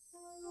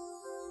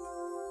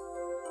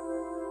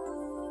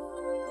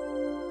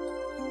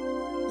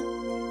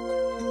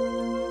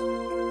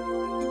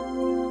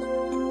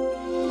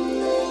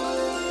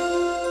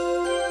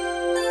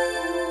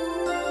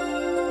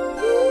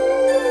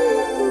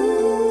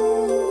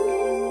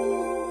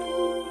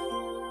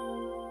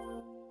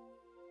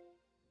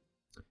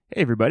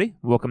Hey, everybody.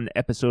 Welcome to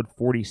episode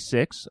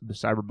 46 of the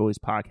Cyberbullies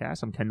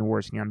podcast. I'm Ken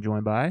Noworski. I'm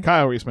joined by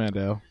Kyle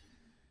Reese-Mandel.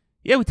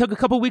 Yeah, we took a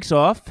couple weeks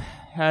off.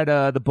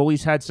 The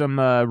bullies had some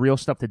real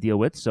stuff to deal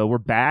with, so we're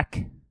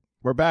back.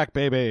 We're back,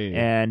 baby.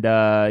 And,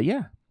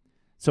 yeah.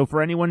 So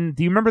for anyone,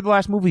 do you remember the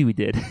last movie we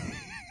did?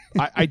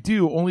 I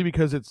do, only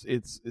because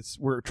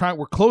we're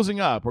closing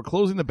up. We're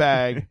closing the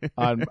bag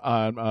on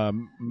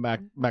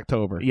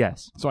MacTober.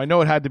 Yes. So I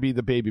know it had to be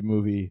the baby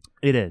movie.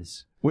 It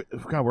is.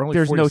 God, we're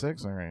only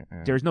 46? All right.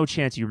 Yeah. There's no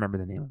chance you remember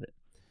the name of it.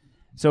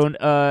 So in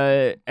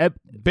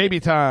Baby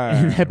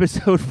Time. in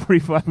episode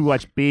 45, we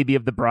watched Baby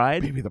of the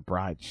Bride. Baby the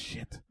Bride.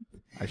 Shit.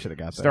 I should have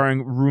got that.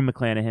 Starring Rue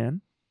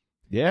McClanahan.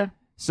 Yeah.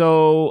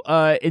 So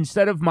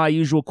instead of my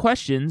usual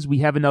questions, we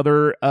have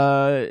another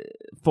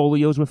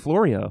Folios with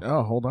Florio.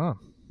 Oh, hold on.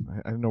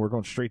 I didn't know we're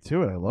going straight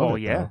to it. I love it. Oh,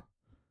 yeah. Though.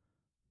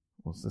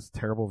 What's this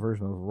terrible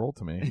version of a roll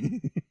to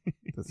me?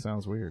 That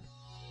sounds weird.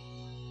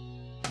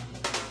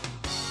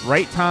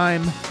 Right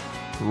time,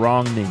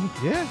 wrong name.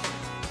 Yeah.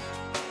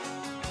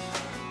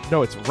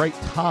 No, it's right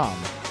Tom.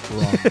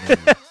 Wrong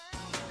name.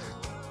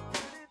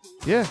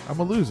 Yeah, I'm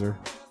a loser.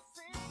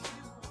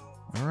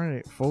 All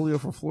right. Folio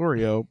for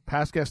Florio.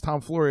 Past guest Tom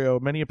Florio.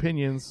 Many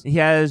opinions. He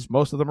has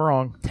Most of them are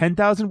wrong.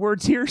 10,000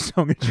 words here, so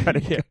I'm going to try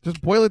to Yeah,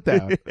 just boil it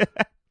down.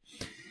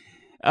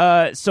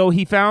 So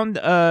he found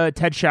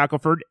Ted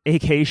Shackelford,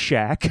 a.k.a.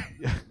 Shaq.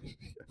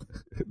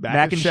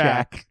 Mac and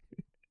Shaq.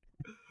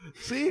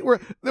 See,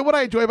 what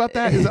I enjoy about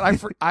that is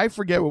that I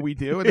forget what we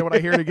do, and then when I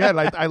hear it again,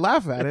 I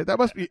laugh at it. That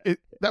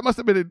must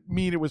have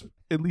mean it was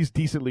at least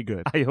decently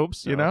good. I hope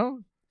so. You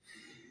know?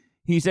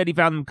 He said he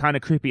found them kind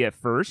of creepy at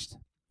first.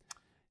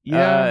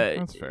 Yeah,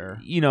 that's fair.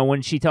 You know,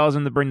 when she tells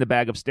him to bring the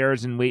bag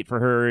upstairs and wait for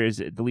her is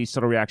the least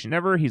subtle reaction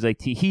ever. He's like,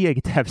 tee-hee, I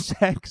get to have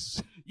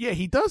sex. Yeah,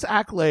 he does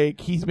act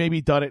like he's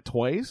maybe done it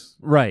twice.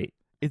 Right.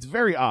 It's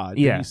very odd.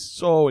 Yeah. He's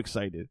so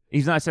excited.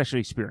 He's not sexually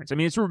experienced. I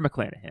mean, it's Rue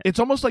McClanahan. It's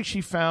almost like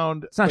she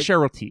found... It's not like,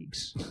 Cheryl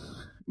Teagues.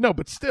 No,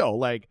 but still,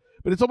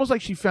 but it's almost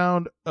like she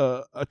found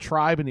a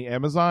tribe in the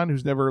Amazon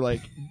who's never,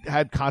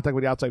 had contact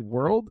with the outside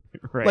world.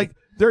 Right. Like,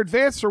 they're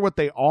advanced for what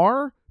they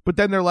are, but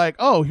then they're like,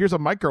 oh, here's a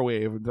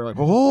microwave. And they're like,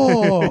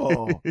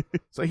 oh.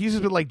 So he's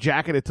just been,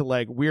 jacking it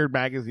to, weird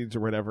magazines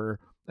or whatever,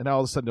 and now all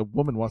of a sudden a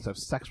woman wants to have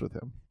sex with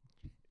him.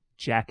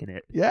 Jacking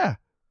it. Yeah.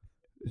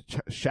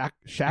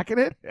 Shacking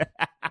it?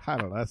 I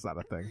don't know. That's not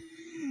a thing.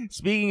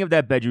 Speaking of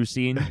that bedroom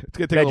scene, It's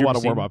going to take a lot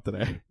of warm up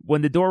today.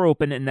 When the door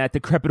opened and that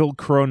decrepit old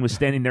crone was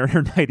standing there in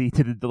her nightie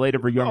to the delight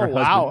of her younger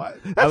husband. Wow.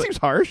 That seems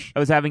harsh. I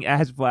was having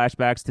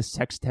flashbacks to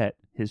Sextet,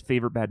 his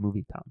favorite bad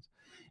movie, Tom.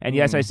 And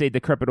yes, I say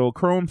decrepit old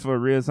crone for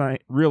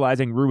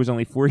realizing Rue was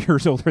only 4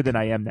 years older than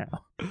I am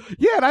now.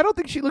 Yeah, and I don't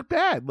think she looked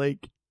bad.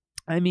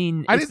 I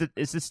mean,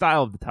 it's the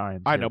style of the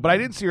time. I know, but I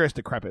didn't see her as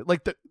decrepit.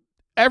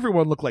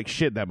 Everyone looked like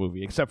shit in that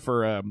movie, except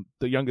for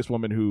the youngest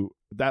woman who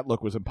that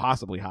look was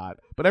impossibly hot.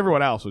 But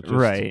everyone else was just...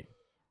 Right.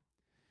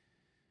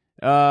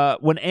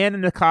 When Anne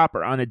and the cop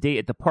are on a date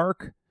at the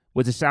park,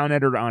 was the sound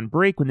editor on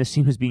break when the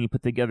scene was being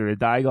put together? The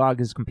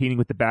dialogue is competing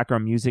with the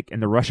background music and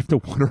the rush of the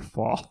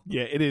waterfall.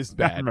 Yeah, it is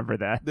bad. I remember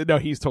that. No,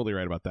 he's totally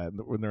right about that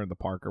when they're in the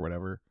park or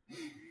whatever.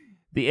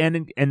 The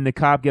Anne and the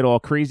cop get all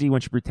crazy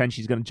when she pretends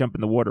she's going to jump in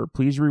the water.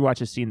 Please rewatch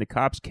the scene. The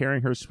cop's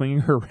carrying her,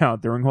 swinging her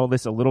around. During all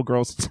this, a little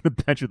girl sits on the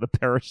bench with a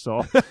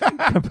parasol,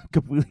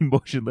 completely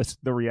motionless.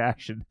 No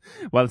reaction.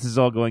 While this is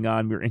all going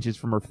on, we're inches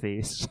from her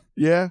face.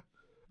 Yeah,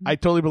 I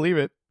totally believe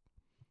it.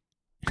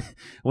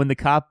 When the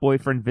cop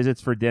boyfriend visits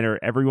for dinner,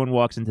 everyone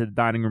walks into the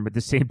dining room at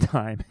the same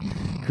time.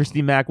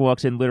 Christy Mack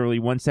walks in literally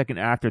 1 second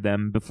after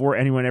them, before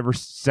anyone ever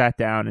sat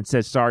down, and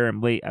says, "Sorry, I'm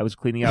late. I was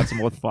cleaning out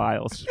some old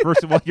files."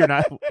 First of all, you're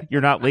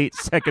not late.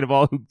 Second of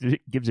all, who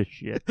gives a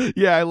shit?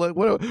 Yeah,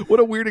 what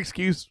a weird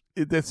excuse.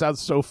 That sounds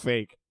so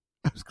fake.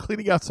 I was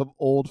cleaning out some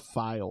old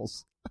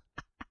files.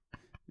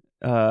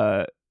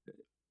 Rue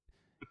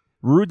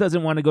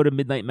doesn't want to go to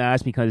midnight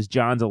mass because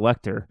John's a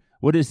lector.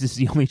 What is this?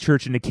 The only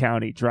church in the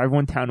county? Drive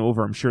one town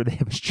over. I'm sure they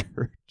have a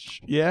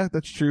church. Yeah,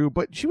 that's true.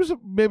 But she was a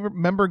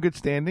member in good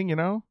standing, you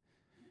know?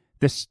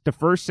 The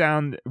first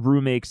sound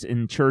Rue makes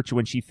in church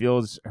when she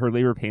feels her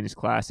labor pain is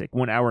classic.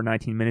 1 hour,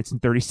 19 minutes,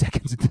 and 30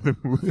 seconds into the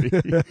movie.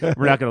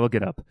 We're not going to look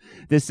it up.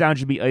 This sound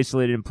should be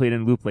isolated and played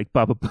in loop like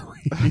Baba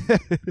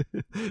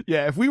Booey.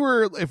 Yeah, if we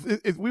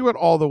went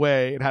all the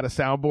way and had a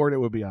soundboard, it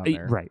would be on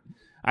there. Right.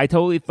 I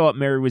totally thought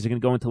Mary was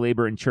going to go into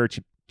labor in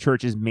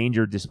church's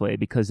manger display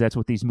because that's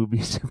what these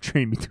movies have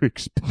trained me to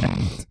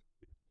expect.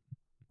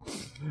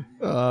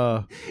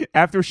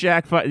 After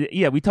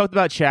Shaq, we talked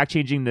about Shaq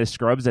changing the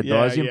scrubs at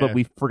nauseam, but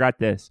we forgot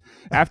this.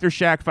 After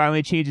Shaq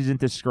finally changes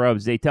into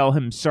scrubs, they tell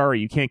him, "Sorry,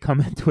 you can't come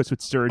into us with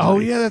surgery." Oh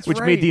yeah, that's which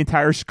right. made the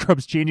entire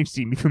scrubs changing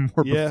scene even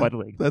more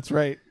befuddling. That's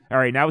right. All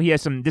right, now he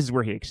has some. This is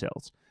where he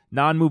excels: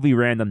 non-movie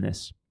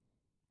randomness.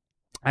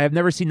 I have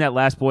never seen that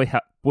last Boy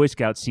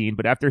Scout scene,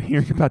 but after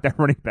hearing about that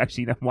running back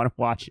scene, I want to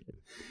watch it.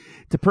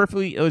 To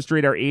perfectly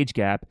illustrate our age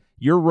gap,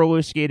 your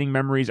roller skating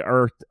memories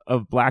are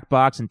of Black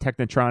Box and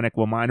Technotronic,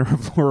 while mine are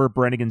of Laura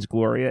Branigan's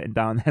Gloria and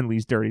Don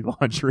Henley's Dirty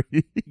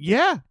Laundry.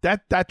 Yeah,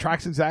 that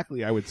tracks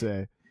exactly, I would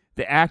say.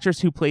 The actress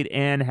who played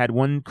Anne had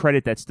one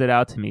credit that stood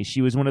out to me.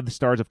 She was one of the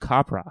stars of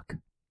Cop Rock.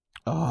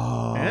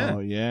 Oh,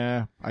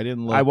 yeah. I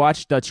didn't look. I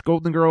watched Dutch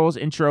Golden Girls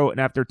intro, and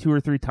after 2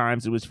 or 3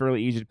 times, it was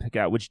fairly easy to pick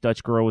out which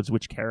Dutch girl was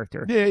which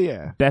character.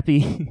 Yeah.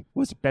 Beppy,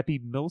 was it Beppy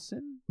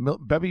Milson?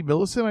 Beppy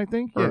Millicent, I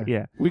think?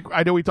 Yeah.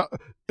 I know we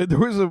talked. There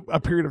was a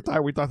period of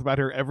time we talked about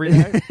her every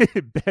day.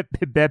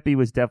 Beppy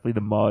was definitely the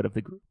mod of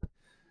the group.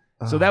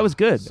 So that was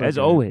good, as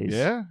always.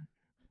 Yeah.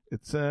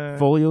 It's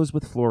Folios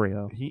with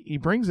Florio. He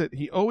brings it.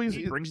 He brings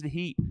the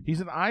heat. He's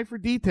an eye for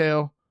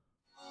detail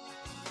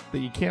that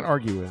you can't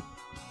argue with,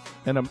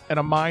 and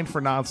a mind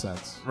for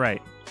nonsense.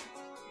 Right.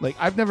 Like,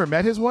 I've never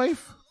met his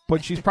wife,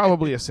 but she's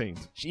probably a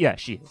saint. She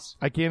is.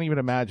 I can't even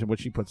imagine what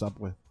she puts up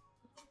with.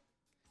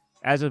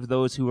 As of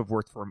those who have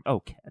worked for him.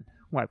 Oh, Ken,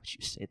 why would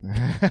you say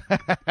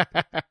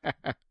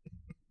that?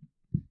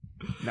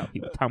 No,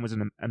 Tom was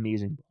an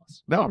amazing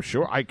boss. No, I'm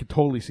sure. I could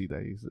totally see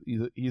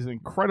that. He's an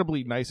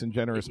incredibly nice and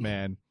generous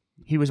man.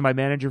 He was my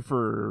manager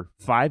for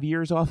 5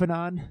 years off and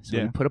on, so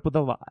he put up with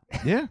a lot.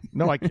 Yeah.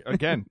 No, I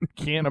can't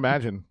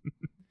imagine.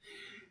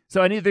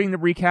 So anything to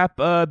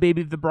recap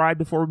Baby the Bride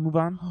before we move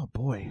on? Oh,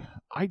 boy.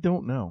 I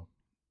don't know.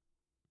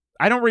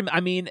 I don't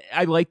I mean,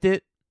 I liked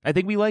it. I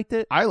think we liked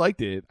it. I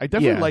liked it. I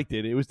definitely liked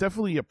it. It was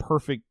definitely a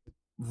perfect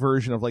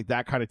version of like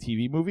that kind of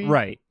TV movie.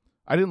 Right.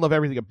 I didn't love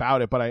everything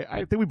about it, but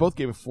I think we both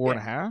gave it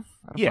 4.5 out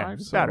of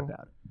 5. So. Bad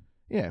about it.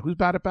 Yeah, who's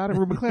bad about it?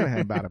 Rue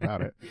McClanahan bad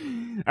about it.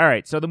 All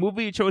right, so the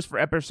movie you chose for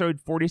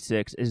episode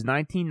 46 is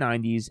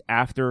 1990's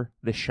After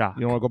the Shock.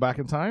 You don't want to go back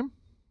in time?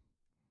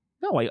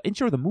 No, I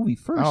intro the movie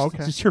first. Oh, okay.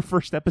 This is your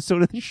first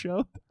episode of the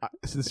show.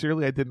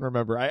 Sincerely, I didn't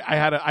remember. I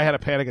had a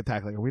panic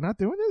attack. Like, are we not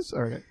doing this?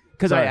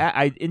 Because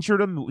I introed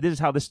them. This is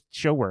how this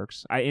show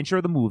works. I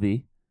intro the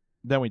movie.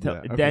 Then we do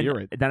that. Okay, then, you're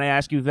right. Then I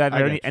ask you if you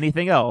have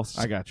anything else.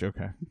 I got you.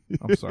 Okay.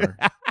 I'm sorry.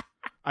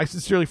 I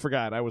sincerely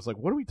forgot. I was like,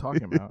 what are we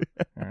talking about?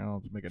 All right, I'll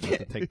just make a note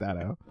to take that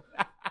out.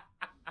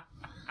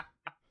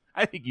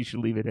 I think you should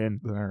leave it in.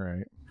 All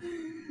right.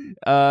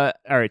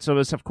 All right. So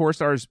this, of course,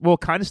 stars Rue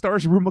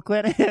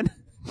McClanahan.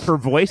 Her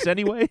voice,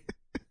 anyway.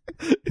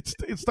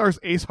 It stars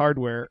Ace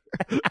Hardware.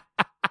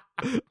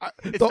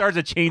 It stars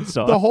a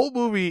chainsaw. The whole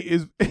movie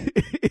is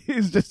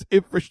just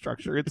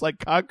infrastructure. It's like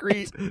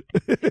concrete,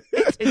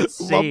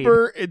 it's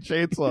lumber, and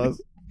chainsaws.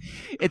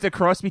 It's a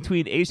cross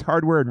between Ace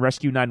Hardware and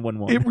Rescue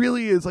 911. It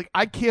really is. Like,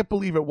 I can't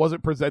believe it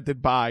wasn't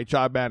presented by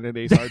John Madden and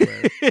Ace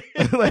Hardware.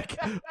 Like,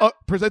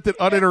 presented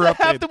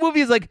uninterrupted. Half the movie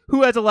is like,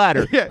 who has a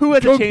ladder? Yeah, who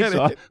has a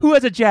chainsaw? Who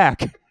has a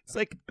jack? It's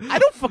like, I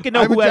don't fucking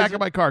know I have who a has jack in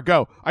my car.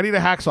 Go. I need a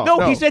hacksaw.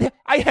 No, he said,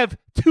 I have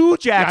 2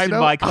 jacks in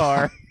my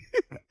car.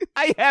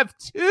 I have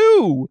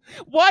 2.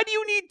 Why do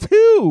you need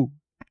 2?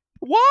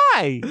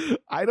 Why?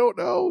 I don't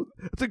know.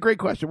 It's a great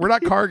question. We're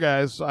not car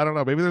guys. So I don't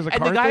know. Maybe there's a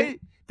car thing.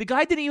 The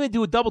guy didn't even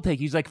do a double take.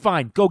 He's like,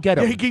 fine, go get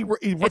him. Yeah,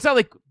 it's not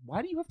like,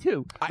 why do you have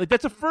 2? Like,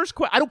 that's the first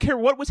question. I don't care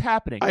what was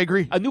happening. I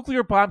agree. A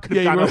nuclear bomb could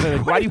have gone off.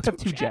 Like, why do you have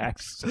 2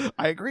 jacks?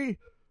 I agree.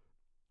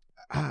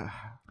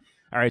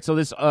 All right, so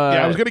this...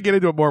 I was going to get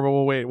into it more, but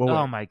we'll wait.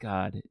 Oh, my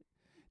God.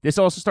 This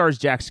also stars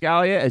Jack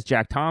Scalia as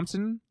Jack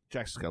Thompson.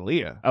 Jack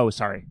Scalia? Oh,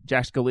 sorry.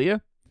 Jack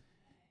Scalia.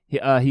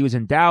 He was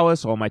in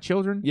Dallas, All My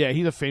Children. Yeah,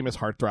 he's a famous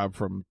heartthrob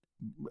from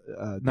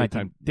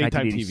daytime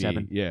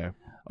TV. Yeah.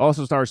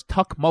 Also stars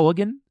Tuck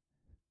Mulligan.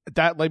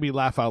 That made me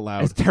laugh out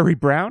loud. As Terry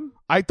Brown?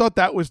 I thought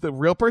that was the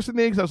real person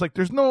name because I was like,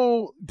 there's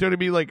no... Do you know what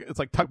I mean? Like, it's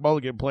like Tuck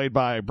Mulligan played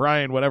by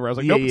Brian, whatever. I was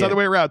like, nope, it's the other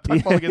way around.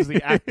 Tuck Mulligan's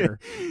the actor.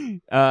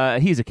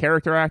 He's a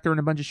character actor in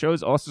a bunch of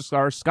shows. Also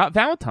stars Scott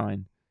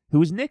Valentine, who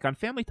was Nick on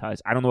Family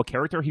Ties. I don't know what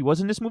character he was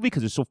in this movie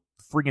because it's so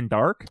friggin'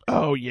 dark.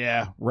 Oh,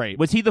 yeah. Right.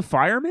 Was he the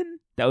fireman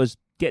that was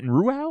getting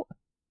Rue out?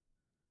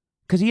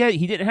 Because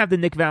he didn't have the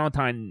Nick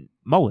Valentine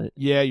mullet.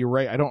 Yeah, you're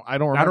right. I don't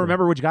remember. I don't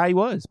remember which guy he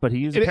was, but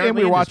he was. And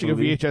we were watching a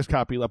VHS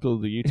copy left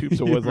over the YouTube,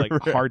 so it was like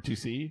hard to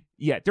see.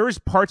 Yeah, there was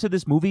parts of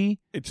this movie.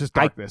 It's just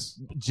darkness.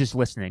 Just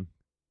listening.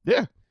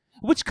 Yeah,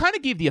 which kind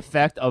of gave the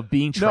effect of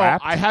being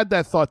trapped. No, I had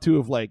that thought too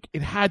of like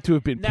it had to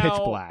have been pitch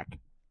black.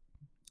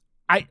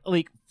 I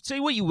like say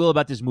what you will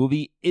about this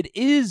movie. It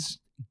is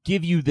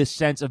give you this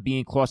sense of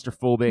being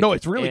claustrophobic. No,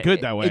 it's really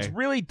good that way. It's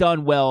really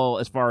done well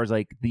as far as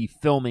like the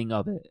filming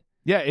of it.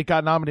 Yeah, it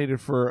got nominated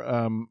for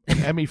an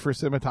Emmy for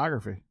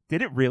cinematography.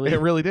 Did it really? It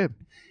really did.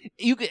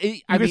 You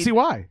can see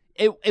why.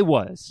 It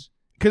was.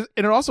 And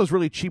it also is a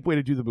really cheap way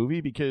to do the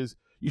movie because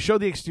you show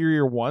the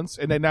exterior once,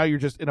 and then now you're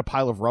just in a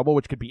pile of rubble,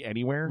 which could be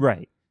anywhere.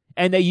 Right.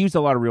 And they used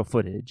a lot of real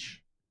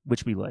footage,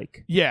 which we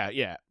like.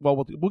 Yeah. Well,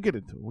 we'll get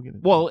into it.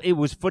 Well, it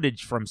was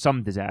footage from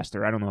some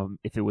disaster. I don't know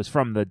if it was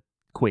from the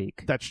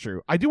quake. That's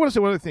true. I do want to say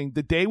one other thing.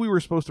 The day we were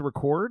supposed to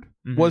record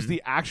was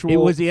the actual it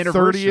was the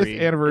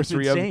 30th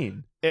anniversary it's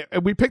insane.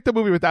 And we picked the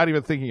movie without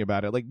even thinking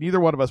about it. Like, neither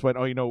one of us went,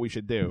 oh, you know what we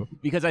should do?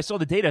 Because I saw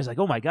the date. I was like,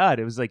 oh, my God.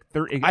 It was like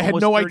 30. I had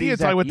no idea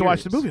until I went years. to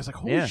watch the movie. I was like,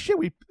 holy shit.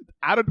 We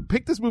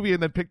picked this movie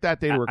and then picked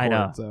that day to record. I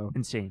know. So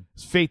insane.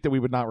 It's fate that we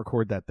would not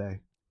record that day.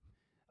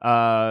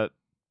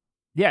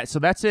 Yeah, so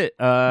that's it.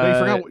 No, you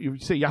forgot what you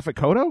say Yaphet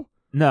Kotto?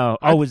 No.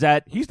 Was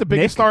that He's the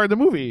biggest star in the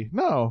movie.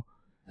 No.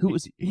 Who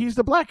was He's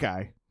the black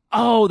guy.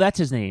 Oh, that's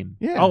his name.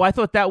 Yeah. Oh, I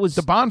thought that was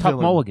The Bond Tuck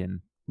villain.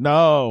 Mulligan.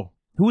 No.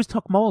 Who is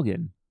Tuck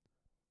Mulligan?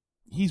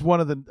 He's one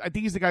of the... I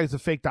think he's the guy who's a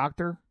fake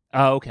doctor.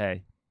 Oh,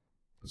 okay.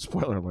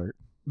 Spoiler alert.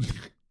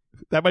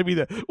 That might be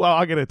the... Well,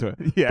 I'll get into it.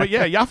 Yeah. But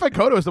yeah, Yaphet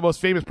Kotto is the most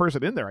famous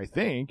person in there, I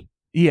think.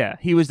 Yeah,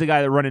 he was the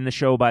guy that running the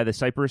show by the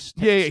Cypress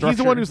Yeah, Structure. he's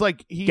the one who's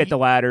like... Get the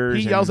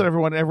ladders. He yells at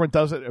everyone, and everyone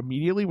does it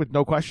immediately with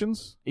no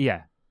questions.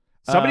 Yeah.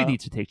 Somebody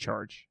needs to take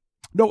charge.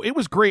 No, it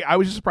was great. I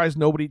was just surprised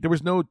there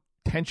was no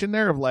tension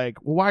there of like,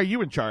 well, why are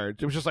you in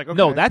charge? It was just like, okay.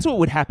 No, that's what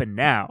would happen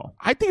now.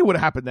 I think it would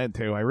have happened then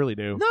too. I really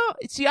do. No,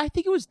 see, I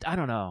think it was, I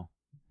don't know.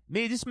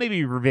 Maybe this may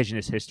be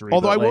revisionist history.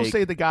 Although I will like,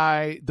 say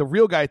the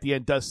real guy at the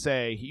end does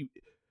say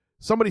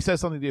somebody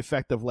says something to the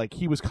effect of like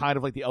he was kind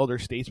of like the elder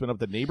statesman of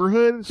the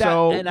neighborhood.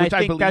 And I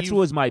think believe, that's what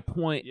was my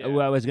point. Yeah.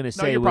 What I was going to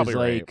say you're was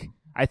probably like, right.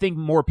 I think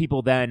more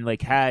people then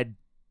like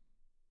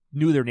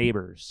knew their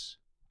neighbors.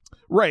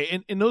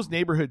 Right, in those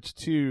neighborhoods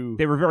too.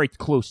 They were very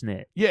close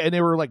knit. Yeah, and they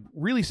were like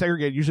really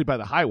segregated, usually by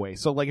the highway.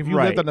 So like if you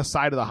lived on the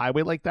side of the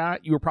highway like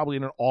that, you were probably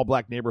in an all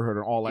black neighborhood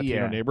or all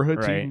Latino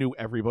neighborhood, so you knew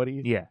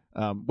everybody. Yeah,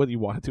 whether you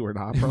wanted to or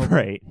not.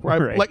 Probably.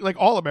 Right. Like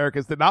all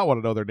Americans did not want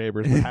to know their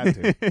neighbors, but had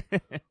to.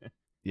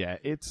 Yeah,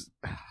 it's.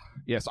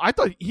 Yes, I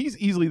thought he's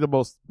easily the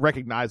most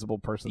recognizable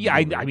person. Yeah,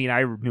 I mean,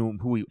 I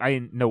knew I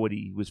didn't know what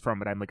he was from,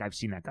 but I'm like, I've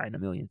seen that guy in a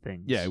million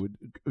things. Yeah,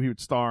 he would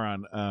star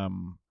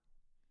on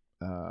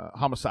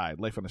Homicide,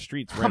 Life on the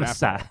Streets. Right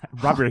Homicide,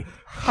 Robert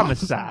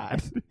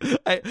Homicide.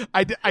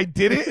 I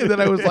did it, and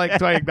then I was like,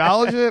 do I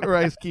acknowledge it or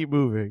I just keep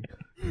moving?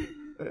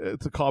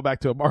 It's a callback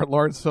to a Martin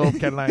Lawrence film.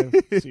 Ken and I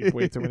have seen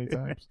way too many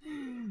times.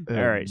 All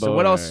right, so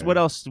what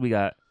else do we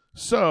got?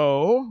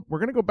 So we're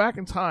gonna go back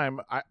in time.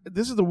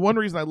 This is the one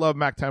reason I love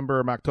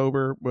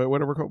MacTober,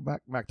 whatever called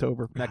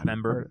MacTober.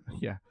 MacMember.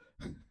 Yeah,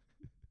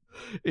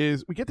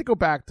 is we get to go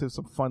back to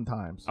some fun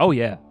times. Oh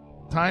yeah,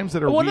 times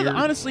that are one weird. of the,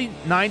 honestly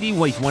 90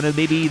 was one of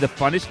maybe the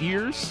funnest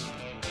years.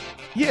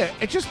 Yeah,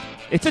 it's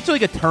such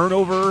like a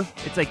turnover.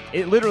 It's like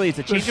it's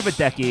a change of a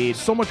decade.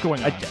 So much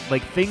going on.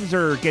 Like things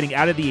are getting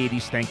out of the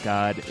 80s, thank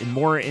God, and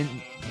more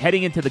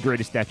heading into the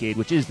greatest decade,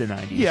 which is the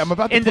 90s. Yeah, I'm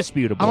about to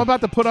indisputable. I'm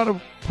about to put on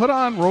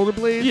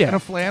rollerblades and a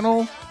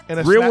flannel and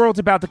a Real World's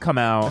about to come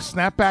a out.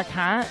 snapback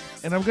hat,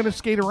 and I'm gonna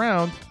skate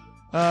around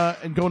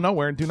and go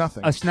nowhere and do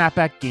nothing. A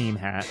snapback game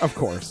hat, of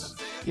course.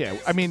 Yeah,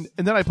 I mean,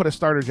 and then I put a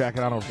starter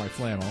jacket on over my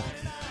flannel.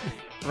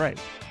 Right.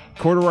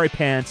 Corduroy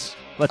pants.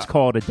 Let's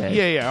call it a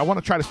day. Yeah. I want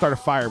to try to start a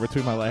fire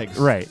between my legs.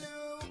 Right.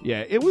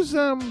 Yeah, it was.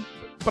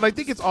 But I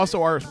think it's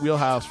also our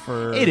wheelhouse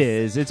for. It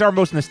is. It's our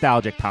most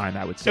nostalgic time,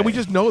 I would say. And we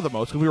just know the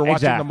most because we were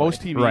watching the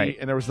most TV, right.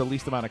 And there was the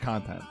least amount of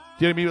content.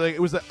 Do you know what I mean? Like,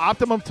 it was the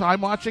optimum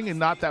time watching and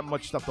not that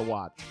much stuff to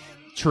watch.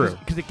 True.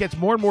 Because it gets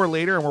more and more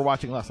later, and we're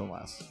watching less and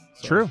less.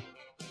 So, True.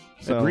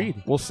 So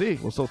agreed. We'll see.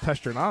 We'll still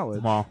test your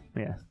knowledge. Well,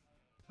 yeah.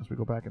 As we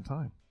go back in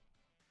time.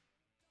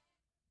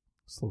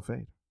 Slow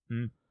fade.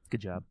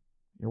 Good job.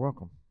 You're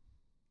welcome.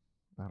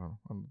 I don't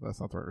know. That's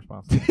not the right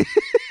response.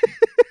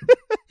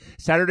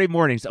 Saturday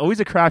mornings,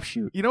 always a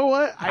crapshoot. You know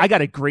what? I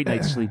got a great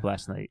night's sleep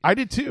last night. I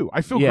did too.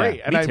 I feel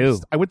great. And me too.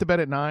 I went to bed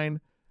at 9.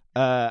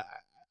 I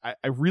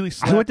really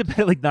slept. I went to bed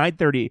at like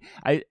 9:30.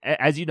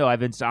 As you know, I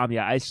have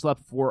insomnia. I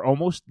slept for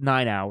almost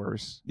 9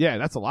 hours. Yeah,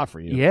 that's a lot for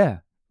you. Yeah.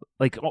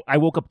 Like, I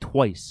woke up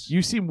twice.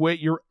 You seem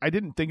I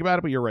didn't think about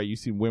it, but you're right. You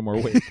seem way more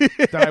awake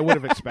than I would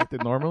have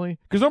expected normally.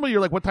 Because normally you're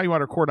like, what time you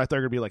want to record? I thought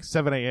you were going to be like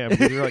 7 a.m.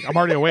 You're like, I'm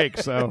already awake,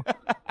 so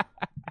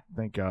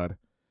thank God.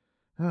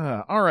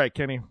 All right,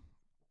 Kenny.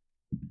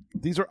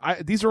 These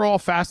are all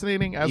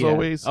fascinating, as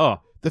always. Oh.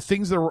 The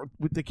things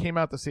that came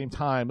out at the same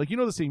time. Like,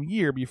 the same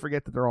year, but you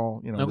forget that they're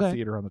all, in the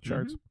theater on the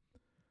charts.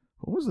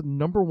 Mm-hmm. What was the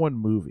number one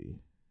movie?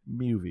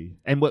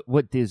 And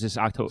what is this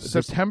October?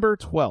 September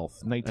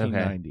 12th,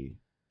 1990. Okay.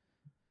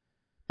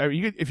 I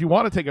mean, if you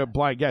want to take a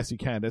blind guess, you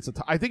can.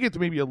 I think it's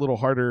maybe a little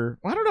harder.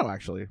 Well, I don't know,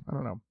 actually. I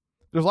don't know.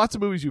 There's lots of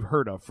movies you've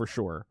heard of, for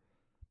sure,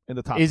 in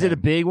the top 10. Is it a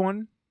big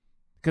one?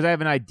 Because I have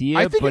an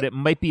idea, but it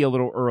might be a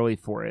little early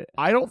for it.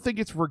 I don't think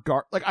it's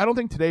I don't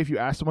think today, if you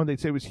asked someone,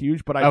 they'd say it was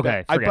huge. But I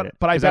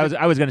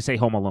was going to say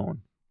Home Alone.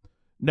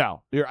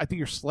 No, I think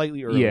you're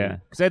slightly early. Yeah,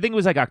 because I think it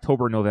was like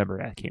October, November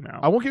that came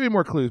out. I won't give you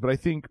more clues, but I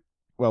think.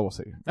 Well, we'll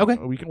see. Okay,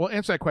 we'll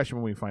answer that question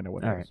when we find out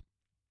what it is. Right.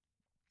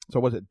 So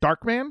was it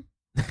Darkman,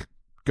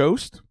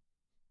 Ghost,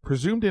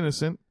 Presumed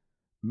Innocent,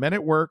 Men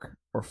at Work,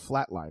 or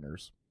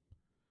Flatliners?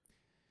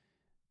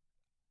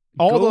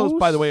 All those,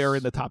 by the way, are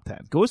in the top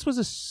 10. Ghost was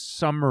a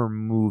summer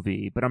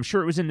movie, but I'm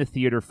sure it was in the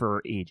theater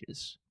for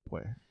ages.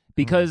 Boy.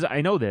 Because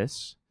I know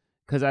this,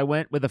 because I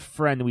went with a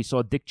friend and we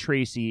saw Dick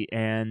Tracy,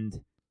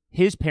 and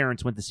his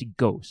parents went to see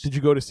Ghost. Did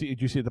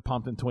you see the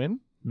Pompton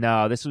Twin?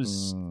 No, this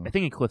was, I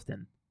think, in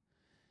Clifton.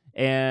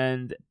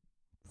 And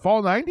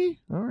Fall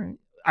 90? All right.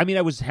 I mean,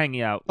 I was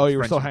hanging out. Oh, you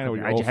were still hanging out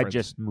with your old friends. I had friends.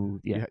 just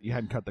moved. Yeah, you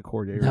hadn't cut the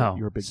cord yet. No,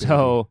 you were a big.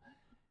 So,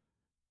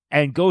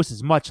 and Ghost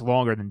is much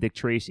longer than Dick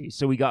Tracy.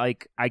 So we got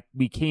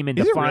we came in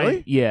to find.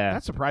 Really? Yeah,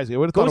 that's surprising. I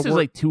would have Ghost thought is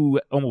like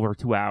over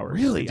 2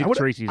 hours. Really? Dick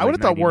Tracy's I would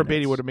have thought Warren Beatty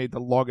Beatty would have made the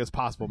longest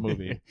possible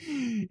movie.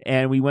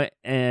 And we went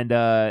and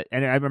I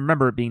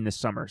remember it being this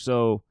summer.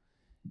 So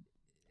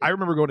I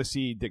remember going to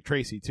see Dick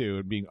Tracy too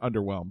and being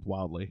underwhelmed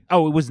wildly.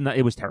 Oh, it was not.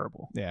 It was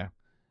terrible. Yeah.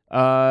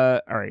 All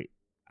right.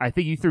 I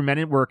think you threw Men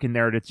at Work in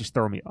there to just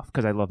throw me off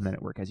because I love Men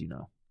at Work, as you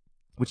know,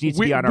 which needs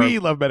to be on our. We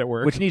love Men at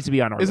Work, which needs to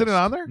be on our. Isn't list. it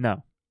on there?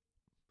 No.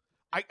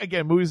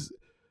 Again, movies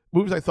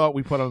I thought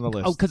we put on the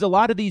list. Oh, because a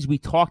lot of these we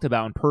talked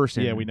about in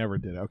person. Yeah, we never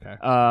did. Okay.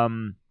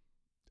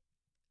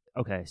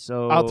 Okay,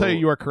 so I'll tell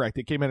you are correct.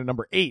 It came in at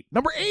number 8.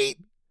 Number 8.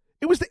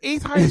 It was the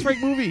 8th highest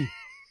ranked movie.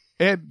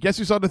 And guess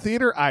who saw it in the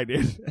theater? I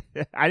did.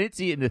 I didn't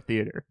see it in the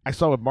theater. I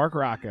saw it with Mark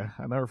Rocca.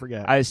 I'll never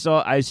forget. I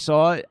saw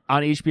it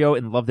on HBO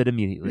and loved it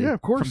immediately. Yeah,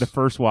 of course. From the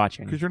first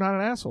watching. Because you're not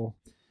an asshole.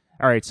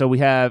 All right, so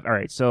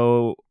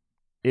so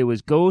it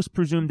was Ghost,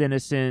 Presumed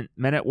Innocent,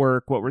 Men at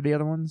Work. What were the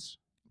other ones?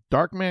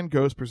 Darkman,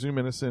 Ghost, Presumed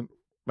Innocent,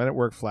 Men at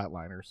Work,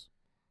 Flatliners.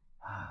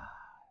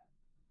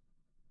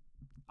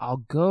 I'll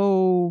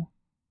go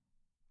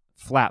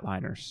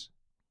Flatliners.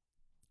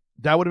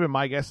 That would have been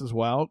my guess as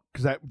well,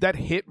 because that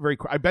hit very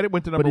quick. I bet it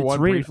went to number but it's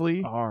 1 rated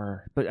briefly.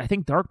 R, but I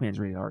think Darkman's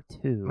rated R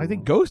too. And I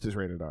think Ghost is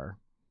rated R.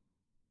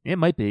 It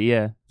might be,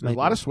 yeah. There's a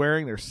lot of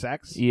swearing. There's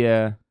sex.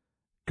 Yeah.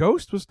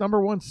 Ghost was number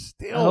 1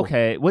 still.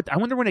 Okay. I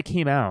wonder when it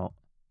came out.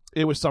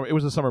 It was summer. It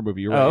was a summer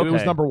movie. You're right. Oh, okay. It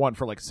was number 1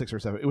 for like 6 or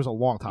 7. It was a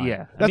long time.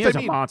 Yeah. That's it's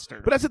a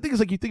monster. But that's the thing is,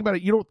 like, you think about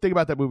it, you don't think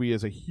about that movie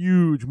as a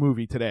huge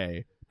movie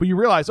today, but you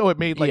realize, it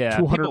made like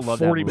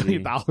 $240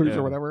 million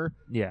or whatever.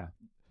 Yeah.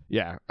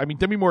 Yeah. I mean,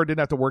 Demi Moore didn't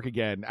have to work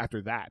again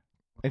after that,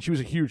 and she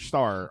was a huge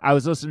star. I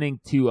was listening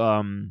to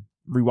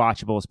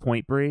Rewatchable's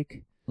Point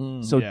Break.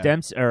 So yeah.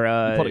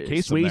 Put a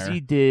case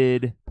Swayze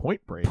did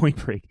Point Break.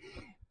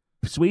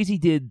 Swayze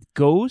did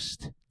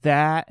Ghost,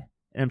 that,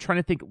 and I'm trying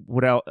to think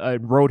what else.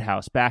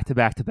 Roadhouse, back to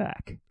back to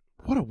back.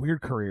 What a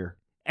weird career.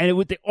 And it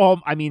would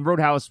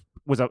Roadhouse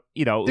was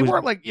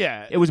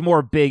it was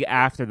more big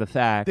after the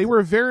fact. They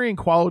were varying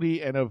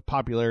quality and of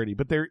popularity,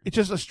 but it's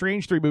just a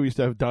strange 3 movies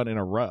to have done in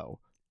a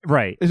row.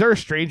 Right. Is there a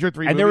Stranger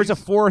 3 And movies? there was a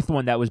 4th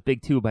one that was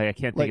big too, but I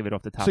can't think of it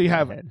off the top of my head.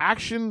 So you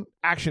have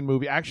action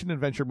movie, action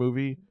adventure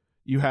movie.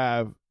 You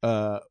have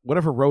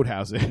whatever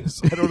Roadhouse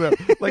is. I don't know.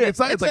 Like it's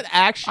not. It's like an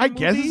action. I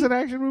guess it's an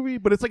action movie,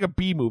 but it's like a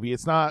B movie.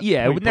 It's not.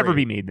 Yeah, it would never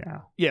Break. be made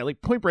now. Yeah,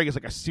 like Point Break is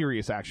like a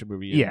serious action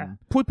movie. Yeah,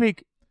 Point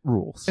Break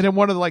rules. And then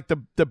one of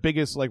the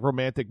biggest like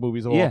romantic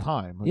movies of all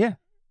time. Like, yeah,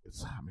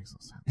 that makes no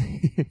sense.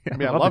 I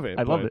mean, I love it.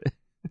 I love it.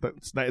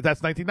 That's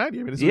 1990.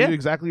 I mean, it's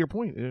exactly your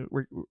point.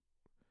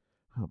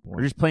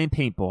 We're just playing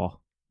paintball.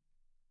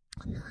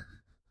 Good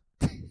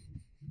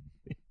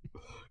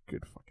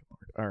fucking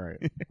lord! All right,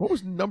 what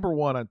was number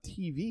 1 on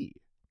TV?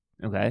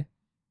 Okay.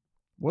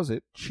 Was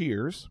it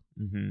Cheers?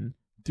 Mm-hmm.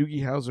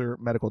 Doogie Howser,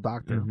 Medical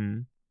Doctor. Mm-hmm.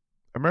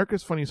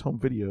 America's Funniest Home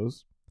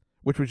Videos,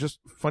 which was just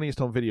funniest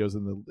home videos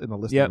in the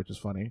listing, which is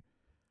funny.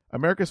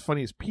 America's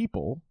Funniest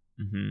People,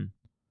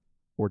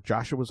 or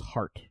Joshua's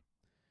Heart.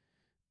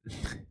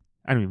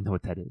 I don't even know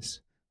what that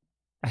is.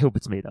 I hope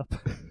it's made up.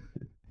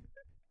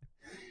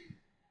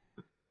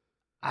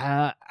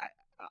 I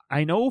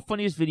know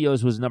Funniest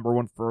Videos was number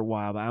 1 for a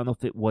while, but I don't know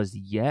if it was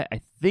yet.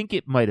 I think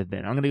it might have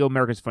been. I'm going to go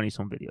America's Funniest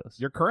Home Videos.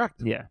 You're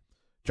correct. Yeah.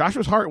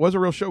 Joshua's Heart was a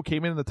real show,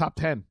 came in the top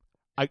 10.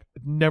 I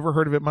never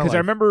heard of it in my life. Because I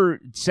remember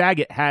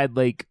Saget had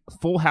like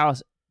Full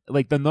House,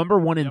 like the number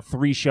 1 and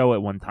 3 show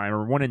at one time,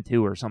 or 1 and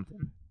 2 or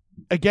something.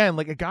 Again,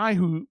 like a guy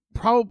who we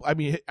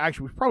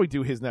probably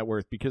do his net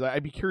worth, because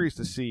I'd be curious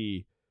to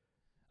see.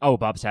 Oh,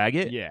 Bob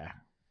Saget? Yeah.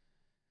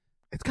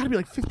 It's got to be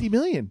like $50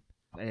 million.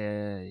 I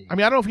mean, I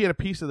don't know if he had a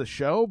piece of the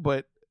show,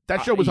 but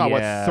that show was on,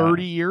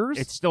 30 years?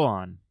 It's still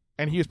on.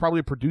 And he was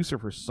probably a producer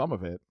for some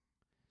of it.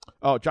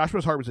 Oh,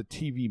 Joshua's Heart was a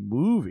TV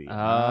movie.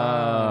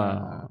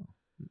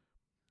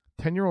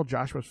 10-year-old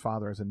Joshua's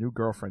father has a new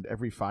girlfriend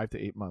every 5 to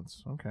 8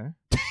 months. Okay.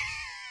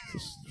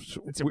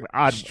 It's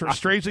odd,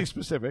 strangely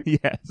specific.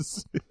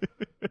 Yes.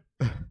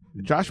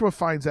 Joshua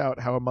finds out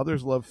how a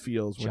mother's love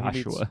feels when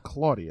he meets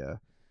Claudia,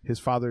 his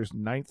father's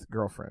 9th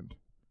girlfriend.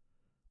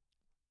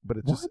 But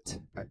it just...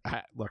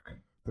 look,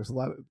 there's a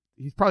lot of...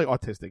 He's probably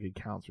autistic. It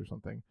counts or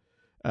something.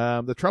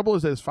 The trouble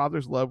is that his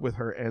father's love with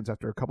her ends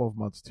after a couple of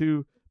months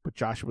too, but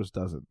Joshua's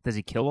doesn't. Does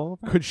he kill all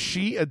of them? Could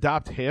she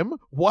adopt him?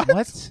 What?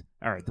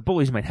 All right, the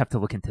bullies might have to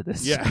look into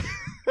this. Yeah.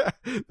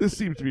 This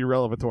seems to be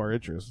relevant to our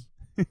interests.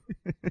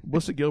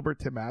 Melissa Gilbert,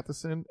 Tim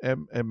Matheson,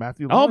 and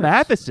Matthew Lawrence. Oh,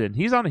 Matheson.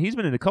 He's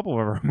been in a couple of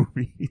our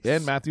movies.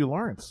 And Matthew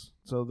Lawrence.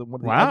 So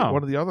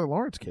one of the other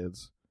Lawrence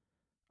kids.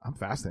 I'm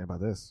fascinated by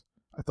this.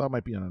 I thought it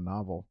might be on a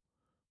novel.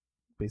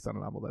 Based on a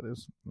novel, that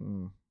is.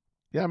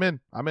 Yeah, I'm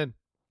in.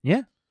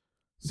 Yeah.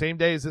 Same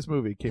day as this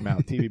movie came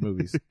out, TV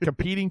movies.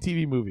 Competing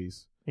TV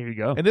movies. Here you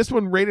go. And this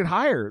one rated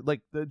higher, like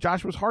the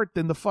Joshua's Heart,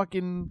 than the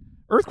fucking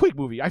Earthquake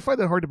movie. I find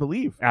that hard to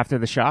believe. After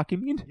the Shock, you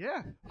mean?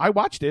 Yeah. I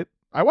watched it.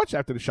 I watched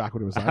After the Shock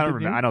when it was on. I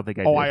don't think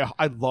I did.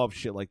 I love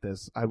shit like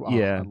this. I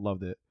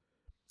loved it.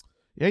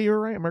 Yeah, you were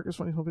right. America's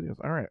Funniest Home Videos.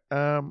 All right.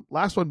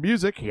 Last one,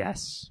 music.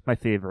 Yes. My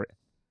favorite.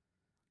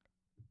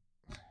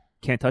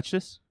 Can't touch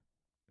this?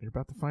 You're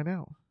about to find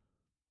out.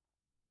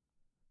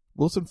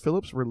 Wilson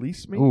Phillips,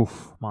 Release Me.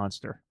 Oof,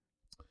 monster.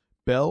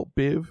 Belle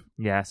Biv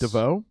Yes.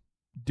 DeVoe,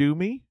 Do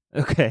Me.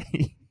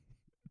 Okay.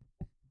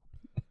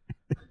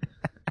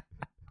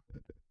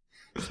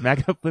 Smack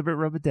it up, flip it,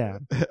 rub it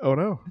down. Oh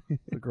no,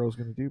 the girl's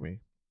gonna do me.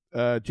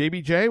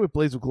 JBJ with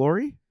Blaze of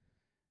Glory.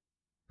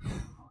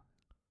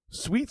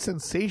 Sweet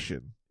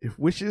Sensation. If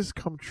wishes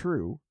come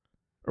true,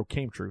 or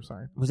came true.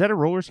 Sorry. Was that a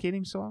roller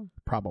skating song?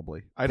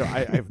 Probably. I don't.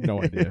 I have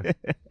no idea.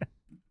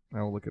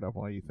 I will look it up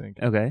while you think.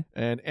 Okay.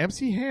 And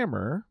MC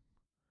Hammer.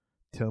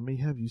 Tell me,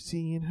 have you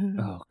seen her?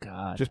 Oh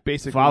God. Just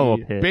basically Follow-up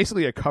hit.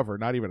 Basically a cover,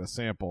 not even a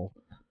sample,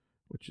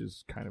 which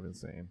is kind of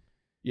insane.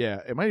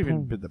 Yeah, it might have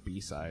even been the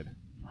B-side.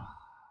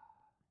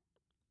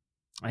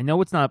 I know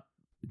it's not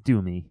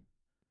Do Me.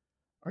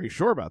 Are you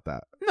sure about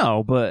that?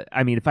 No, but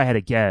I mean, if I had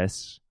to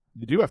guess,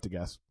 you do have to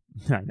guess.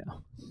 I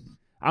know.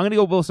 I'm gonna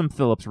go Wilson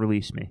Phillips.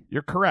 Release Me.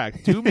 You're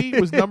correct. Do Me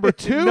was number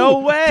 2. No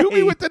way. Do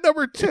Me with the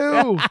number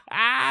 2.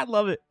 I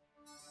love it.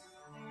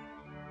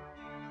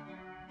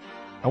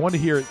 I wanted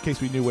to hear it in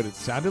case we knew what it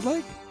sounded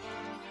like.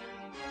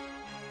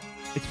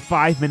 It's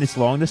 5 minutes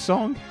long, this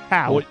song?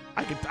 How? Well,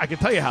 I can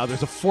tell you how.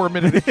 There's a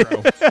 4-minute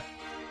intro. What,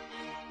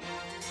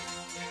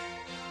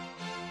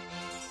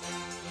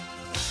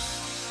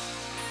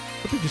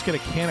 they just get a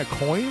can of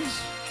coins?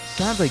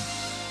 Sounds like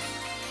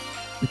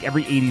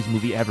every 80s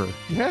movie ever.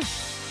 Yeah.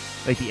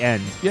 Like the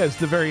end. Yeah, it's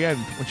the very end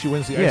when she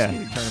wins the ice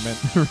skating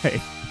tournament. Right.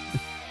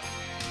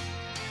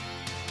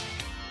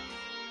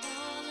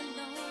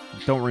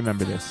 Don't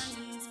remember this.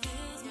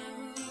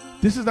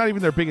 This is not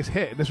even their biggest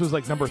hit. This was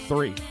like number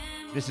 3.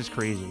 This is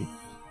crazy.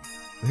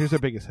 Here's their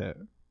biggest hit.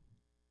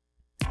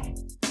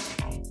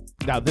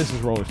 Now this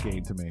is roller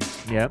skating to me.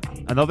 Yep.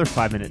 Another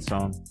 5-minute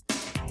song.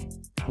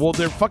 Well,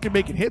 they're fucking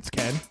making hits,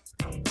 Ken.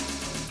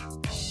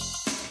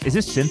 Is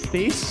this synth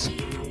bass?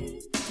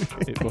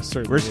 It will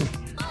certainly.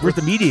 Where's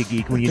the media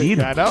geek when you need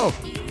him? I know.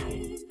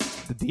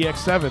 The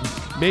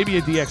DX7, maybe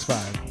a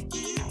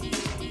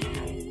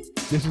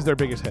DX5. This is their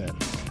biggest hit.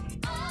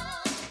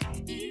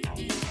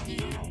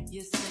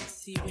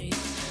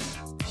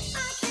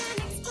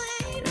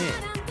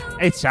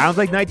 It sounds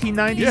like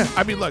 1990s. Yeah,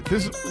 I mean, look,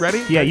 this is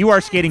ready. Yeah, you are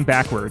skating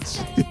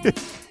backwards.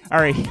 All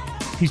right,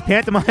 he's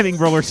pantomiming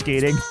roller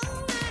skating.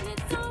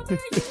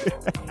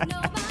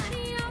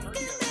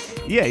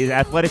 Yeah, he's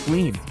athletic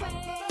lean.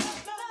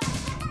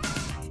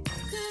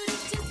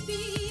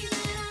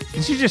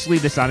 You should just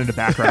leave this on in the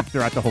background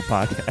throughout the whole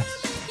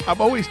podcast.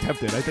 I'm always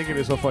tempted. I think it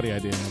is a funny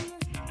idea.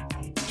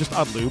 Just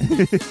on loop.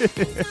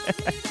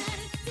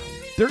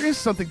 There is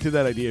something to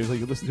that idea. It's like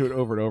you listen to it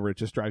over and over, it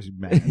just drives you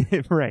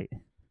mad. Right.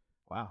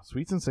 Wow,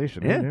 Sweet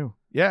Sensation. Yeah. Who knew?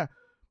 Yeah.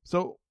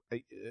 So,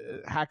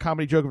 hack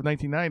comedy joke of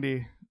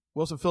 1990.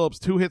 Wilson Phillips,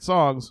 2 hit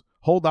songs,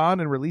 Hold On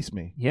and Release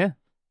Me. Yeah.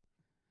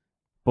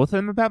 Both of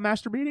them about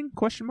masturbating?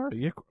 Question mark?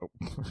 Yeah.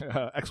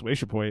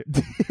 Exclamation point.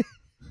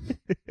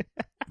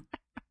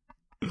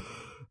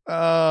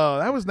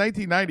 That was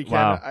 1990, Ken.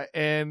 Wow.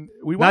 And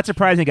we watched... Not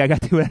surprising I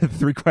got 2 out of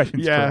 3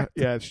 questions correct.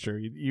 Yeah, it's true.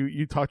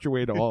 You talked your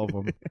way to all of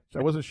them. So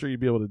I wasn't sure you'd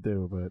be able to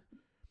do, but...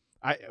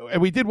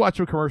 And we did watch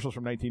some commercials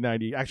from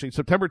 1990. Actually,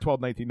 September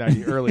 12,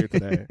 1990, earlier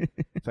today.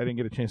 So I didn't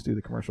get a chance to do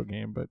the commercial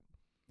game, but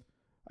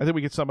I think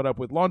we could sum it up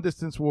with Long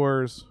Distance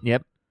Wars.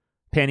 Yep.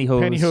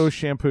 Pantyhose.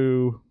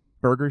 Shampoo.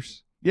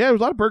 Burgers. Yeah, there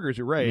was a lot of burgers.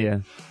 You're right. Yeah.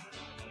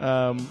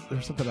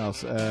 There's something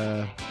else.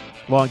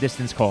 Long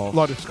Distance Calls.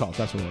 Long Distance Calls.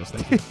 That's what I was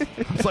thinking.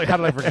 I was like, how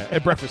did I forget?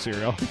 And breakfast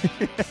cereal.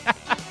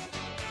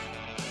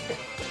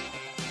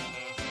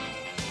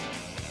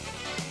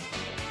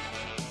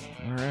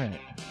 All right.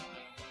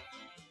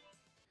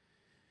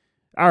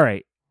 All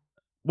right.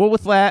 Well,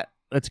 with that,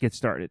 let's get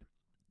started.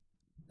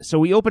 So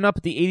we open up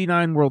at the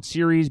 89 World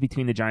Series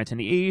between the Giants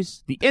and the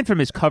A's. The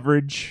infamous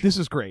coverage. This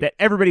is great. That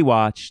everybody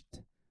watched.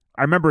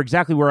 I remember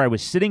exactly where I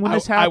was sitting when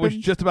this happened. I was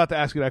just about to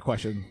ask you that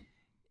question.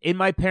 In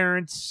my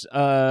parents'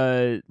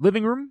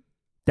 living room.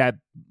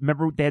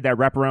 Remember they had that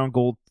wraparound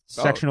gold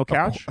sectional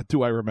couch?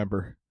 Do I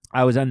remember?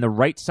 I was on the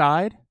right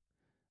side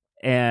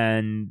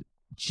and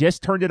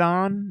just turned it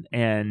on,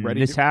 and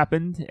this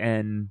happened.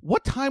 And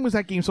what time was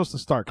that game supposed to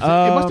start? 'Cause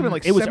it must have been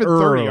like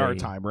 7:30 our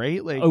time,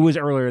 right? Like, it was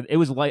earlier. It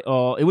was light.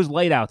 It was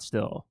light out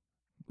still.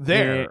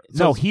 There,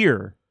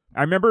 here.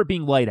 I remember it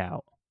being light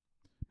out.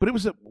 But it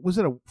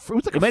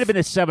might have been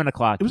a 7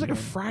 o'clock. It was like a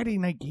Friday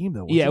night game,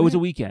 though. Yeah, it was a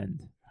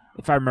weekend,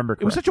 if I remember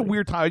correctly. It was such a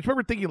weird time. I just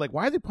remember thinking, like,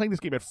 why are they playing this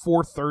game at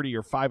 4:30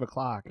 or 5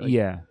 o'clock? Like,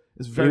 yeah,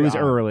 it was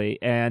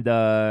early, and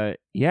and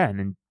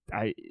then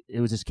it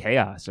was just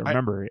chaos. I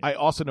remember it. I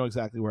also know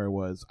exactly where I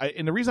was.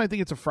 And the reason I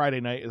think it's a Friday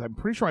night is I'm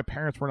pretty sure my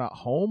parents were not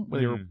home.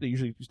 They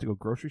usually used to go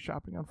grocery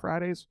shopping on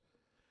Fridays.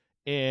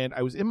 And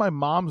I was in my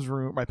mom's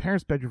room, my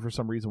parents' bedroom for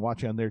some reason,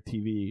 watching on their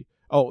TV.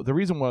 Oh, the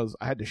reason was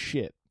I had to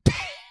shit.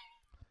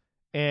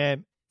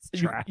 And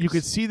you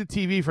could see the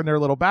TV from their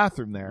little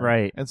bathroom there.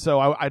 Right. And so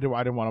I didn't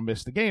want to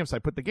miss the game, so I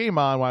put the game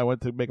on while I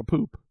went to make a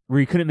poop. Where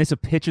you couldn't miss a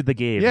pitch of the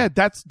game. Yeah,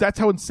 that's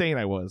how insane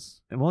I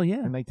was. Well,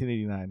 yeah. In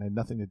 1989, I had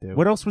nothing to do.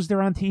 What else was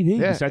there on TV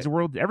besides the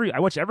World? I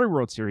watched every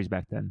World Series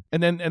back then.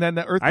 And then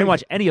the earthquake. I didn't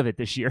watch any of it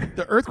this year.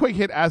 The earthquake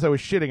hit as I was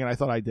shitting, and I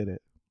thought I did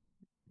it.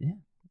 Yeah,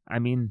 I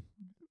mean,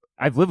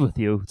 I've lived with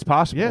you. It's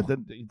possible. Yeah,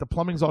 the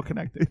plumbing's all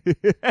connected.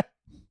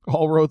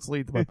 All roads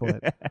lead to my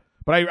toilet.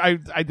 But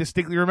I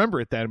distinctly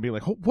remember it then and being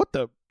like, oh, what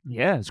the?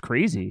 Yeah, it's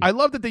crazy. I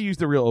love that they used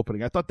the real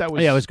opening. I thought that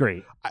was it was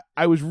great.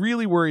 I was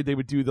really worried they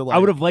would do the. Like, I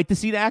would have liked to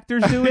see the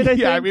actors do it. I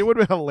think. I mean, it would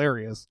have been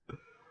hilarious.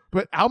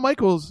 But Al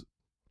Michaels,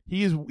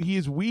 he's Well,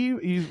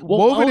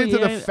 woven into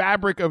the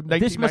fabric of 1990s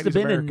This must have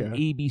been America. an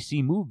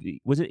ABC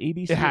movie. Was it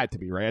ABC? It had to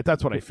be, right?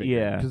 That's what I figured.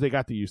 Yeah. Because they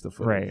got to use the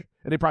footage. Right.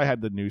 And they probably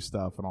had the new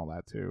stuff and all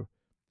that, too.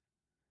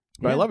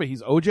 But Yeah. I love it.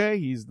 He's OJ.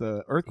 He's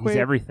the earthquake. He's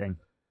everything.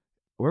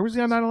 Where was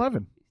he on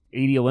 9/11?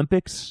 80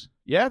 Olympics.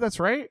 Yeah, that's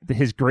right.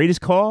 His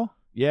greatest call.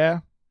 Yeah.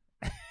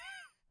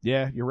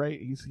 Yeah, you're right.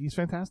 He's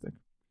fantastic.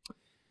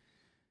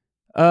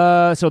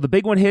 So the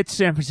big one hits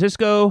San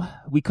Francisco.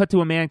 We cut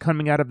to a man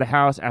coming out of the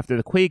house after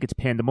the quake. It's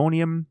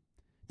pandemonium.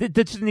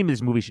 That's the name of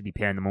this movie. Should be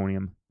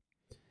Pandemonium.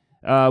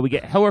 We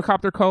get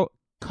helicopter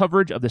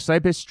coverage of the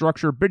Cypress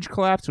Structure bridge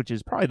collapse, which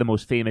is probably the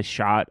most famous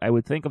shot I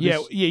would think of. Yeah,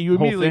 this you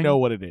whole immediately thing. know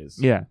what it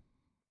is. Yeah,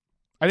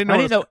 I didn't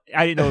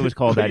know it was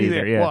called that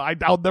either. Yeah, Well,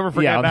 I'll never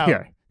forget now.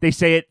 Yeah. They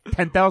say it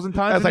 10,000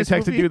 times. As in I this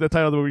texted movie? you, the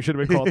title of the movie should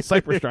have been called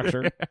Cypress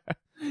Structure.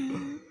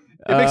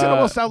 It makes it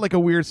almost sound like a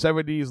weird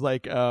 70s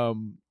like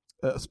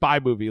spy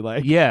movie,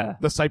 like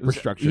the Cypress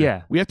Structure.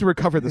 Yeah, we have to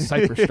recover the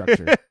Cypress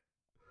Structure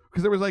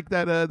because there was like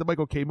that the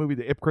Michael Caine movie,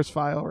 the Ipcris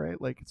File, right?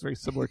 Like it's a very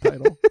similar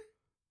title.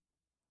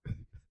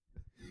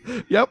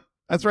 Yep,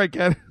 that's right,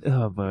 Ken.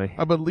 Oh boy,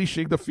 I'm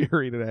unleashing the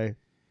fury today.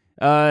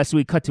 So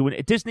we cut to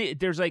Disney.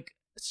 There's like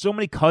so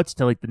many cuts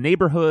to like the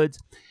neighborhoods.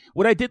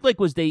 What I did like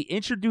was they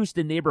introduced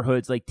the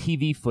neighborhoods like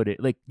TV footage,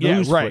 like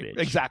news footage,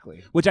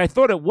 exactly. Which I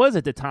thought it was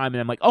at the time, and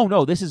I'm like, oh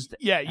no, this is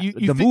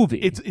the movie.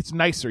 It's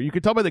nicer. You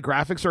can tell by the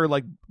graphics are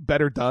like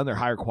better done. They're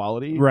higher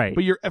quality, right?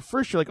 But at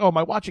first you're like, oh, am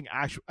I watching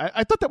actual?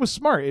 I thought that was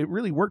smart. It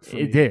really worked for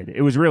me. It did.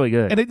 It was really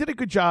good, and they did a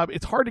good job.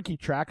 It's hard to keep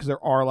track because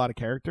there are a lot of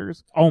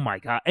characters. Oh my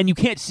god, and you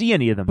can't see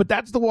any of them. But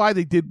that's why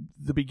they did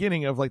the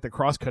beginning of like the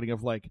cross cutting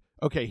of like,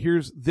 okay,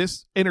 here's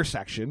this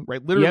intersection,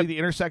 right? Literally the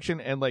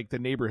intersection and like the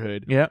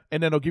neighborhood, and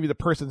then it'll give you the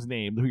person's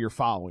name who you're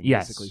following.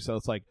 Yes. Basically. So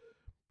it's like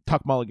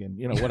Tuck Mulligan,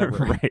 whatever.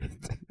 Right.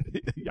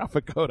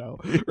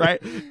 Yafakoto, right?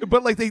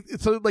 But like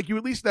you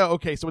at least know,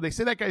 okay, so when they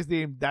say that guy's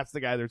name, that's the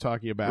guy they're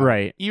talking about.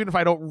 Right. Even if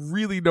I don't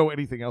really know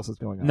anything else that's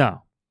going on.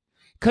 No.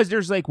 Because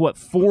there's like,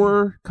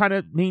 4 kind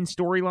of main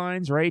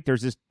storylines, right?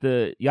 There's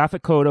the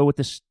Yafakoto with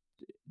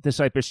the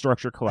Cypress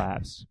Structure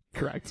collapse.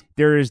 Correct.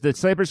 There is the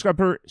Cypress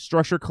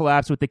Structure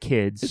collapse with the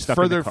kids. It's stuck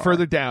further in the car.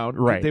 further down.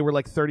 Right. They were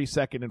like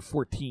 32nd and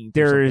 14th.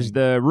 There's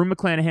the Rue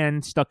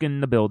McClanahan stuck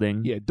in the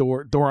building. Yeah,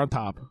 door on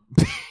top.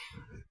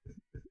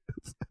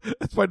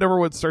 That's my number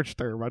one search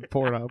term on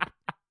Pornhub.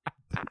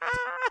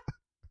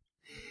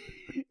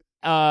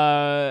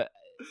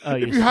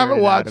 If you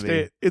haven't watched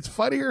it, it's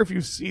funnier if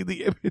you see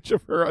the image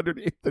of her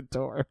underneath the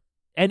door.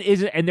 And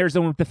there's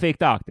the one with the fake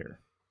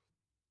doctor.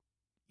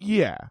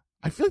 Yeah.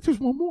 I feel like there's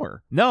one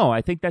more. No,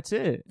 I think that's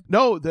it.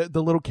 No,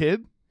 the little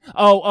kid.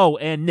 Oh,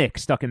 and Nick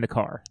stuck in the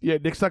car. Yeah,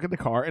 Nick stuck in the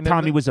car. And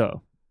Tommy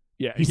Wiseau.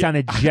 Yeah, he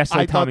sounded just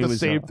like Tommy Wiseau. the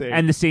same thing.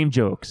 And the same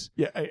jokes.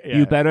 Yeah.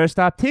 You better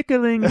stop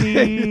tickling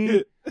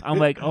me. I'm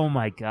like, oh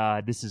my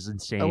god, this is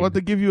insane. I want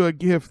to give you a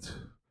gift.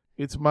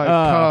 It's my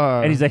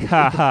car. And he's like,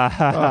 ha ha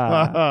ha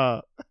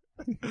ha.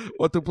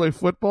 Want to play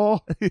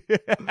football?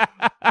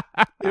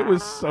 It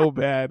was so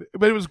bad,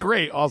 but it was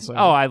great. Also,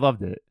 oh, I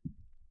loved it.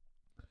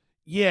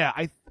 Yeah,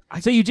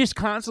 so you just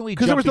constantly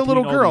because there was a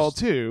little girl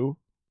too.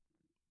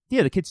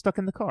 Yeah, the kid stuck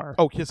in the car.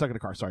 Oh, kid stuck in the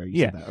car. Sorry, you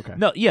said that. Okay.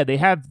 No, yeah,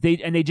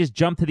 they just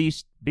jump to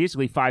these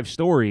basically 5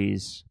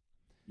 stories.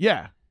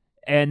 Yeah,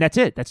 and that's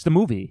it. That's the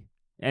movie,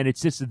 and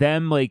it's just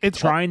them like it's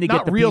trying to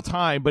get the real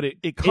time, but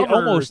it covers.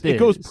 Almost it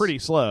goes pretty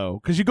slow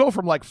because you go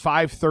from like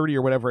 5:30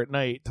 or whatever at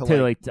night to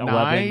like 11.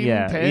 9,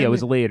 yeah, 10, yeah, it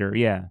was later.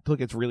 Yeah, till it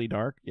gets really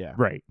dark. Yeah,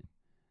 right.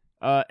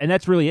 And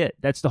that's really it.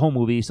 That's the whole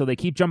movie. So they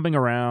keep jumping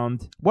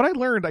around. What I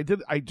learned,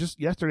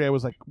 yesterday I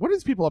was like, what are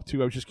these people up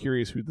to? I was just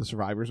curious who the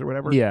survivors or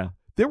whatever. Yeah.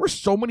 There were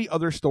so many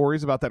other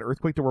stories about that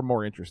earthquake that were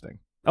more interesting.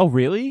 Oh,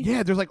 really?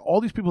 Yeah, there's like all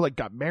these people like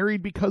got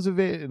married because of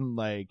it and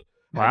like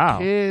wow. had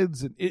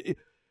kids and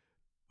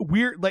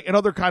weird, like, and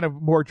other kind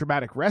of more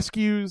dramatic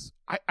rescues.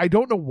 I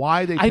don't know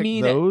why they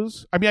picked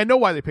those. I mean, I know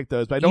why they picked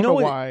those, but I don't know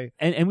why.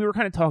 And we were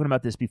kind of talking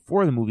about this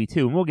before the movie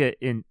too, and we'll get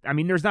in. I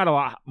mean, there's not a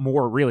lot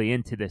more really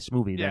into this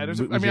movie. Yeah,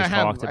 than I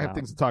have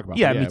things to talk about.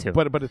 Yeah, me too.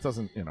 But it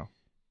doesn't,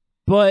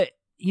 But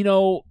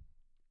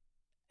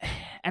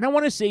and I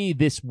want to say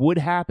this would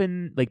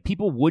happen. Like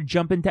people would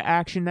jump into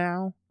action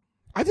now.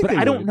 I think,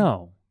 I don't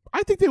know.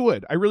 I think they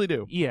would. I really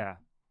do. Yeah.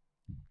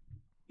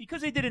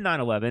 Because they did in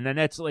 9/11, and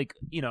that's like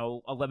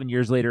 11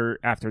 years later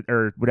after,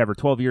 or whatever,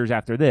 12 years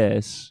after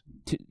this.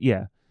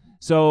 Yeah,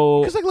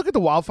 so because like look at the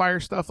wildfire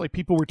stuff, like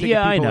people were taking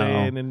people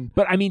in, and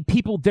but I mean,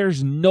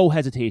 there's no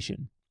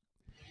hesitation.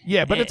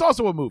 Yeah, but it's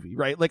also a movie,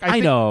 right? Like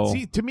I know.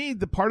 See, to me,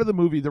 the part of the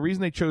movie, the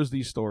reason they chose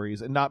these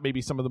stories and not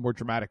maybe some of the more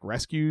dramatic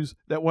rescues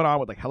that went on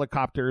with like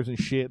helicopters and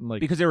shit, and like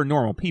because they were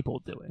normal people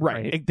doing it,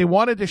 right? They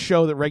wanted to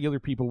show that regular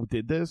people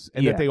did this,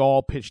 and that they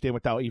all pitched in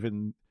without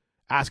even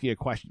asking a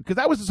question, because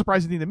that was the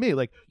surprising thing to me.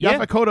 Like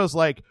Yafakoto's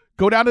like,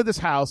 go down to this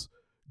house,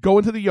 go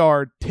into the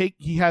yard,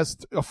 he has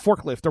a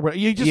forklift or whatever.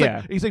 He's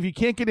like, if you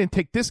can't get in,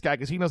 take this guy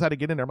because he knows how to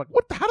get in there. I'm like,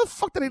 how the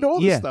fuck do they know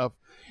all this stuff?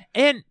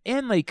 And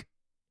like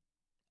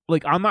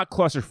I'm not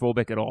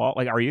claustrophobic at all.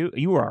 Like, are you?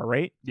 You are,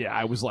 right? Yeah,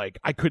 I was like,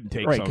 I couldn't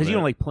take right because you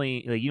don't like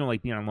plane. Like, you don't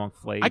like being on long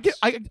flights.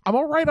 I'm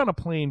all right on a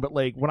plane, but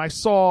like when I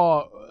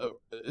saw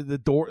the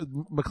door,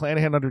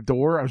 McClanahan under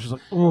door, I was just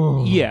like,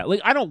 oh yeah,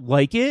 like I don't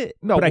like it.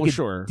 No, but I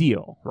could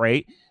deal,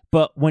 right?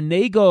 But when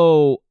they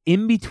go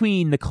in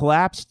between the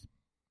collapsed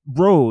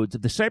roads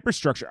of the Cypress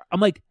structure, I'm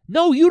like,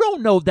 no, you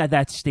don't know that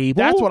that's stable.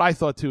 That's what I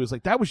thought too. Is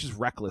like that was just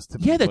reckless to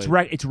me. Yeah,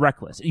 it's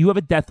reckless. You have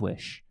a death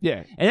wish.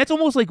 Yeah, and that's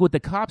almost like what the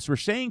cops were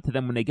saying to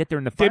them when they get there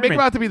in the firemen. They make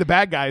them out to be the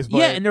bad guys. But...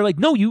 Yeah, and they're like,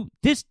 no,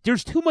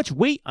 there's too much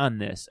weight on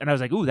this. And I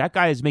was like, ooh, that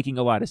guy is making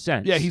a lot of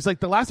sense. Yeah, he's like,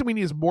 the last thing we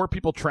need is more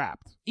people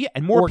trapped. Yeah,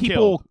 and more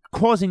people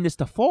causing this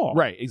to fall.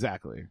 Right,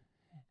 exactly.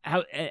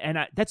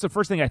 That's the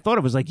first thing I thought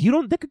of was like,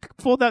 that could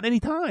fall down any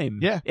time.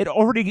 Yeah. It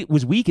already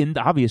was weakened,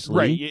 obviously.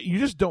 Right. You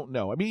just don't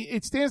know. I mean,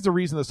 it stands to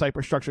reason the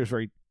Cypress structure is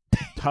very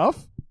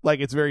tough. Like,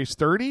 it's very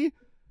sturdy,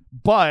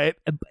 but...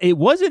 It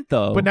wasn't,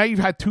 though. But now you've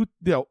had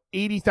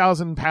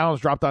 80,000 pounds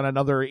dropped on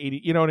another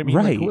 80, you know what I mean?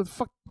 Right. Like, what the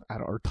fuck? I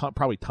don't know,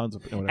 probably tons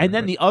of... Whatever, and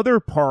then the other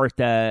part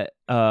that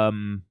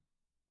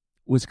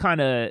was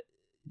kind of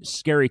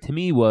scary to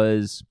me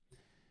was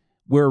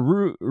where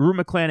Rue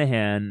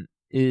McClanahan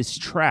is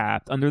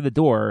trapped under the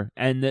door,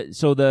 and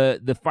so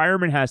the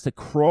fireman has to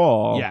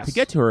crawl to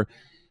get to her.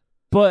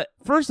 But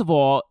first of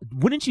all,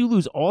 wouldn't you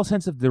lose all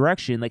sense of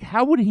direction? Like,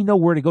 how would he know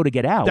where to go to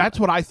get out? That's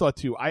what I thought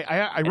too.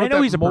 I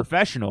know he's a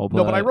professional, but...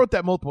 No, but I wrote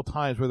that multiple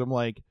times where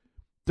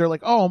they're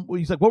like, oh,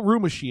 he's like, what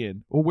room was she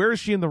in? Well, where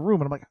is she in the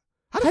room? And I'm like,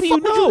 how do you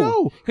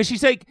know? Because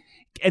she's like,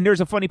 and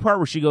there's a funny part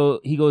where she goes,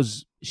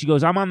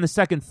 I'm on the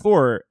second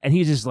floor, and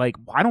he's just like,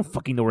 I don't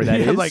fucking know where that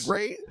is. Like,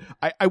 right?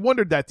 I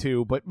wondered that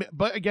too, but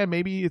again,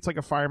 maybe it's like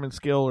a fireman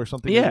skill or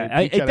something.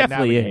 Yeah, it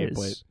definitely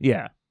is.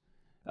 Yeah.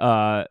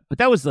 But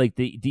that was like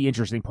the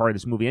interesting part of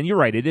this movie, and you're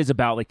right, it is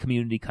about like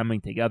community coming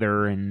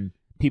together and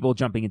people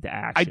jumping into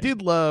action. I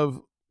did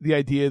love the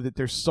idea that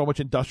there's so much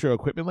industrial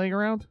equipment laying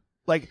around.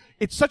 Like,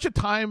 it's such a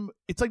time,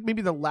 it's like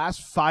maybe the last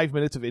 5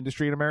 minutes of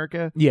industry in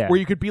America. Yeah. Where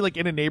you could be like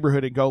in a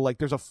neighborhood and go like,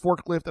 there's a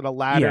forklift and a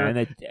ladder. Yeah,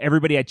 and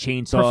everybody had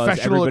chainsaws.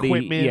 Professional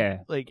equipment. Yeah.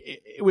 Like,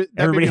 it was,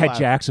 everybody had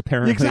jacks,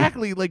 apparently.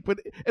 Exactly. Like,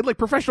 and like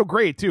professional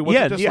grade too. It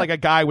wasn't just like a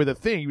guy with a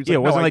thing. He was like, it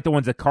wasn't like the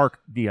ones that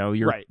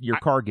your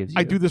car gives you.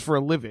 I do this for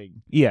a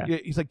living. Yeah.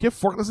 He's like, you have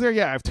forklifts there?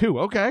 Yeah, I have 2.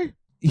 Okay.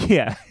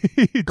 Yeah.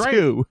 Great.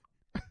 2.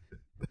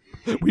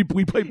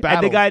 we played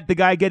battle. And the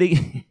guy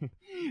getting...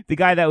 The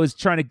guy that was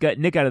trying to get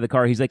Nick out of the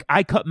car, he's like,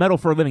 I cut metal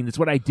for a living. That's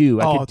what I do.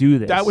 I could do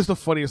this. That was the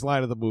funniest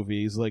line of the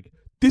movie. He's like,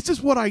 this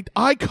is what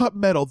I cut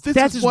metal.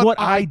 This is what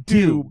I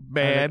do,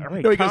 man.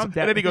 Right, no, he goes, and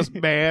then he goes,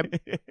 man.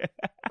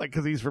 Like,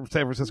 because he's from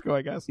San Francisco,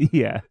 I guess.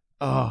 Yeah.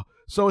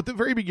 So at the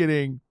very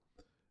beginning,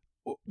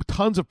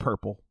 tons of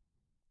purple.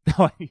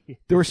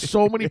 There were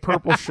so many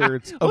purple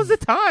shirts. What was the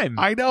time?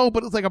 I know,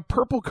 but it's like a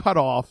purple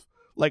cutoff.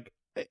 Like,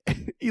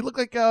 he looked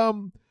like...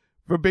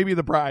 from Baby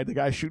the Bride, the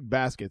guy shooting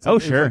baskets. Oh,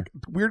 sure. Like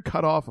weird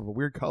cutoff of a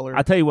weird color.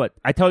 I'll tell you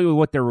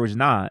what there was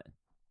not.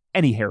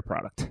 Any hair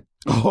product.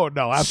 Oh,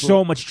 no, absolutely.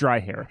 So much dry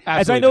hair.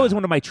 As I know is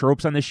one of my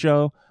tropes on this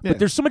show, but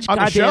there's so much on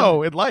goddamn... the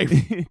show, in life.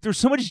 There's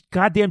so much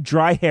goddamn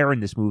dry hair in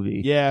this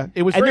movie. Yeah,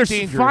 it was and very there's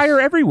dangerous. Fire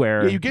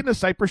everywhere. Yeah, you get in a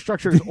Cypress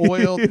structure, there's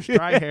oil, there's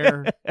dry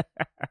hair.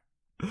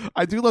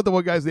 I do love the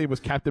one guy's name was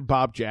Captain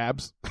Bob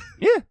Jabs.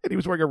 Yeah. And he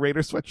was wearing a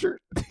Raider sweatshirt.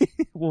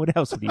 Well, what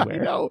else would he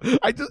wear?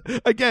 I know.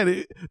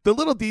 The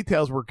little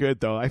details were good,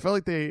 though. I felt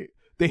like they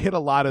hit a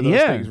lot of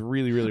those things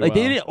really, really well. They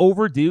didn't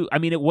overdo. I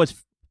mean, it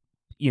was,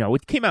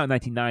 it came out in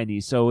 1990,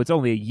 so it's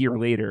only a year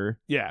later.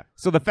 Yeah.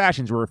 So the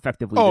fashions were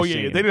effectively the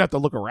same. Yeah. They didn't have to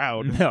look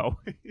around. No.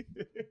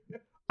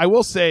 I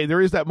will say,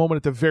 there is that moment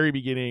at the very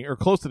beginning, or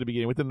close to the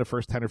beginning, within the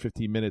first 10 or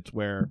 15 minutes,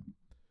 where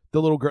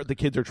the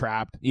kids are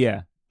trapped.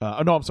 Yeah.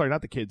 No, I'm sorry,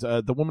 not the kids.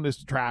 The woman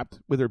is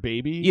trapped with her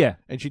baby. Yeah.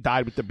 And she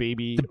died with the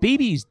baby. The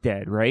baby's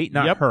dead, right?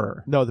 Not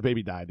her. No, the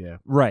baby died, yeah.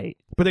 Right.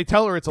 But they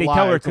tell her it's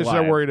alive because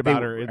they're worried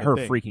about her. Her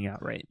freaking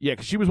out, right? Yeah,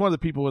 because she was one of the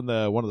people in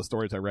one of the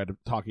stories I read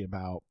talking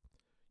about,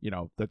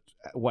 her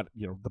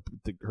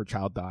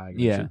child dying.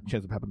 Yeah. She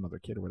ends up having another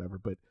kid or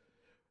whatever.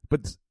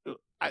 But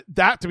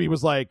that to me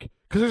was like,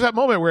 because there's that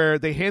moment where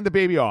they hand the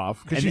baby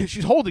off, because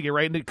she's holding it,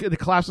 right? And it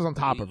collapses on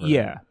top of her.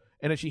 Yeah.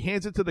 And then she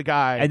hands it to the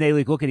guy. And they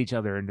look at each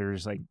other and they're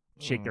just like,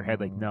 shake their head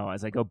like no. I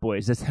was like, oh boy,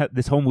 is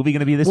this whole movie going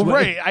to be this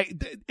way?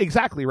 Right,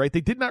 exactly right. They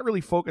did not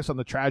really focus on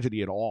the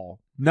tragedy at all.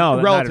 No,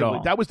 relatively. Not at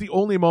all. That was the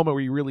only moment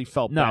where you really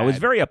felt bad. It was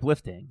very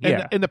uplifting.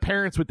 And the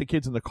parents with the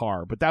kids in the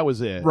car, but that was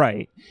it.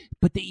 Right,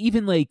 but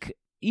even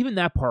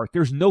that part,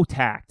 there's no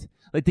tact.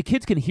 Like the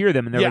kids can hear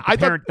them, and they're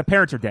the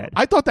parents are dead.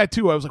 I thought that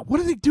too. I was like, what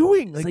are they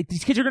doing? Like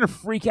these kids are going to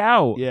freak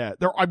out. Yeah,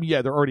 they're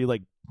already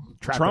like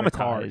trapped in a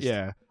car. Traumatized.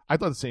 Yeah, I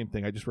thought the same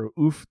thing. I just wrote,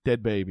 oof,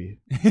 dead baby.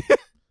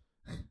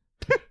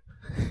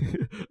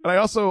 And I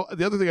also,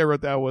 the other thing I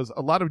wrote down was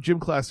a lot of gym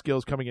class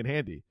skills coming in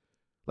handy.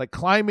 like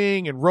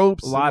climbing and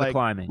ropes. A lot of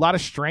climbing. A lot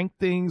of strength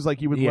things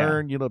like you would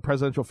learn, the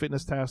presidential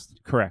fitness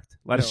test. Correct.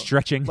 A lot of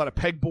stretching. A lot of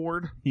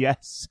pegboard.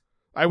 Yes.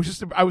 I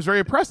was very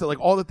impressed that like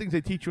all the things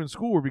they teach you in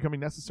school were becoming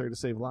necessary to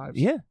save lives.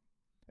 Yeah.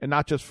 And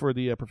not just for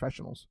the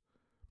professionals.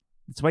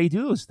 That's why you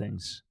do those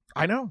things.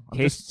 I know. In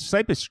case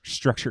Cypress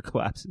structure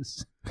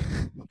collapses.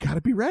 Got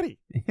to be ready.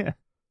 Yeah.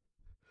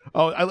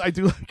 Oh, I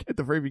do like at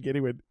the very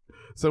beginning when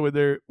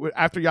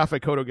after Yaphet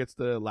Kotto gets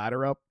the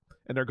ladder up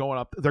and they're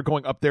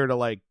going up there to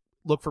like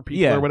look for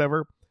people or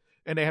whatever,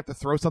 and they have to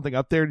throw something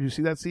up there. Did you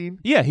see that scene?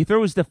 Yeah, he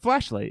throws the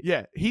flashlight.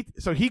 Yeah, he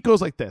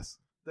goes like this.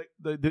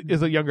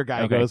 Is a younger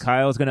guy goes.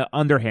 Kyle's gonna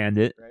underhand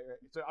it. Right.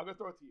 So I'm gonna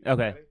throw it to you.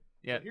 Okay. Ready?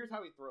 Yeah. So here's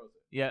how he throws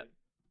it. Yeah.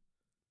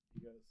 He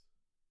goes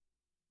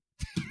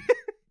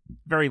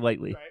very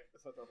lightly. right.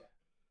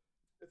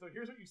 So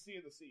here's what you see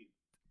in the scene.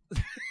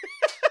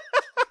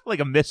 Like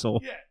a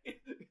missile. Yeah.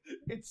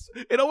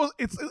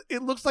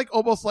 It looks like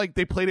almost like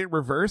they played it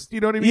reversed. You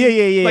know what I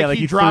mean? Yeah. Like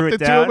he dropped threw it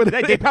down. to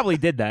him. They probably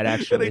did that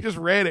And actually. they just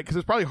ran it because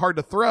it's probably hard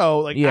to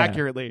throw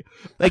accurately.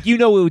 Like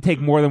it would take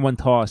more than one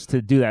toss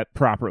to do that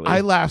properly.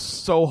 I laughed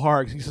so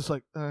hard because he's just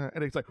like,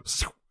 and it's like.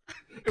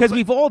 Because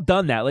we've all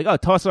done that.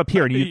 Like, toss it up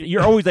here. And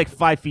you're always like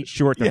 5 feet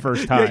short the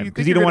first time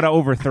because you don't want to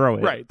overthrow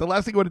it. Right. The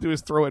last thing you want to do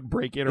is throw it and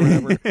break it or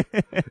whatever.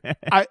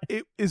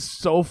 It is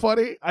so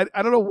funny. I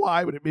don't know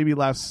why, but it made me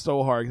laugh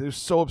so hard because it was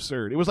so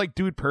absurd. It was like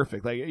Dude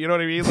Perfect. Like, you know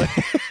what I mean? Like,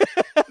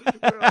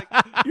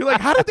 you're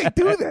like, how did they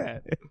do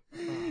that?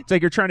 It's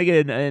like you're trying to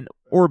get an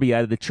Orby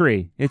out of the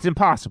tree. It's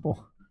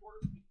impossible.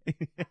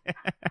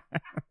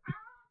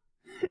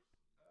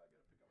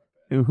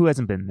 Who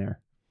hasn't been there?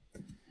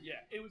 Yeah,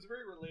 it was a very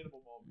relatable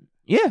moment.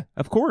 Yeah,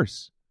 of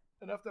course.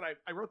 Enough that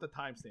I wrote the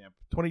timestamp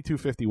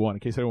 22:51 in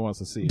case anyone wants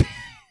to see it.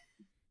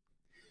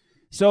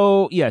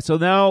 So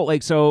now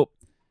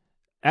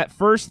at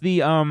first the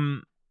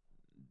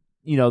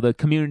the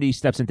community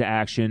steps into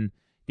action.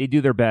 They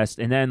do their best,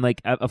 and then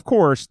of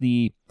course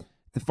the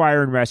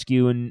fire and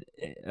rescue and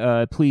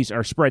police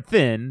are spread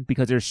thin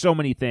because there's so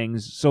many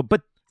things. So,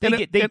 but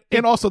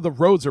and also the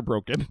roads are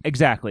broken.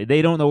 Exactly.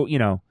 They don't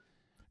know.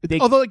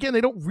 Although again,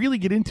 they don't really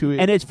get into it.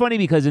 And it's funny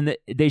because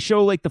they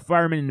show like the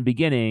firemen in the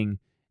beginning,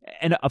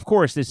 and of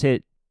course this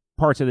hit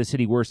parts of the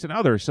city worse than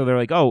others. So they're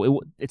like,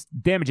 oh, its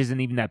damage isn't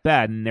even that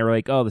bad, and they're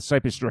like, oh, the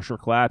Cypress Structure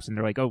collapsed, and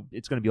they're like, oh,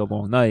 it's going to be a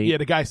long night. Yeah,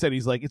 the guy said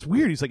he's like, it's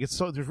weird. He's like,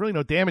 there's really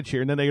no damage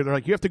here, and then they're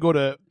like, you have to go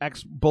to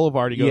X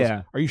Boulevard. He goes,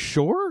 are you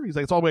sure? He's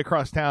like, it's all the way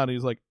across town. And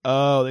he's like,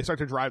 oh, they start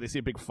to drive, they see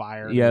a big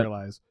fire, and they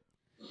realize.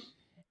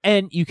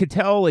 And you could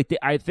tell,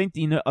 I think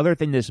the other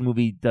thing this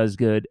movie does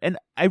good, and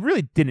I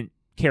really didn't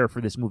care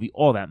for this movie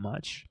all that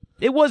much.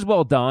 It was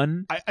well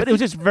done, but it was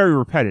just very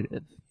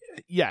repetitive.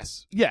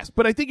 Yes,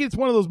 but I think it's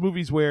one of those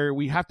movies where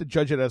we have to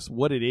judge it as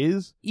what it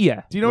is.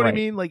 Yeah. Do you know what I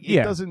mean? Like,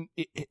 it doesn't,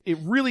 it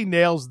really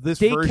nails this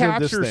version of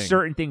this thing. They capture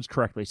certain things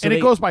correctly. So and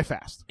it goes by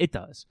fast. It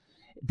does.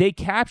 They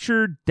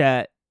captured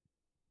that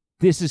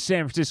this is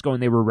San Francisco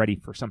and they were ready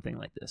for something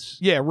like this.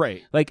 Yeah,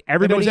 right. Like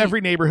everybody. And it was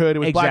every neighborhood. It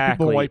was black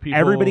people, white people.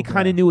 Everybody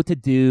kind of knew what to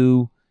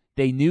do.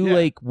 They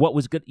knew what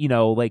was good,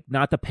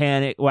 not to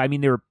panic. Well, I mean,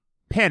 they were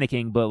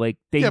panicking, but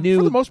they knew.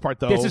 For the most part,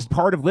 though. This is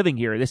part of living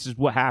here. This is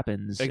what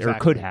happens or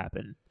could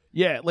happen.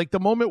 Yeah, like the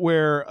moment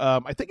where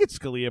I think it's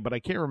Scalia, but I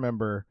can't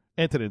remember.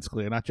 Antonin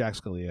Scalia, not Jack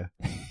Scalia.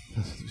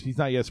 He's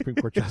not yet Supreme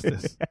Court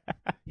Justice.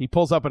 He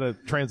pulls up in a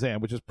Trans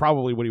Am, which is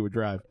probably what he would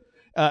drive.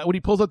 When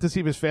he pulls up to see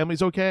if his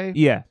family's okay.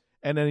 Yeah.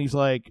 And then he's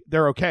like,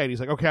 they're okay. And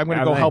he's like, okay, I'm going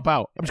to go help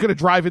out. I'm just going to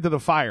drive into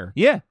the fire.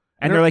 Yeah.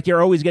 And they're like,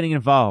 you're always getting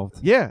involved.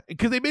 Yeah.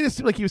 Because they made it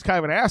seem like he was kind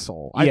of an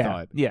asshole, I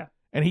thought. Yeah.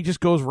 And he just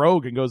goes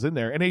rogue and goes in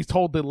there. And he's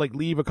told to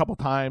leave a couple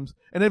times.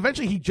 And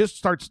eventually he just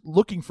starts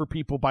looking for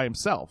people by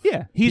himself.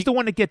 Yeah. He's the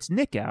one that gets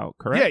Nick out,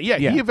 correct? Yeah.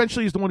 He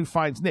eventually is the one who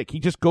finds Nick. He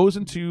just goes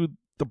into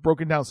the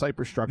broken down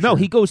Cypress Structure. No,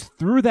 he goes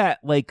through that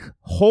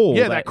hole.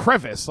 Yeah, that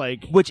crevice.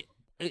 Which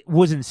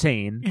was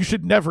insane. You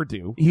should never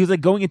do. He was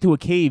going into a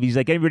cave. He's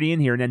like, everybody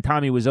in here. And then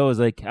Tommy Wiseau was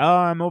like, oh,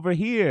 I'm over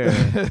here.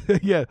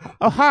 Yeah.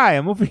 Oh, hi,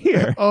 I'm over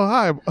here. Oh,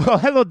 hi. Oh,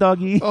 hello,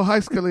 doggy. Oh, hi,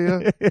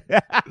 Scalia.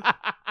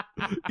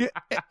 Yeah,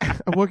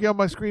 I'm working on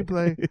my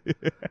screenplay.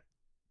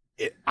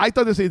 I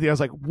thought the same thing. I was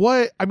like,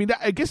 what? I mean,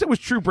 I guess it was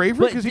true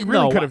bravery because he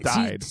really could have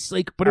died.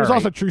 But it was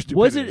also true stupidity.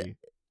 Was it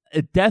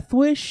a death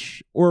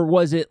wish or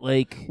was it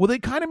Well, they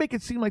kind of make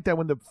it seem like that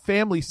when the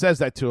family says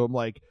that to him.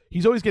 Like,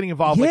 he's always getting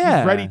involved. Like,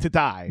 he's ready to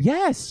die.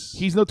 Yes.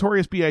 He's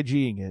notorious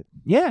B.I.G.ing it.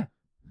 Yeah.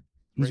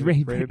 He's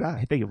ready to die.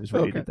 I think it was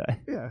ready to die.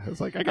 Yeah. It's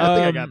like, I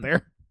got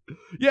there.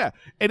 Yeah,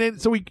 and then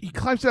so he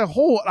climbs that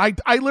hole. I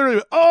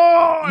literally,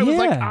 I was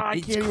like, I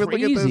can't even look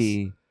at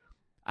this.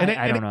 I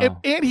don't know.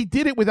 And he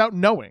did it without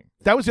knowing.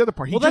 That was the other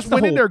part. He just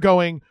went in there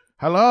going,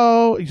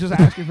 hello. He's just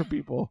asking for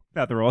people.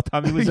 Now they're all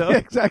Tommy Wiseau. Yeah,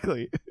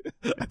 exactly.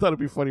 I thought it'd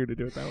be funnier to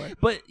do it that way.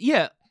 But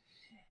yeah,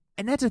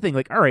 and that's the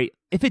thing. All right,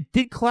 if it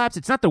did collapse,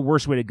 it's not the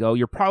worst way to go.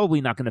 You're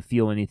probably not going to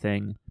feel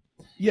anything.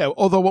 Yeah,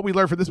 although what we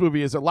learned from this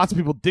movie is that lots of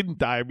people didn't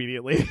die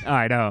immediately.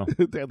 I know.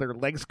 They had their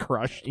legs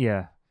crushed.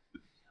 Yeah.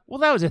 Well,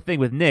 that was the thing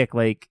with Nick.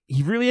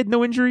 He really had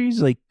no injuries.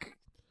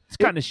 It's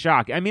kind of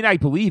shocking. I mean, I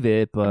believe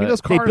it, but those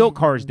they cars built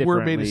cars were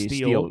differently. made of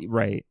steel.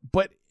 Right.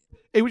 But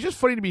it was just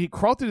funny to me. He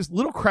crawled through this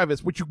little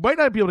crevice, which you might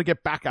not be able to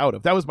get back out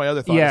of. That was my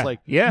other thought. Yeah. It's like,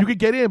 Yeah. you could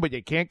get in, but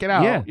you can't get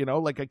out, Yeah. you know,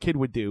 like a kid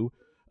would do.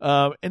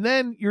 And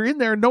then you're in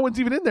there and no one's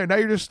even in there. Now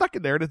you're just stuck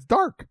in there and it's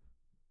dark.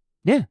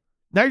 Yeah.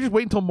 Now you're just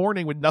waiting until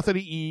morning with nothing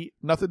to eat,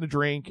 nothing to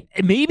drink.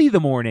 Maybe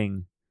the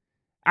morning.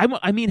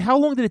 I mean, how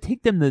long did it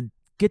take them to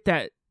get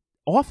that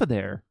off of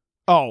there?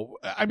 Oh,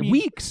 I mean,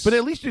 weeks. But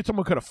at least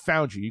someone could have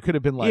found you. You could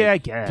have been like, yeah, I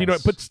guess. You know,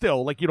 but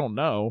still, like, you don't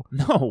know.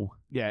 No.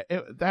 Yeah,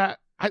 And that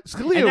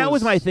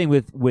was my thing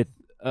with Rue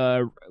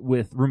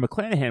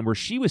McClanahan, where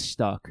she was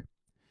stuck.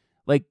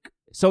 Like,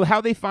 so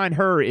how they find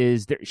her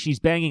is she's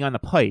banging on the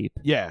pipe.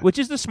 Yeah, which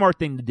is the smart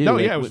thing to do. No,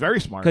 yeah, it was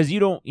very smart because you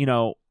don't, you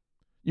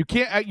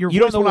can't. You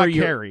don't know where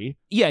you carry.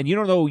 Yeah, and you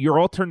don't know. You're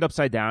all turned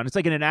upside down. It's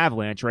like in an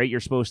avalanche, right? You're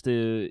supposed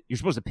to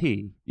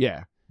pee.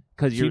 Yeah,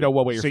 because you know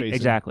what way you're facing.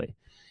 Exactly.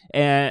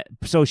 And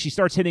so she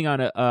starts hitting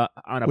on a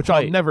which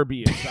pipe. I'll never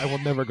be in. I will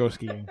never go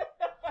skiing.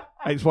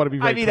 I just want to be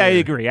very clear. I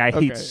agree. I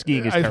hate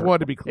skiing. I just want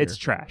to be clear. It's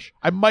trash.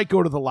 I might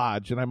go to the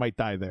lodge and I might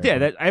die there.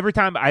 Yeah, every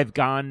time I've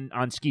gone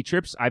on ski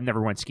trips, I've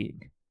never went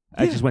skiing.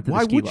 I just went to the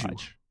ski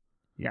lodge.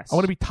 Yes. I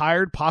want to be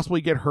tired,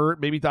 possibly get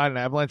hurt, maybe die in an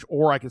avalanche,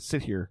 or I could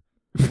sit here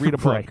and read a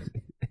book.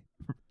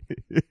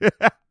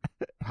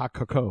 Hot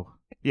cocoa.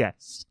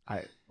 Yes.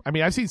 I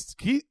mean,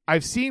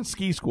 I've seen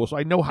ski school, so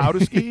I know how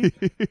to ski.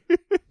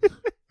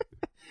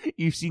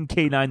 You've seen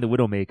K9 the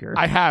Widowmaker.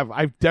 I have.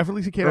 I've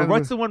definitely seen K9. Or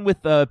what's the one with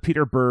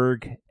Peter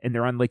Berg and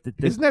they're on like the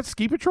Isn't that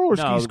Ski Patrol or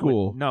Ski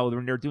School? No,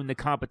 when they're doing the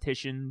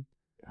competition.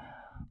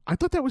 I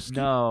thought that was ski.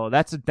 No,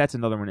 that's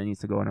another one that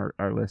needs to go on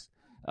our list.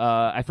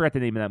 I forgot the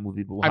name of that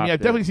movie. But I've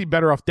definitely seen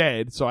Better Off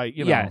Dead, so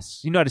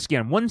Yes, you know how to ski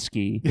on one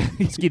ski.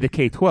 Ski the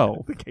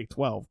K-12. The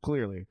K-12,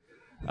 clearly.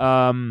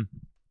 Yeah,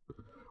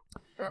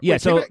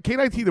 so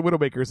K-19 the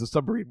Widowmaker is a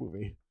submarine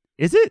movie.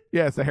 Is it?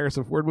 Yeah, it's the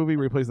Harrison Ford movie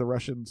where he plays the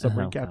Russian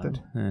submarine captain.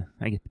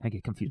 I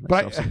get confused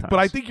myself sometimes. But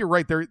I think you're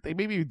right. They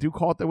maybe do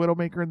call it the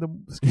Widowmaker in the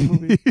ski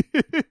movie.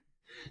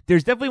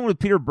 There's definitely one with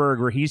Peter Berg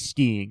where he's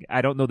skiing.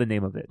 I don't know the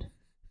name of it.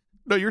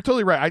 No, you're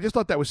totally right. I just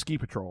thought that was Ski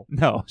Patrol.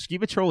 No, Ski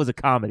Patrol is a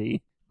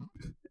comedy.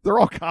 They're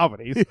all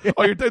comedies.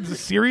 Oh, it's a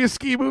serious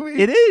ski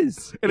movie? It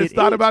is. And it's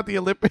not about the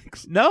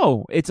Olympics?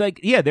 No. It's like,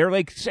 they're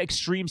like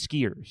extreme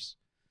skiers.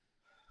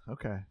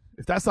 Okay.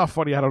 If that's not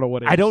funny, I don't know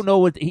what it is. I don't know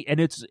what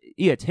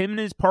it's him and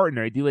his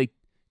partner. They do like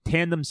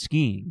tandem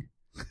skiing.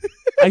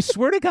 I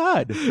swear to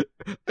God.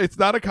 It's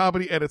not a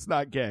comedy and it's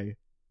not gay.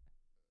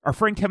 Our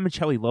friend Kevin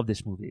Michelli loved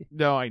this movie.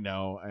 No, I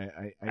know.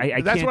 I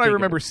that's can't what I think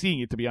remember of it. seeing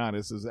it, to be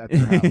honest, is at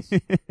their house.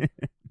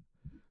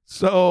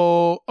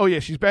 So,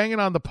 she's banging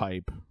on the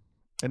pipe.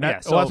 And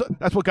that's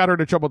what got her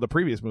into trouble in the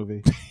previous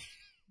movie.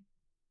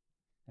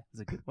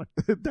 That's a good one.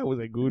 That was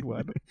a good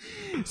one.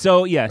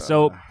 So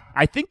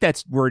I think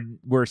that's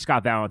where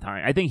Scott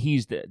Valentine. I think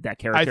he's that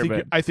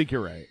character. I think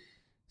you're right.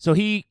 So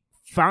he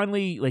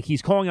finally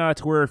he's calling out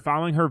to her,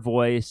 following her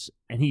voice,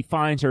 and he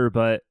finds her,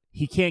 but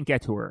he can't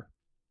get to her.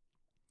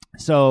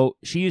 So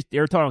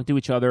they're talking to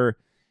each other.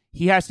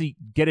 He has to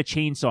get a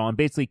chainsaw and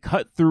basically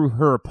cut through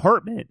her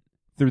apartment,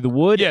 through the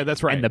wood. Yeah,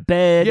 that's right. And the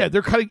bed. Yeah,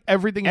 they're cutting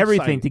everything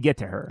to get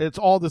to her. It's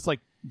all this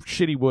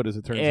shitty wood, as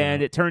it turns out.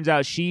 And it turns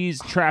out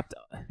she's trapped.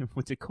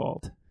 What's it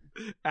called?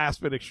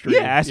 Aspen Extreme.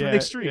 Yeah, Aspen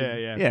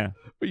Extreme. Yeah.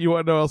 But you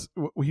want to know else?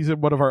 He's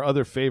in one of our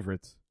other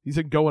favorites. He's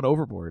in Going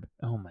Overboard.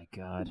 Oh my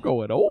God.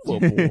 Going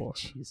Overboard.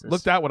 Jesus.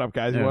 Look that one up,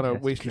 guys. You want to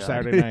waste your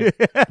Saturday night.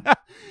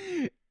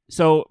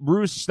 So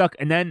Rue's stuck,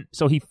 and then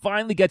he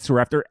finally gets to her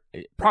after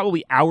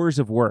probably hours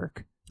of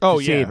work. To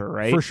save her,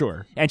 right? For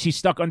sure. And she's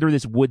stuck under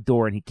this wood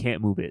door, and he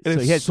can't move it. And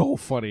it's so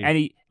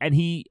funny. And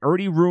he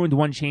already ruined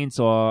one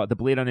chainsaw, the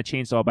blade on the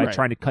chainsaw, by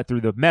trying to cut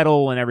through the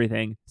metal and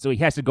everything. So he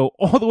has to go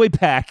all the way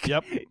back.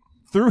 Yep.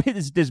 Through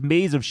this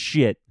maze of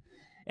shit,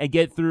 and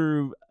get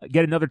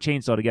another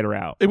chainsaw to get her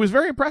out. It was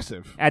very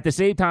impressive. At the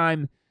same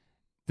time,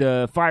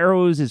 the fire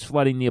hose is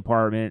flooding the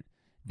apartment.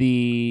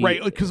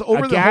 Because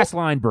gas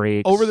line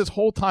breaks. Over this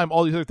whole time,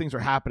 all these other things are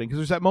happening. Because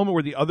there's that moment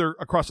where the other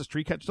across the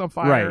street catches on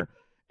fire. Right.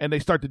 And they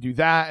start to do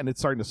that, and it's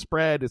starting to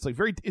spread. It's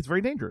it's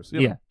very dangerous.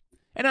 Yeah,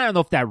 and I don't know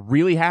if that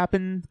really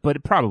happened, but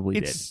it probably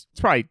did. It's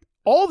probably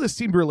all of this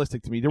seemed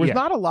realistic to me. There was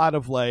not a lot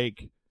of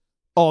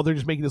they're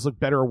just making this look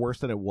better or worse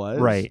than it was.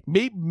 Right.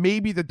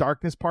 Maybe the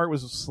darkness part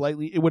was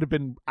it would have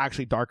been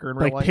actually darker in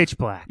real life, pitch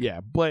black.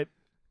 Yeah, but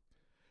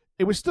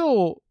it was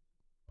still.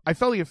 I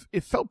felt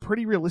it felt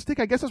pretty realistic.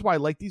 I guess that's why I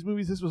like these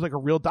movies. This was like a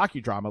real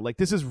docudrama.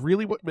 This is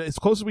really as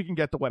close as we can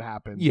get to what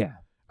happened. Yeah.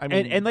 I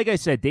mean, and like I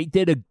said, they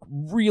did a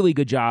really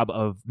good job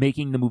of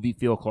making the movie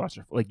feel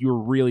claustrophobic. You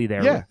were really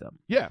there with them.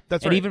 Yeah,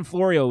 that's right. And even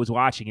Florio was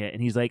watching it,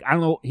 and he's like, I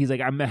don't know. He's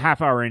like, I'm a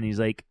half hour in. He's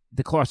like,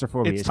 the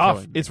claustrophobia is tough.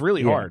 killing me. It's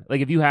really hard.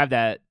 Like, if you have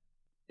that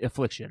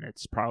affliction,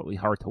 it's probably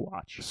hard to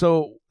watch.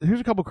 So here's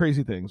a couple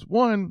crazy things.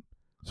 One,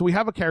 so we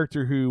have a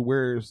character who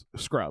wears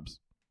scrubs.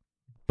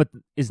 But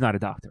is not a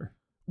doctor.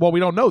 Well, we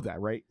don't know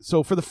that, right?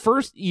 So for the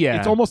first,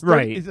 it's almost 30,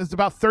 right. It's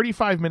about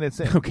 35 minutes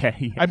in.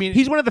 Okay. I mean,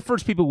 he's one of the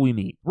first people we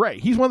meet.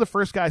 Right. He's one of the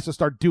first guys to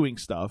start doing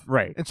stuff.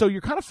 Right. And so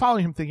you're kind of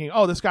following him thinking,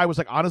 oh, this guy was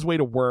like on his way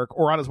to work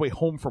or on his way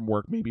home from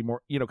work, maybe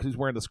more, because he's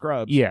wearing the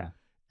scrubs. Yeah.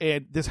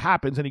 And this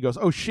happens and he goes,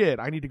 oh shit,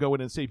 I need to go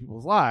in and save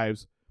people's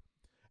lives.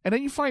 And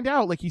then you find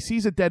out, like, he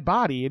sees a dead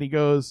body and he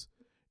goes,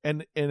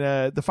 and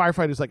the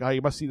firefighter's like, oh,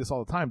 you must see this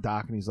all the time,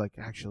 Doc. And he's like,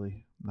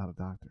 actually, I'm not a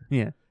doctor.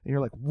 Yeah. And you're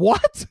like,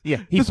 what?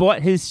 Yeah. He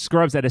bought his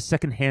scrubs at a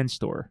secondhand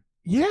store.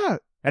 Yeah.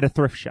 At a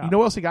thrift shop. You know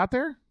what else he got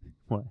there?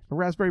 What? A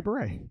raspberry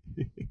beret.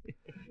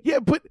 Yeah,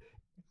 but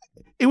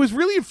it was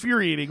really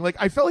infuriating. Like,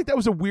 I felt like that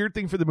was a weird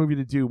thing for the movie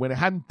to do when it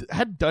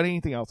hadn't done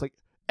anything else. Like,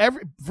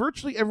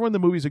 virtually everyone in the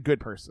movie is a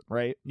good person,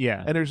 right?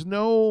 Yeah. And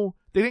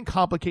they didn't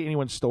complicate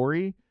anyone's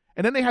story.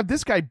 And then they have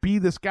this guy be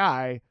this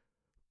guy.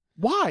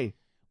 Why?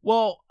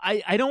 Well,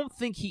 I don't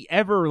think he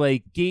ever,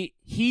 like,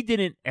 he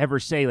didn't ever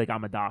say, like,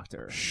 I'm a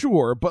doctor.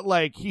 Sure, but,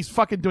 like, he's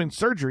fucking doing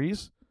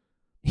surgeries.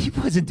 He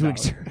wasn't doing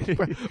surgery.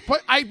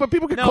 But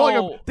people keep calling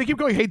him. They keep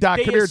going, hey, Doc,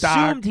 come here, Doc.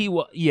 They assumed he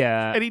was,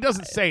 yeah. And he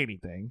doesn't say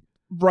anything.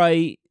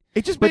 Right.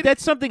 But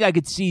that's something I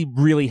could see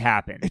really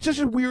happen. It's just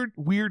a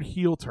weird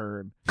heel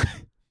turn.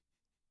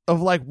 Of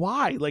like,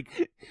 why?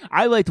 Like,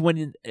 I liked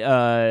when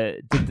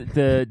the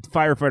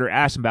firefighter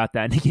asked him about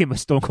that, and he gave him a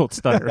stone cold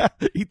stutter.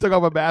 He took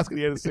off a mask and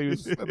he had to save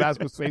his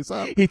mask with his face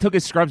up. He took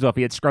his scrubs off.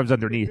 He had scrubs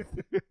underneath.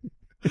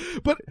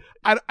 But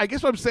I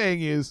guess what I'm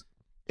saying is,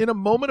 in a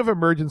moment of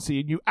emergency,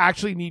 and you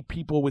actually need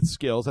people with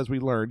skills, as we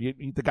learned.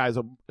 The guy's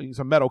he's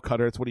a metal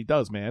cutter. It's what he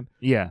does, man.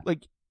 Yeah.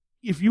 Like,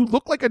 if you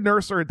look like a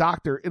nurse or a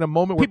doctor in a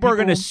moment where people are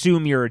going to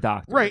assume you're a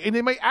doctor, right? And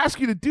they might ask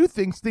you to do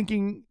things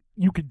thinking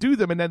you could do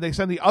them, and then they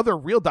send the other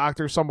real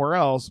doctor somewhere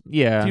else.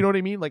 Yeah. Do you know what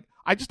I mean? Like,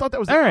 I just thought that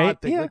was an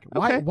odd thing. Yeah.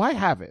 Like, why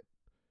have it?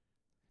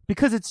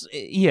 Because it's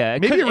maybe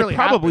it really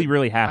probably happened.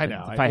 really happened. I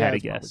know. If I had to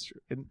guess,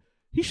 and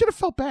he should have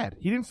felt bad.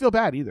 He didn't feel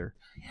bad either.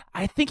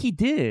 I think he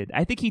did.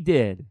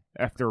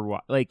 After a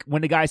while, like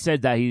when the guy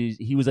said that,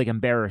 he was like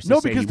embarrassed.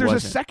 No, because there's a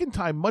second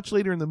time much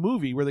later in the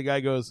movie where the guy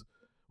goes,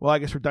 "Well, I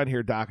guess we're done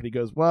here, Doc," and he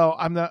goes, "Well,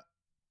 I'm not."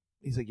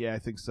 He's like, "Yeah, I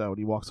think so," and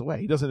he walks away.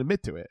 He doesn't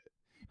admit to it.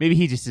 Maybe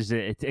he just is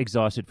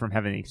exhausted from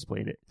having to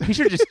explain it. He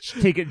should have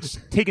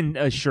just taken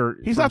a shirt.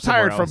 He's not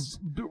tired from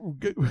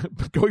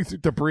going through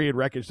debris and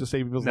wreckage to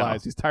save people's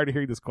lives. He's tired of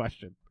hearing this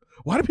question.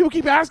 Why do people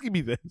keep asking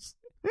me this?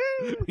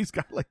 He's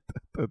got like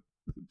the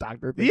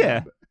doctor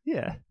thing.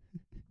 Yeah.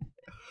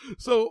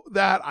 So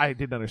that I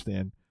didn't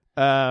understand.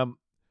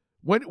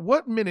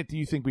 What minute do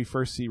you think we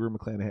first see Rue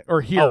McClanahan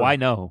or hear? Oh, I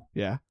know.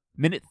 Yeah,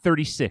 minute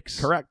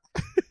 36. Correct.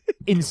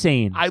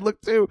 Insane. I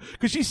looked too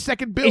because she's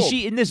second build. Is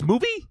she in this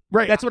movie?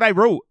 Right. That's what I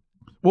wrote.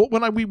 Well,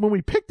 when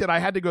we picked it, I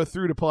had to go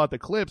through to pull out the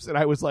clips, and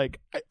I was like,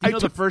 I took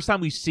the first time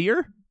we see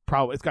her.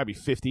 Probably it's got to be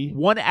 50.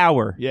 1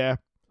 hour. Yeah.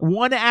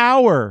 1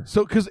 hour.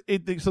 So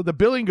so the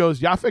billing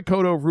goes Yaphet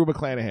Kotto, Rue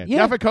McClanahan.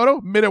 Yeah. Yaphet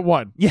Kotto, minute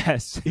 1.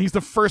 Yes. He's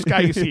the first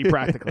guy you see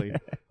practically.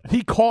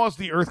 He caused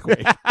the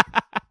earthquake.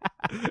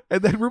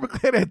 And then Rue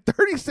McClanahan,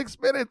 36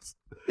 minutes.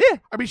 Yeah.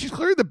 I mean, she's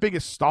clearly the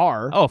biggest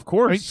star. Oh, of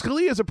course. I mean,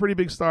 Scalia's a pretty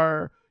big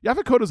star.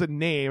 Yaphet Kotto's a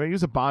name. I mean, he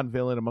was a Bond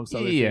villain amongst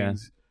other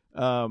things.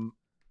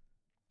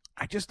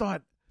 I just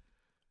thought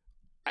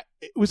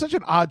it was such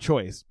an odd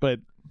choice, but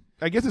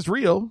I guess it's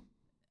real.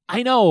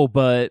 I know,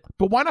 but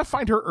why not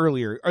find her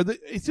earlier?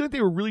 It seemed like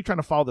they were really trying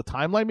to follow the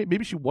timeline.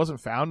 Maybe she wasn't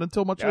found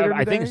until much later.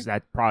 I think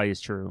that probably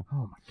is true.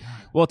 Oh my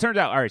god! Well, it turns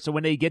out, all right. So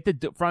when they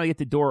finally get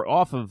the door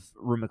off of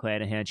Rue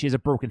McClanahan, she has a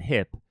broken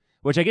hip,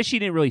 which I guess she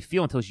didn't really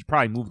feel until she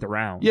probably moved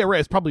around. Yeah, right.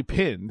 It's probably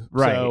pinned,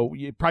 right? So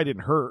it probably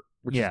didn't hurt,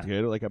 which is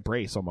good, like a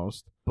brace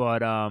almost.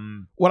 But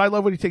what I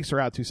love when he takes her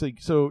out too.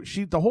 So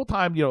she the whole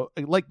time,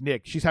 like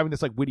Nick, she's having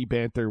this like witty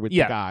banter with the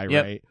guy,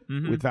 right?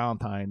 Mm-hmm. With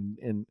Valentine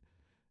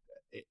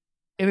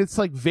and it's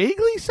like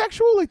vaguely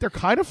sexual, like they're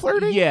kind of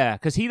flirting. Yeah,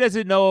 because he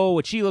doesn't know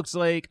what she looks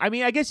like. I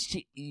mean, I guess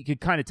you could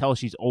kind of tell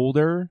she's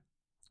older.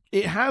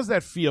 It has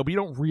that feel, but you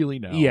don't really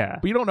know. Yeah,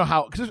 but you don't know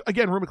how. Because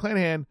again, Rue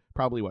McClanahan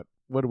probably what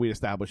did we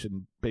establish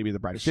in Baby the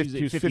Bride?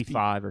 She's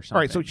 55 or something. All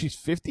right, so she's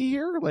 50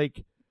 here.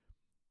 Like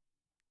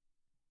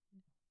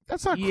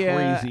that's not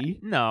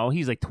crazy. No,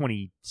 he's like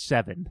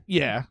 27.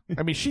 Yeah,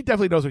 I mean, she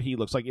definitely knows what he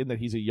looks like in that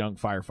he's a young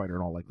firefighter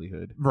in all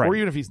likelihood, right? Or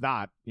even if he's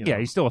not, yeah,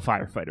 he's still a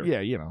firefighter.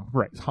 Yeah,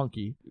 right, he's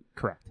hunky.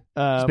 Correct.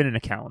 It's been in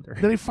a calendar.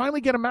 Then they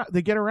finally get him out.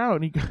 They get her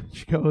out, and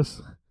she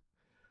goes,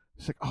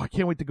 she's like, "Oh, I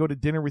can't wait to go to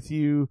dinner with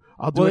you.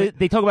 I'll do it."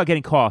 They talk about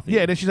getting coffee.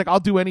 Yeah, and then she's like, "I'll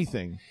do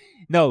anything."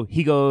 No,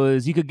 he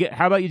goes,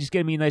 how about you just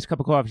get me a nice cup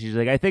of coffee? She's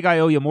like, I think I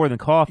owe you more than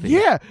coffee.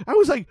 Yeah, I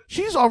was like,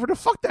 she's offered to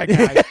fuck that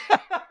guy.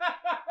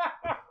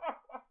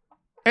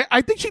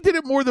 I think she did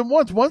it more than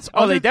once.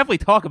 They definitely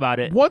talk about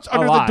it. Once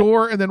under the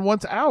door and then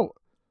once out.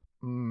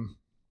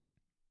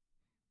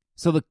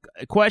 So the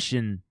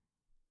question,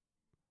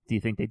 do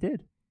you think they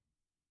did?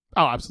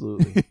 Oh,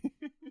 absolutely.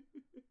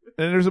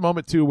 And there's a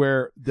moment too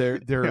where they're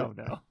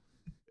no.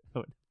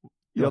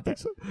 You don't think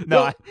so?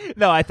 No,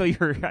 I thought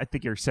I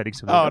think you're setting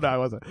something. Oh, no, I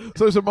wasn't.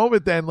 So there's a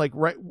moment then, like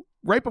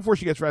right before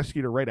she gets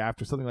rescued or right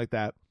after, something like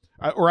that,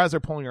 or as they're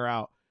pulling her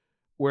out,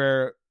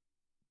 where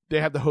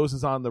they have the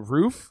hoses on the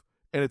roof,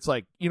 and it's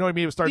like, you know what I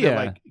mean? It was starting to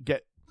like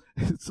get.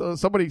 So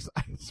somebody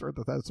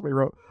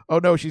wrote, "Oh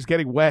no, she's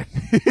getting wet."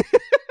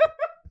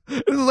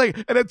 It was like,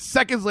 and then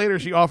seconds later,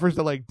 she offers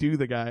to like do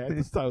the guy.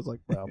 I was like,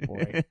 "Oh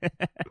boy."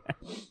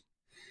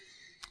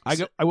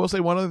 I will say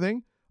one other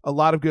thing: a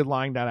lot of good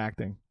lying down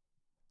acting.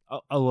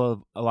 A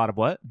lot of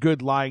what?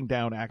 Good lying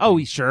down acting.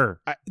 Oh,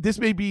 sure. This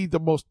may be the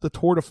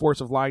tour de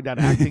force of lying down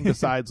acting.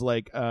 Besides,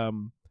 like,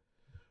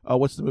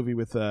 what's the movie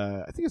with?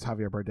 I think it's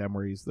Javier Bardem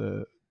where he's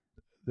the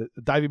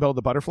diving bell of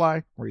the butterfly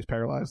where he's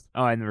paralyzed.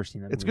 Oh, I've never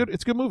seen that. It's good.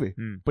 It's a good movie,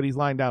 but he's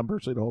lying down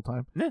virtually the whole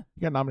time. Yeah,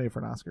 he got nominated for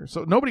an Oscar.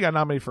 So nobody got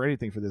nominated for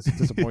anything for this. It's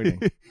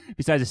disappointing.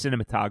 Besides the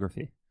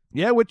cinematography.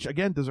 Yeah, which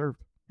again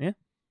deserved. Yeah.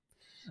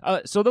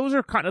 So those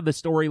are kind of the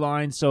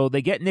storylines. So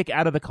they get Nick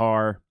out of the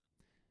car,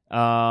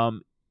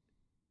 and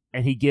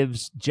he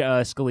gives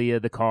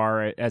Scalia the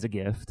car as a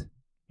gift.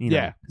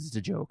 Yeah, because it's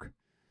a joke.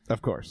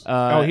 Of course.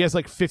 He has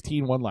like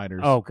 15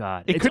 one-liners. Oh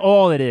God, it's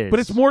all it is. But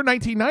it's more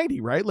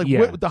 1990, right?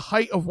 Like the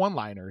height of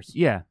one-liners.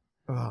 Yeah.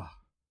 Ugh.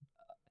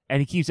 And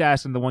he keeps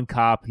asking the one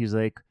cop. He's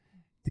like,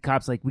 the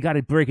cop's like, we got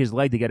to break his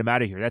leg to get him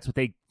out of here. That's what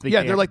they.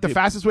 Yeah, they're like the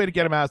fastest way to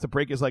get him out is to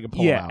break his leg and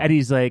pull him out. And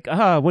he's like,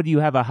 what do you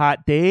have, a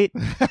hot date?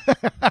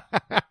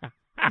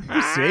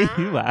 See,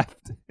 you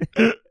laughed.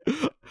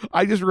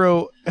 I just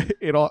wrote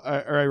it all,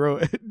 or I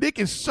wrote, Nick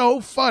is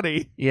so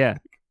funny. Yeah.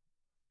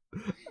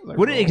 Like,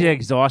 wouldn't it get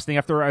exhausting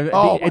after? It'd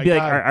be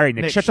like, all right,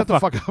 Nick, shut the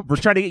fuck up. We're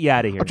trying to get you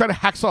out of here. I'm trying to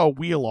hacksaw a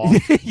wheel off.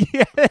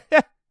 Yeah.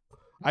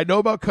 I know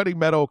about cutting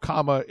metal,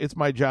 comma, it's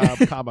my job,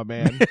 comma,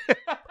 man.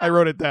 I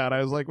wrote it down.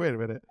 I was like, wait a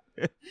minute.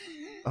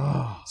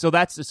 Oh. So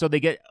they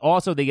get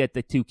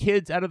the two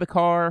kids out of the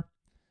car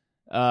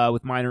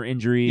with minor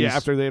injuries. Yeah,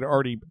 after they'd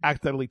already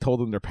accidentally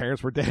told them their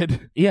parents were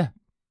dead. Yeah.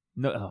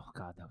 No. Oh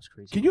God, that was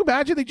crazy. Can you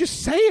imagine? They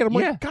just say it. I'm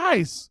like,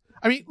 guys.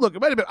 I mean, look,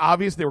 it might have been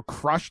obvious they were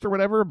crushed or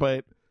whatever,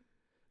 but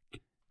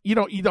you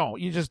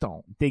just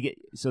don't. They get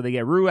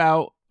Rue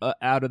out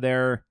of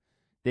there.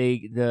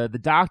 The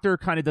doctor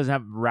kind of doesn't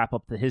have to wrap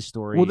up his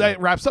story. Well,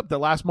 that wraps up. The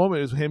last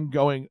moment is him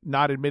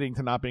not admitting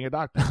to not being a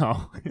doctor.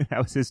 Oh, that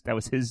was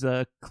his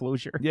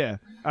closure. Yeah,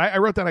 I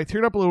wrote that. I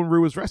teared up a little when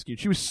Rue was rescued.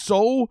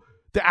 The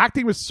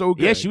acting was so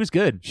good. Yeah, she was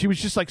good. She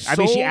was just like, I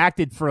mean, she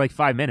acted for like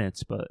 5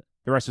 minutes, but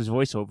the rest was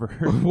voiceover.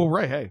 Well,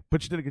 right, hey,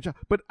 but she did a good job.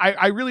 But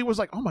I really was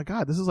like, oh my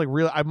God, this is like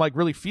real. I'm like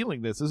really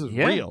feeling this. This is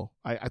real.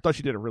 I thought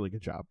she did a really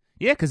good job.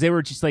 Yeah, because they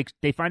were just like,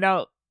 they find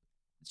out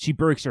she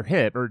breaks her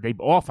hip, or they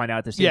all find out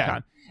at the same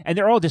time. And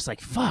they're all just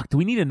like, fuck, do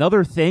we need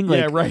another thing?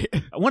 Like, yeah, right.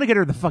 I want to get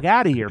her the fuck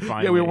out of here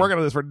finally. Yeah, we were working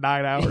on this for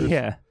 9 hours.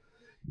 Yeah.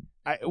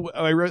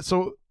 I read,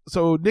 so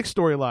Nick's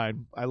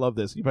storyline, I love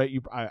this.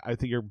 I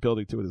think you're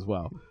building to it as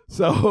well.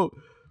 So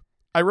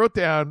I wrote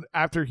down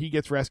after he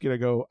gets rescued, I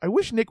go, I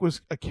wish Nick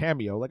was a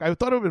cameo. Like, I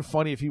thought it would have been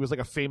funny if he was like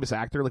a famous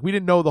actor. Like, we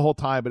didn't know the whole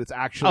time, but it's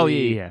actually. Oh,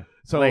 yeah.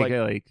 So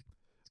like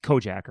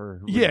Kojak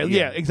or.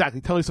 Yeah, exactly.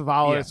 Telly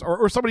Savalas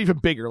or somebody even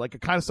bigger, like a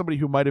kind of somebody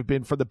who might have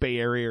been from the Bay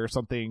Area or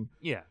something.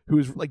 Yeah.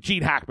 Who's like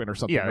Gene Hackman or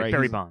something, yeah, right? Like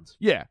Barry Bonds.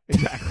 Yeah,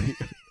 exactly.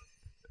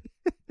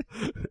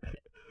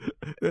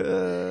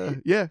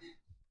 Yeah,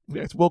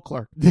 it's Will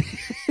Clark.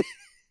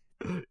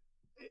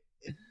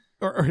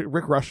 or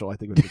Rick Russell, I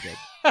think would be good.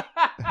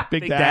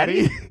 Big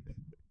Daddy.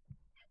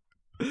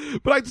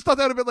 But I just thought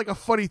that would have been like a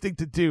funny thing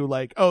to do.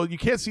 Like, oh, you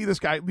can't see this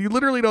guy. You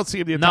literally don't see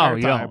him the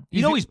entire time. Don't.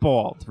 You know he's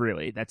bald,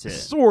 really. That's it.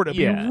 Sort of.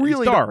 Yeah, you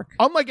really it's dark.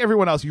 Unlike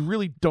everyone else, you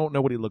really don't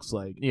know what he looks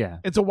like. Yeah.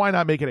 And so why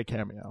not make it a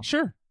cameo?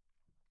 Sure.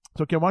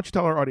 So Kim, why don't you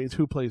tell our audience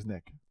who plays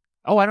Nick?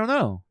 Oh, I don't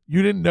know.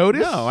 You didn't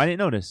notice? No, I didn't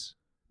notice.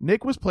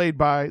 Nick was played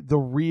by the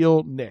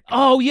real Nick.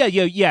 Oh,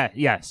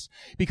 yes.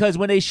 Because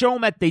when they show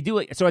him at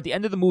the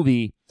end of the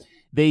movie,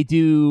 they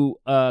do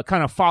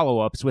kind of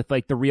follow-ups with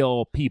like the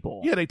real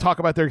people. Yeah, they talk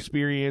about their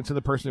experience and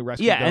the person who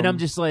rescued them. Yeah, and I'm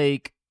just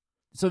like,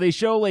 so they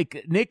show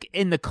like Nick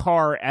in the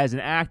car as an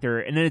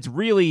actor, and then it's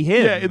really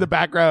him. Yeah, in the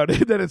background,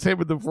 and then it's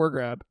him in the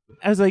foreground.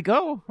 I was like,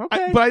 oh,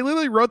 okay. But I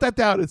literally wrote that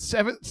down. It's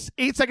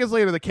 8 seconds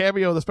later,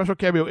 the special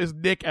cameo is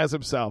Nick as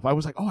himself. I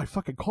was like, oh, I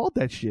fucking called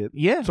that shit.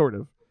 Yeah. Sort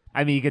of.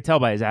 I mean, you could tell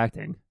by his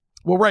acting.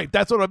 Well, right.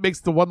 That's what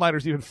makes the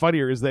one-liners even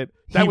funnier is that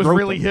was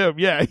really him.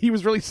 Yeah, he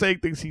was really saying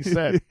things he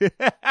said.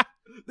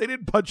 They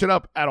didn't punch it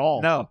up at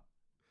all. No.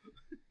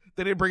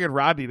 They didn't bring in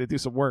Rodney to do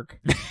some work.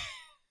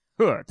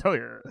 I tell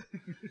you.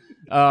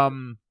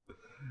 And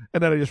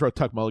then I just wrote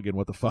Tuck Mulligan,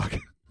 what the fuck?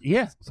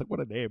 Yeah. It's like, what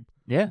a name.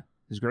 Yeah,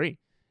 it was great.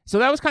 So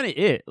that was kind of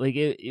it. Like,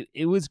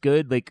 it was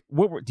good. Like,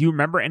 do you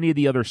remember any of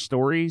the other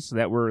stories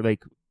that were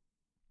like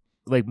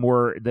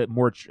more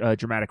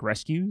dramatic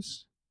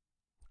rescues?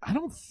 I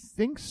don't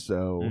think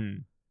so.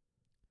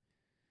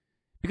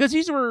 Because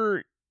these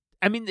were,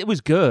 I mean, it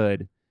was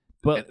good.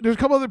 But there's a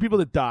couple other people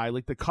that die,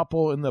 like the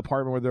couple in the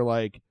apartment where they're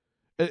like,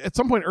 at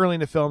some point early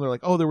in the film, they're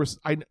like, oh,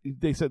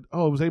 they said,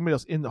 oh, was anybody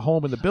else in the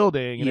home in the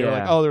building? And they're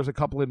like, oh, there's a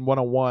couple in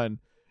 101,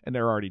 and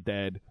they're already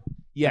dead.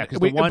 Yeah,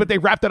 but they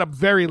wrapped it up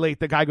very late.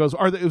 The guy goes,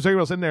 was anyone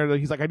else in there?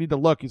 He's like, I need to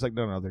look. He's like,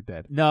 no, they're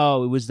dead.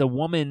 No, it was the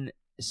woman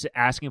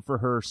asking for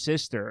her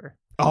sister.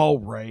 Oh,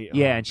 right.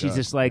 Yeah, oh, and she's God.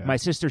 just like, yeah. my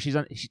sister,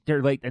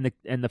 they're like,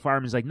 and the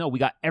fireman's like, no, we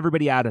got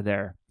everybody out of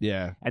there.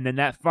 Yeah. And then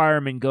that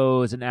fireman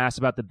goes and asks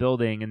about the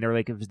building, and they're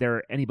like, is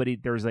there anybody,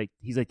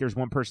 he's like, there's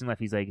one person left.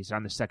 He's like, it's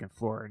on the second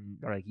floor. And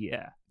they're like,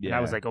 yeah. And I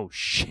was like, oh,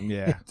 shit.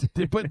 Yeah.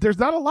 But there's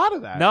not a lot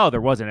of that. No,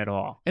 there wasn't at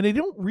all. And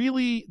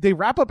they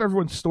wrap up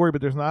everyone's story,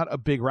 but there's not a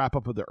big wrap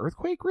up of the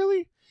earthquake,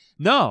 really?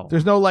 No.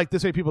 There's no, like,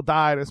 this way people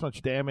died, this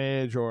much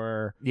damage,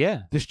 or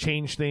this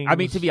changed things. I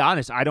mean, to be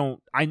honest, I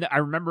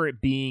remember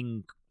it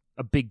being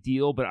a big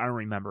deal, but I don't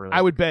remember. Like,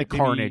 I would bet the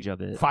carnage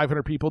of it.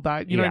 500 people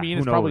died. You know what I mean?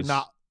 It's probably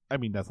not. I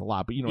mean, that's a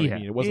lot, but you know what I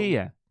mean. It wasn't.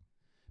 Yeah.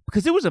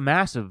 Because it was a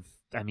massive.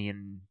 I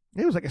mean,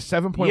 it was like a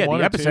 7.1. Yeah, the or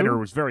epicenter 2.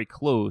 was very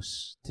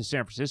close to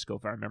San Francisco,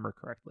 if I remember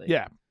correctly.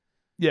 Yeah,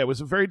 it was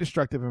very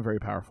destructive and very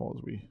powerful,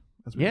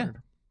 as we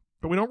heard.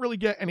 But we don't really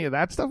get any of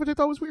that stuff, which I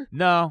thought was weird.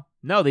 No,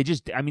 they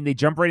just. I mean, they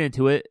jump right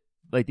into it.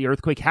 Like the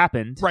earthquake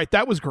happened. Right,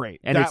 that was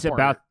great. And it's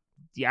about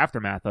the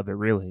aftermath of it,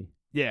 really.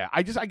 Yeah,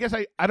 I guess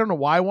I don't know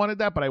why I wanted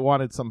that, but I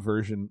wanted some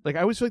version. Like,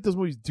 I always feel like those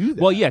movies do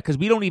that. Well, yeah, because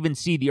we don't even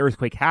see the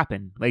earthquake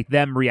happen, like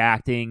them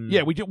reacting.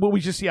 Yeah, we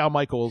just see Al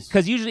Michaels.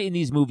 Because usually in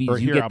these movies,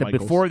 you get the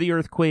before the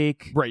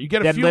earthquake, right? You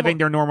get them living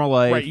their normal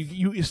life, right?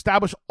 You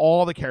establish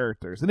all the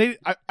characters, and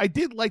I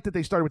did like that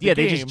they started with the game.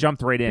 They just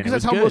jumped right in because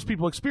that's how most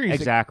people experience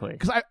it. Exactly.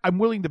 Because I'm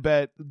willing to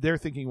bet their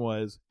thinking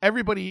was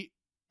everybody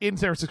in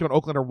San Francisco and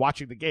Oakland are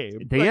watching the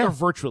game, or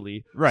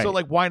virtually, right? So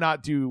like, why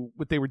not do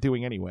what they were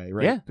doing anyway,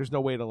 right? Yeah. There's no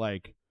way to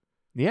like,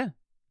 yeah.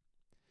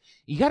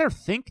 You got to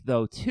think,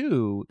 though,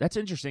 too. That's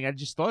interesting. I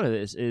just thought of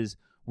this. Is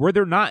were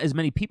there not as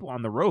many people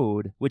on the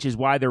road, which is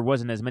why there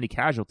wasn't as many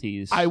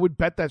casualties? I would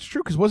bet that's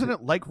true, because wasn't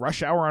it like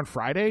rush hour on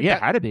Friday? Yeah,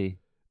 it had to be.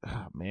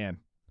 Oh, man.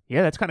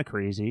 Yeah, that's kind of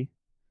crazy.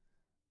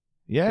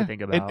 Yeah. To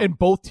think about. And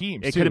both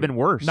teams, it could have been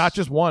worse. Not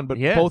just one, but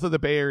both of the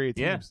Bay Area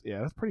teams.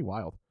 Yeah, that's pretty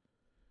wild.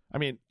 I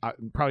mean,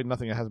 probably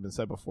nothing that hasn't been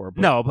said before. But,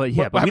 no, but we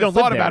don't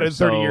thought live about there, it in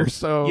 30 years.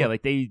 So yeah,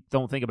 like they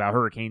don't think about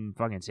Hurricane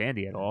fucking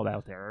Sandy at all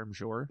out there. I'm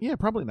sure. Yeah,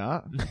 probably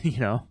not.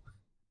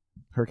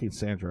 Hurricane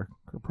Sandra,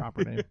 her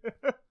proper name.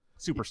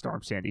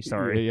 Superstorm Sandy.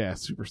 Sorry. Yeah,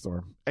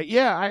 Superstorm.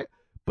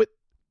 But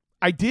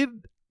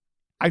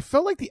I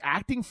felt like the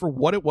acting for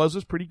what it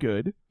was pretty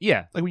good.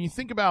 Yeah. Like when you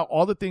think about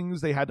all the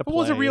things they had to play. It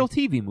was a real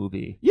TV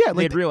movie. Yeah.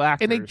 They had real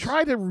actors. And they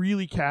tried to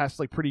really cast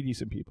like pretty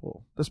decent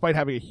people, despite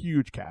having a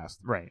huge cast.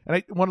 Right.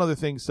 And one other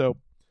thing, so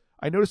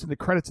I noticed in the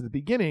credits at the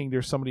beginning,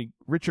 there's somebody,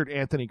 Richard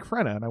Anthony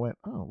Crenna, and I went,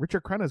 oh,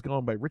 Richard Crenna is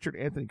going by Richard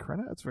Anthony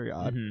Crenna? That's very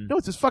odd. Mm-hmm. No,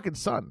 it's his fucking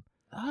son.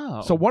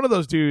 Oh. So one of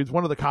those dudes,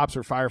 one of the cops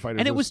or firefighters.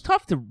 And it was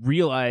tough to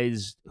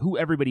realize who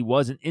everybody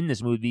was in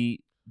this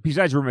movie,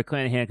 besides Rue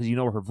McClanahan, because you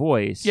know her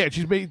voice. Yeah,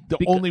 she's made the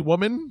only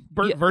woman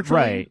virtually.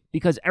 Right,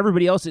 because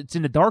everybody else, it's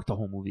in the dark the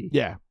whole movie.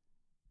 Yeah.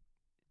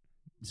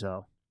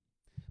 So,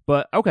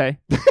 but, okay.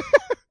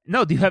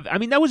 No, do you have... I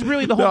mean, that was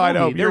really the whole movie. I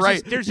know. You're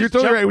right. You're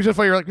totally right. It was just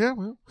like, you're like, yeah,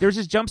 well. There's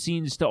just jump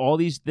scenes to all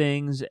these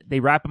things. They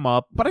wrap them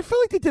up. But I feel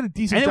like they did a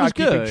decent job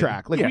keeping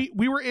track. Like,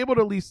 we were able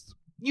to at least...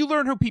 You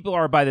learn who people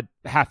are by the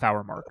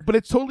half-hour mark. But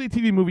it's totally a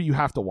TV movie you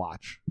have to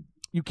watch.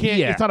 You can't...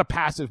 Yeah. It's not a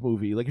passive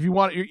movie. Like, if you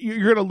want...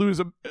 You're going to lose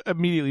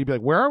immediately. You'd be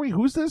like, where are we?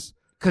 Who's this?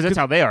 Because that's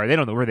how they are. They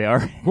don't know where they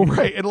are. Well,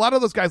 right. And a lot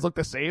of those guys look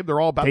the same. They're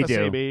all about the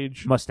same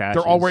age. Mustaches.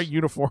 They're all wearing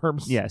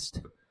uniforms. Yes.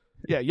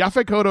 Yeah.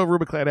 Yaphet Kotto, Rue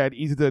McClanahan,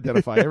 easy to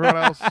identify. Everyone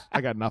else, I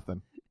got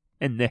nothing.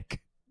 And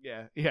Nick.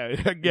 Yeah.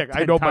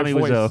 I know my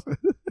voice.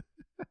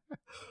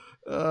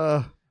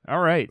 All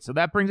right. So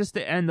that brings us to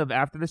the end of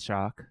After the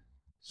Shock.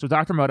 So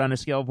Dr. Mudd, on a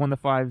scale of 1 to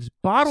 5,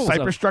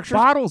 Cypress Structure?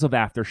 Bottles of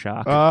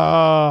Aftershock.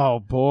 Oh,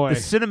 boy. The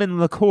cinnamon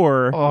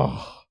liqueur.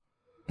 Oh.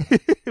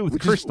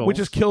 With crystals. Which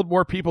has killed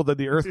more people than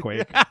the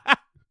earthquake.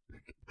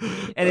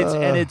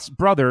 And its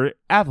brother,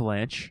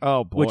 Avalanche.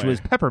 Oh, boy. Which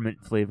was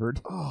peppermint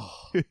flavored. Oh.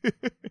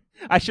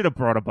 I should have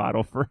brought a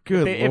bottle for...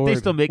 Good if they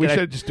still make we it. We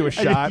should just do a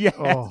shot. Yes.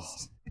 Oh.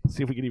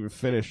 See if we can even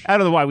finish. I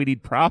don't know why we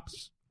need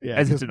props. Yeah,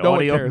 as it's an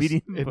audio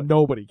medium. And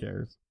nobody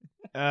cares.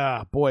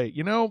 Boy.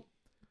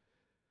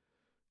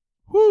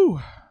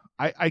 Whew.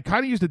 I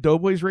kind of used the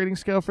Doughboys rating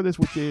scale for this,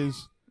 which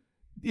is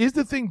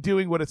the thing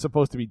doing what it's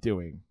supposed to be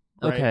doing?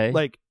 Right? Okay.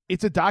 Like,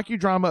 it's a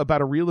docudrama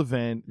about a real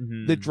event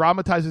that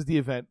dramatizes the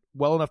event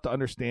well enough to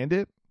understand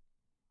it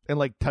and,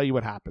 like, tell you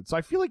what happened. So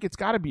I feel like it's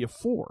got to be a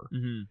 4.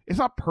 Mm-hmm. It's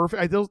not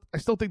perfect. I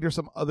still think there's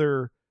some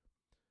other...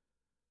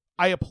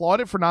 I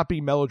applaud it for not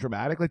being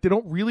melodramatic. Like, they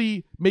don't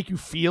really make you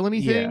feel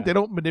anything. Yeah. They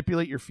don't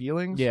manipulate your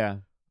feelings. Yeah.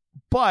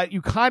 But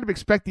you kind of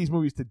expect these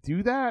movies to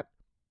do that.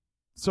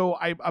 So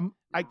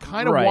I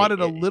kind of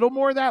wanted a little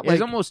more of that. It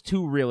was almost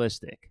too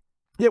realistic.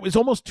 Yeah, it was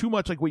almost too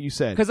much like what you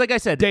said. Because, like I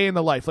said, day in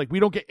the life. Like, we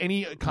don't get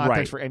any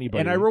context for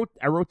anybody. And I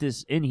wrote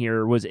this in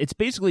here. It's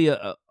basically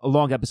a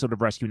long episode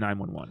of Rescue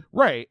 911.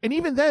 Right. And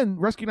even then,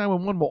 Rescue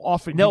 911 will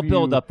often they'll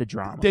build up the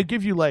drama. They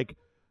give you like,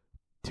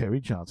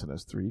 Terry Johnson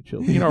has 3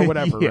 children, or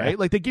whatever, right?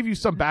 Like, they give you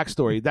some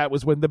backstory. That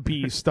was when the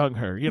bee stung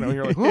her.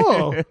 You're like,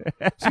 oh.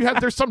 So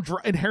there's some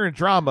inherent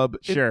drama.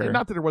 But sure. and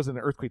not that there wasn't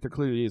an earthquake. There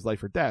clearly is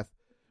life or death.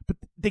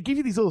 But they give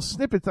you these little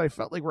snippets that I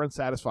felt like were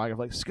unsatisfying. Of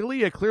like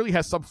Scalia clearly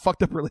has some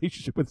fucked up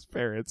relationship with his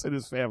parents and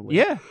his family.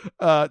 Yeah.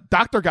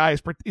 Doctor guy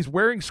is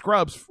wearing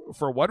scrubs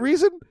for what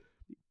reason?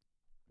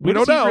 We What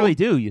don't does know. he really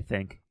do, you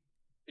think?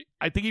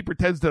 I think he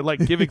pretends to like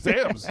give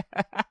exams.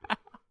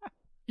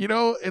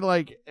 And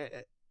like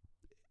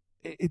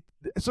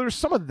so there's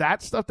some of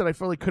that stuff that I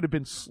feel like could have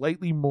been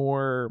slightly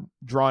more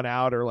drawn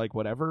out or like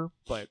whatever.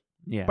 But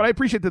I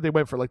appreciate that they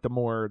went for like the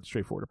more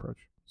straightforward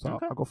approach. So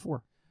Okay. I'll go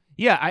 4.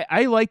 Yeah,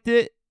 I liked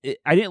it.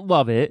 I didn't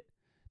love it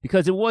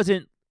because it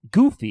wasn't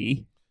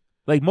goofy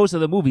like most of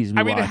the movies we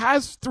I mean, watched. it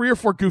has 3 or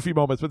 4 goofy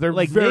moments, but they're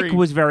like very... Nick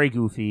was very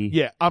goofy.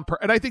 Yeah,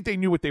 and I think they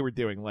knew what they were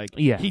doing. Like,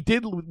 he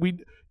did...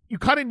 You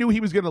kind of knew he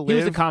was going to live. He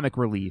was the comic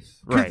relief.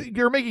 Right.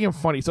 You're making him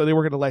funny, so they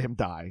were going to let him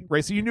die,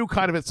 right? So you knew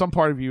kind of at some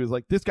part of you is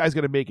like, this guy's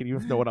going to make it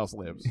even if no one else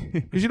lives.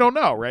 Because you don't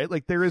know, right?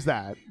 Like, there is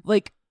that.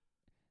 Like,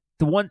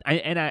 the one...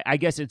 I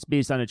guess it's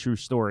based on a true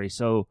story,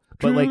 so...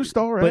 True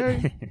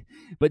story.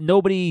 But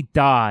nobody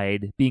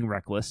died being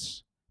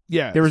reckless.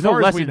 Yeah. There was no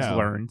lessons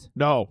learned.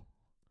 No.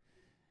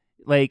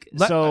 Like,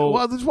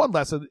 well, there's one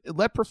lesson.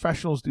 Let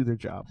professionals do their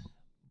job.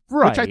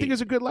 Right. Which I think is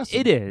a good lesson.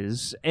 It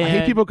is. And I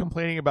hate people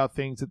complaining about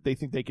things that they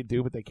think they could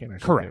do, but they can't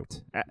actually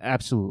correct. do.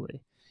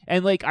 Absolutely.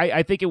 And, like,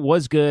 I think it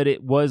was good.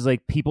 It was,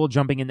 like, people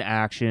jumping into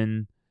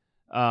action,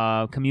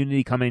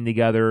 community coming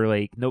together.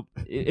 Like, nope,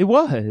 it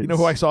was. You know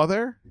who I saw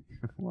there?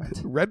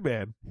 What? Red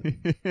Man.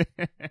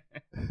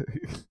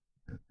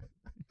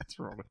 What's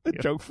wrong with A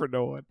you? joke for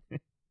no one.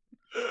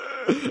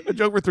 A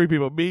joke for 3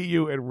 people. Me,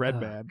 you, and Red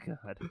Man.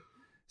 God.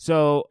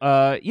 So,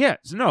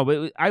 no,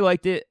 but I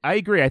liked it. I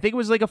agree. I think it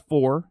was like a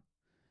 4.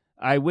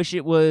 I wish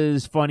it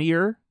was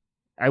funnier.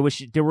 I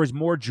wish there was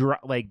more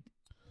kind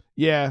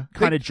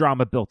of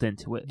drama built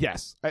into it.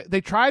 Yes.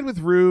 They tried with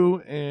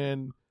Rue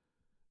and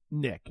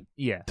Nick.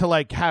 Yeah. To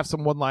like have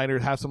some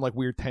one-liners, have some like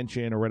weird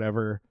tension or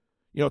whatever.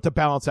 To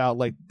balance out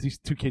like these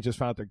 2 kids just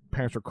found out their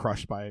parents were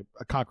crushed by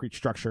a concrete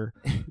structure.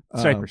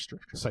 Cypress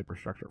Structure.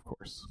 Cypress Structure, of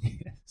course.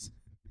 Yes.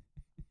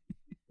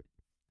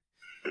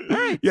 All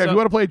right, yeah, if you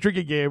want to play a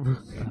drinking game,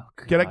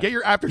 get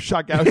your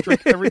aftershock gas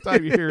drink every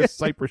time you hear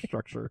Cypress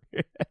Structure.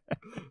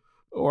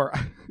 Or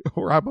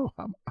I'm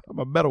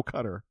a metal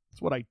cutter.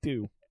 That's what I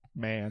do,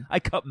 man. I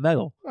cut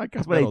metal.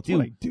 That's what I what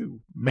I do,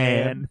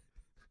 man.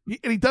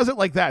 And he does it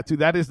like that too.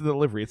 That is the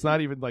delivery. It's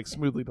not even like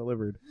smoothly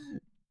delivered.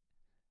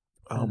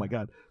 Oh my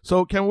God.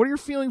 So Ken, what are your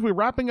feelings? We're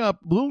wrapping up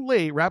a little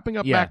late,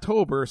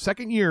 MacTober,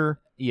 second year.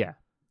 Yeah.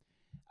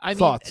 I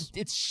Thoughts?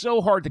 mean, it's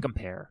so hard to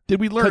compare. Did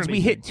we learn because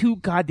we hit 2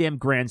 goddamn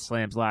grand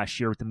slams last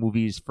year with the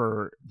movies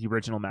for the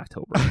original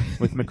MacTober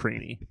with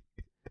McCreamy.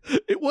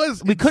 It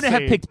was We couldn't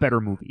have insane. picked better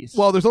movies.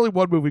 Well, there's only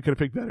one movie we could have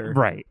picked better.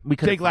 Right. We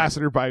could Jake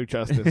Lasseter, Bayou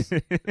Justice.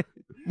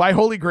 My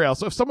holy grail.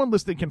 So if someone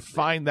listening can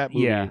find that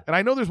movie, and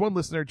I know there's one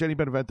listener, Jenny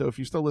Benevento, if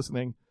you're still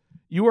listening,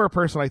 you are a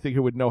person I think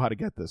who would know how to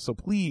get this. So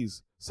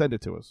please send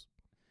it to us.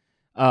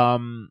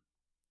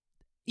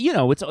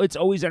 It's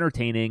always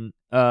entertaining.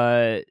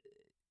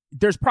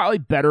 There's probably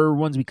better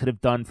ones we could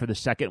have done for the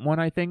second one,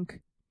 I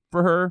think,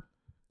 for her.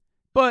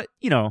 But,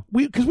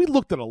 because we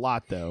looked at a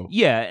lot though.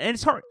 Yeah, and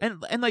it's hard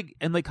and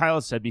like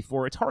Kyle said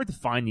before, it's hard to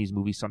find these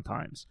movies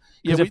sometimes.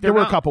 Yeah, there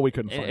were a couple we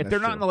couldn't find. If they're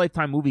not in the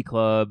Lifetime Movie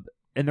Club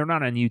and they're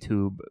not on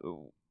YouTube,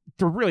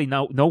 they're really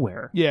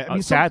nowhere. Yeah, I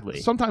mean, sadly.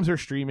 Sometimes they're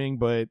streaming,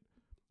 but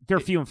they're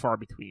few and far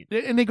between.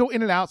 And they go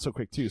in and out so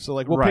quick too. So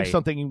like we'll pick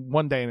something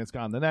one day and it's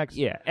gone the next.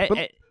 Yeah.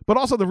 But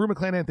also the Rue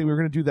McClanahan thing, we were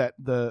going to do that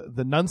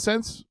the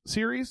Nonsense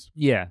series.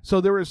 Yeah. So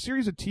there were a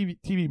series of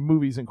TV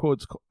movies in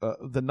quotes,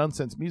 the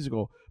Nonsense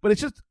musical, but it's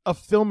just a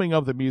filming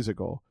of the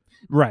musical,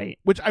 right?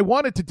 Which I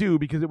wanted to do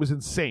because it was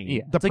insane.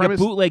 Yeah, the it's like a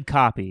bootleg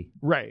copy,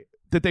 right?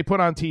 That they put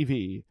on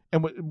TV,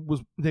 and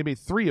they made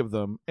 3 of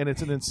them, and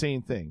it's an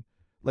insane thing.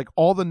 Like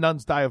all the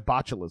nuns die of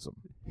botulism,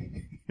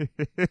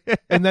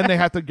 and then they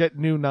have to get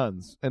new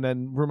nuns, and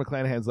then Rue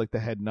McClanahan's like the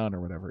head nun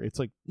or whatever. It's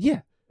like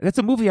that's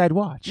a movie I'd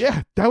watch.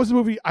 Yeah, that was a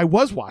movie I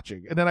was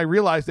watching. And then I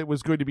realized it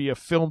was going to be a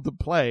film to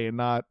play and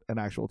not an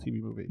actual TV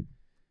movie.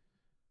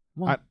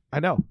 Well, I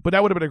know, but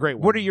that would have been a great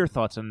one. What are your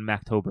thoughts on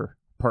MacTober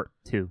Part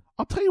 2?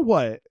 I'll tell you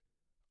what.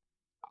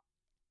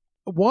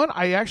 One,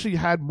 I actually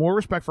had more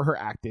respect for her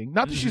acting.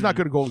 Not that she's not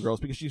good at Golden Girls,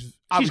 because she's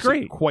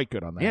obviously quite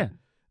good on that.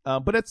 Yeah.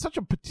 But it's such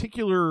a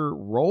particular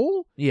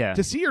role. Yeah.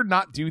 To see her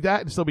not do that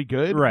and still be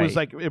good was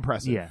like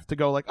impressive. Yeah. To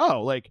go like,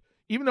 oh, like,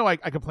 even though I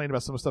complained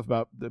about some stuff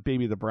about the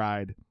Baby the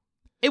Bride.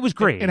 It was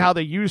great. And how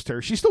they used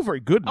her. She's still very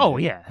good.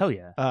 Yeah. Hell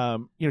yeah.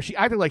 She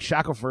acted like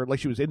Shackelford, like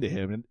she was into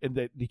him, and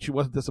that she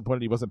wasn't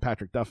disappointed he wasn't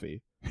Patrick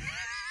Duffy.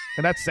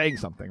 And that's saying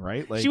something,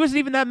 right? Like, she wasn't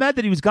even that mad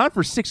that he was gone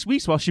for 6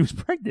 weeks while she was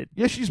pregnant.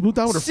 Yeah, she's moved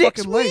on with her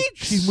 6 fucking weeks? life.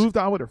 She's moved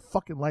on with her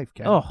fucking life,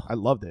 Ken. Oh. I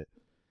loved it.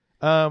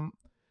 Yeah,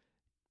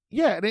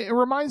 and it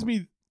reminds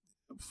me,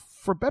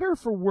 for better or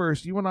for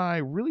worse, you and I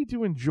really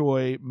do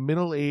enjoy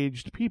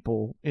middle-aged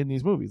people in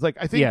these movies. Like,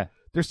 I think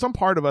there's some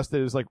part of us that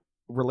is like,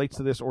 relates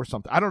to this or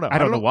something. I don't know. I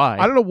don't know why.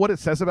 I don't know what it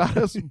says about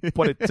us,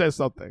 but it says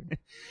something.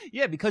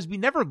 Yeah, because we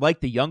never like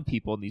the young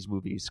people in these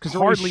movies because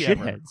they're Hardly always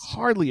ever. shitheads.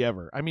 Hardly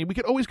ever. I mean, we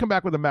could always come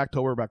back with a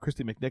MacTober about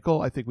Christy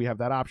McNichol. I think we have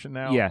that option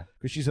now. Yeah.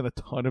 Because she's in a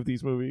ton of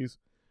these movies.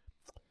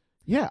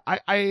 Yeah,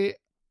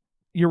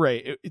 you're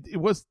right. It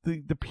was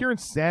the pure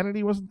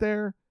insanity wasn't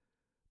there,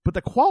 but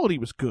the quality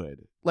was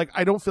good. Like,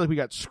 I don't feel like we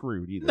got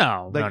screwed either.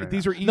 No, like, no.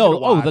 these are easy to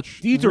watch.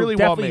 These really are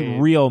definitely well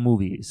made. real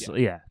movies.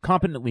 Yeah,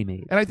 competently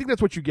made. And I think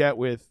that's what you get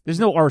with. There's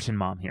no arson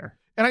mom here.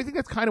 And I think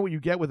that's kind of what you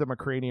get with a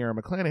McCraney or a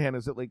McClanahan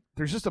is that, like,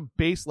 there's just a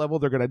base level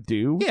they're going to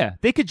do. Yeah,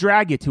 they could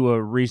drag you to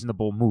a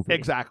reasonable movie.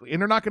 Exactly.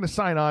 And they're not going to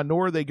sign on,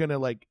 nor are they going to,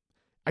 like,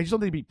 I just don't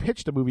think it'd be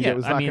pitched a movie that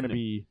was not going to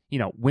be. You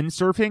know,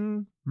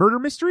 windsurfing murder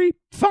mystery?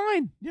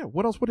 Fine. Yeah,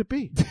 what else would it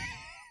be?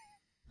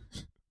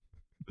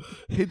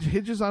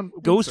 Hinges on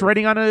Ghost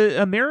writing on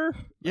a mirror?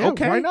 Yeah,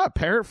 okay. Why not?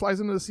 Parrot flies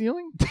into the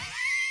ceiling?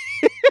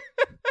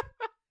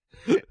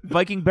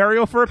 Viking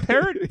burial for a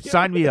parrot? Yeah.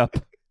 Sign me up.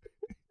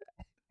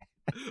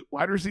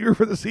 Wide receiver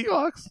for the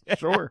Seahawks?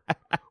 Sure.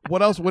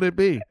 What else would it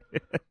be?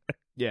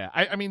 Yeah,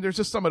 I mean, there's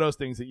just some of those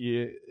things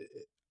that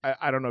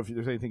I don't know if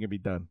there's anything can be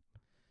done.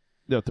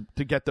 No,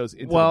 to get those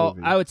into the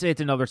movie. I would say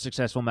it's another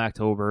successful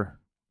MacTober.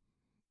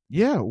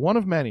 Yeah, one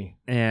of many.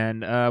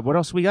 And what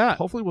else we got?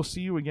 Hopefully we'll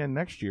see you again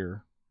next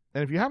year.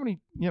 And if you have any,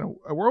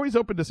 we're always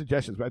open to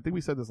suggestions, but I think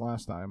we said this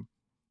last time.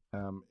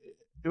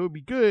 It would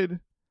be good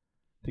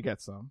to get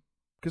some.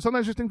 Because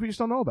sometimes there's things we just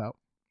don't know about.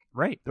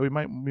 Right. That we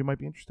might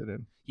be interested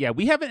in. Yeah,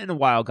 we haven't in a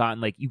while gotten,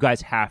 like, you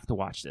guys have to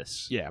watch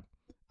this. Yeah.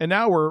 And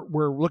now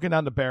we're looking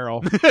down the barrel.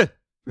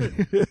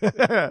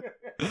 the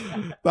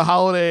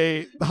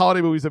holiday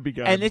movies have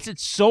begun. And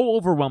it's so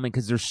overwhelming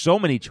because there's so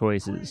many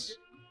choices.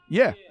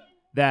 Yeah.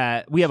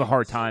 That we have a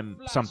hard time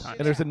sometimes.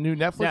 And there's a new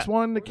Netflix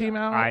one that came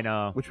out. I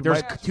know.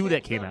 There's two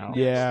that came out.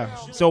 Yeah.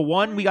 So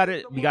one we got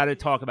to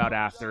talk about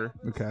after.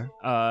 Okay.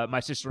 My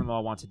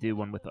sister-in-law wants to do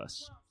one with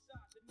us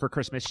for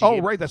Christmas.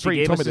 Right. That's right.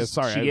 You told me this.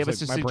 Sorry. She gave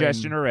us a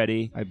suggestion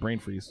already. I had brain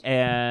freeze.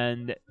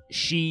 And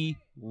she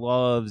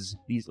loves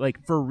these, like,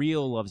 for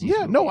real loves these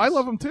movies. No, I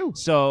love them too.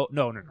 So,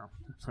 no.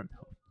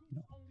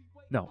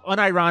 No,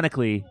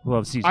 unironically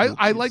loves these movies.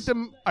 I like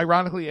them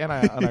ironically and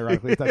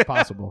unironically, if that's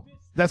possible.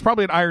 That's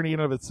probably an irony in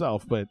and of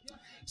itself, but...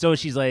 So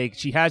she's like,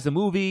 she has the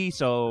movie,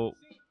 so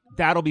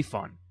that'll be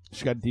fun.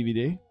 She got a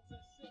DVD?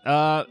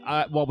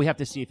 Well, we have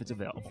to see if it's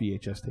available.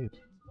 VHS tape.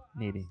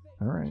 Maybe.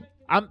 All right.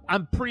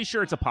 I'm pretty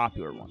sure it's a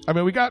popular one. I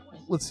mean,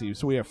 let's see,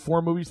 so we have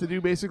 4 movies to do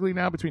basically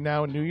now, between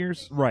now and New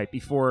Year's? Right,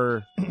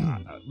 before...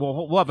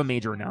 we'll have a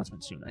major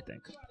announcement soon, I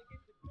think.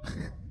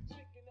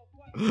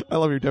 I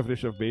love your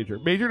definition of major.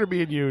 Major to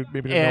me and you,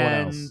 maybe to no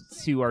one else. And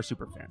to our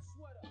super fan.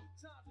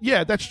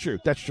 Yeah, that's true.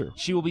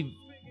 She will be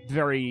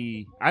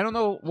very... I don't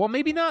know. Well,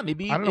 maybe not.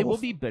 Maybe it will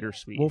be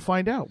bittersweet. We'll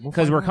find out.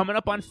 Because we're coming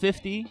up on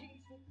 50.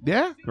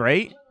 Yeah.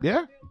 Right?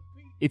 Yeah.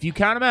 If you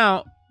count them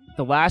out,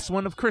 the last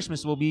one of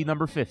Christmas will be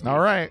number 50. All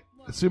right.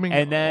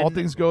 Assuming all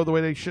things go the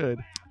way they should.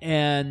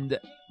 And...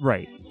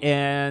 Right.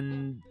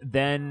 And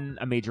then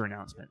a major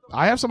announcement.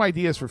 I have some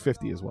ideas for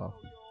 50 as well.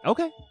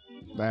 Okay.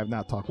 I have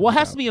not talked about. Well, it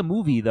has to be a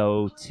movie,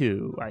 though,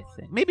 too, I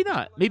think. Maybe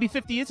not. Maybe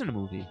 50 isn't a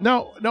movie.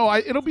 No,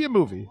 it'll be a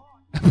movie.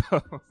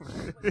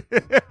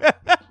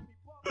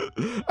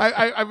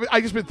 I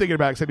just been thinking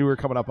about it because I knew we were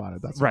coming up on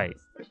it. That's right.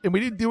 And we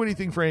didn't do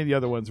anything for any of the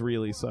other ones,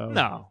 really, so...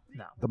 No.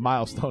 The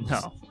milestones.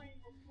 No.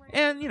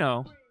 And,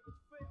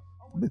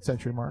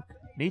 mid-century mark.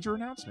 Major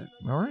announcement.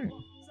 All right.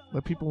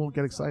 Let people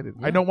get excited.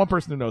 Yeah. I know one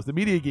person who knows. The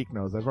Media Geek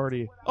knows. I've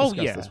already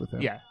discussed this with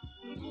him. Yeah.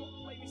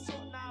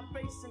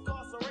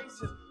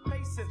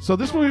 So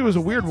this movie was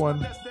a weird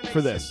one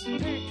for this.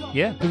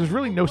 Yeah. Because there's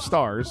really no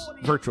stars,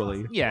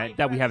 virtually. Yeah,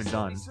 that we haven't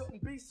done.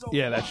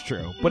 Yeah, that's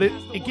true. But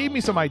it gave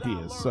me some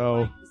ideas,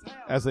 so,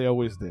 as they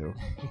always do.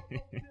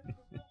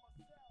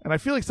 And I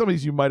feel like some of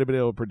these you might have been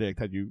able to predict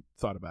had you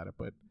thought about it,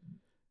 but...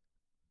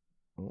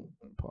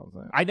 pause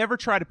that. I never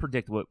try to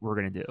predict what we're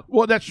going to do.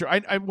 Well, that's true.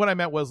 What I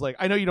meant was, like,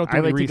 I know you don't do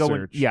any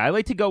research. I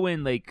like to go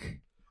in,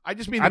 like... I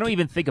don't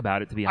even think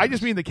about it, to be honest. I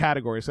just mean the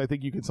categories. So I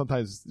think you can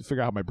sometimes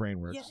figure out how my brain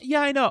works.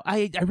 Yeah, I know.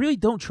 I really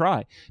don't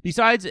try.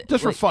 Besides,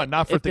 just for fun,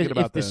 not for thinking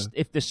about this.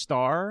 If the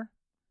star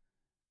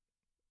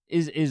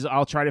is,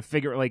 I'll try to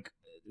figure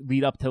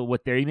lead up to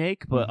what they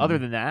make. But other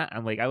than that,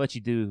 I'm like, I let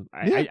you do.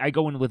 I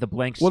go in with a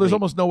blank slate. Well, there's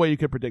almost no way you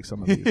could predict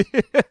some of these.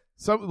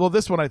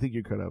 This one I think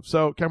you could have.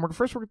 So, Ken,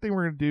 first thing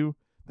we're going to do: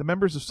 the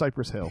members of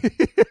Cypress Hill.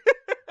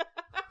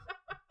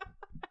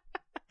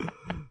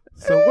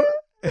 So what?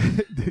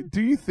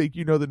 Do you think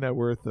you know the net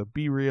worth of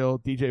Be Real,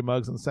 DJ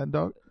Muggs, and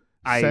Sendog?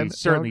 I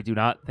certainly do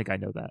not think I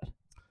know that.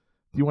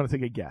 Do you want to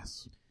take a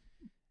guess?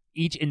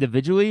 Each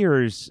individually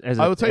or as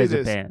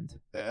a band?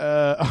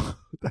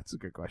 That's a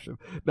good question.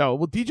 No,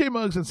 well, DJ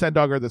Muggs and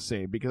Sendog are the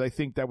same because I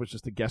think that was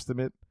just a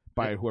guesstimate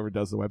by whoever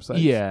does the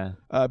website. Yeah.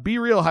 Be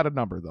Real had a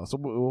number, though, so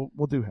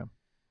we'll do him.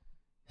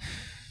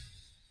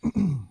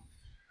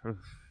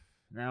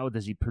 Now,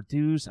 does he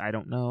produce? I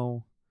don't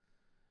know.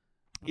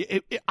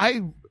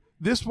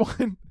 This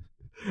one,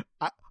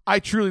 I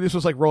truly, this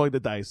was like rolling the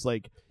dice.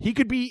 Like, he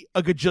could be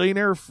a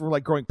gajillionaire for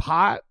like growing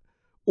pot,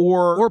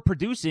 or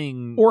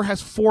producing, or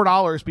has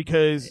 $4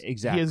 because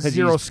exactly, he has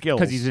zero skills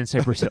because he's in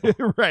Cypress Hill.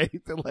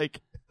 Right.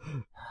 Like,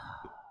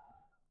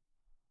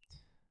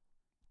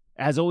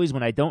 as always,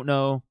 when I don't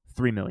know,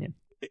 $3 million.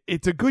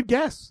 It's a good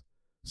guess.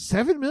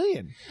 $7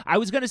 million. I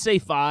was gonna say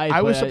 5.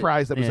 I was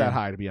surprised that was that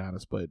high, to be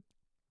honest.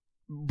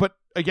 But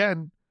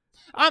again,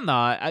 I'm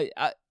not.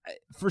 I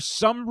for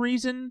some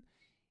reason,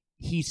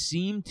 he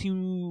seemed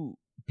to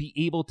be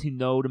able to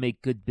know to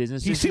make good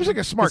business. He seems like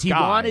a smart guy. He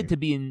wanted to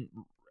be in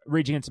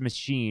Rage Against the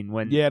Machine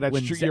when that's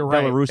when true. You're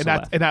right. Russo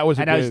And that was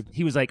a good.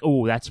 he was like,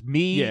 "Oh, that's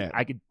me. Yeah,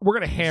 I could. We're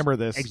gonna hammer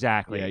this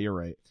exactly." Yeah, you're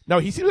right. No,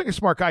 he seems like a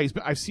smart guy.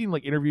 I've seen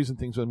like interviews and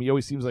things with him. He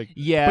always seems like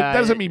but that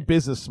doesn't mean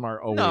business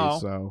smart always. No.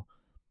 So,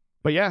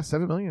 but yeah,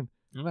 $7 million.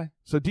 Okay.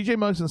 So DJ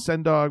Muggs and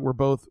Sendog were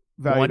both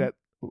valued at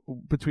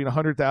between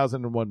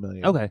 100,000 and 1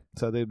 million. Okay.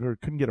 So they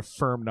couldn't get a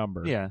firm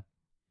number. Yeah.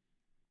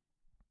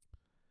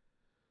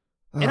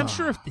 And I'm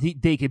sure if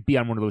they could be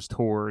on one of those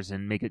tours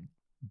and make $1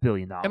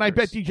 billion. And I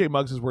bet DJ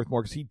Muggs is worth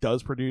more because he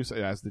does produce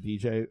as the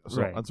DJ.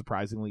 So right.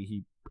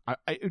 Unsurprisingly,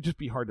 it would just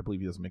be hard to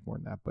believe he doesn't make more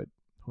than that, but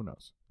who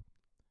knows?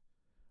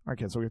 All right,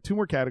 kids. So we have 2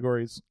 more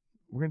categories.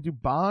 We're going to do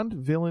Bond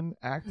villain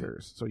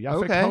actors. So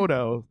Yaphet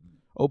Kotto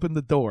opened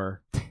the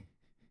door.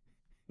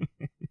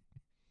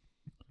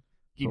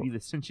 Give you the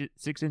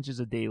 6 inches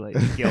of daylight,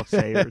 Gail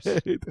Sayers.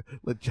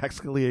 Let Jack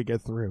Scalia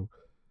get through.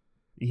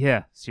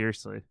 Yeah,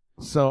 seriously.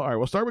 So, all right,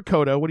 we'll start with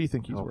Kotto. What do you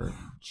think he's worth?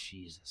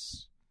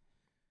 Jesus.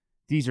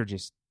 These are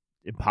just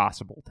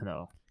impossible to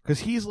know. Because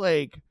he's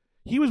like,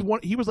 he was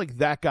like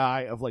that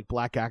guy of like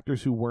black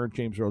actors who weren't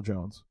James Earl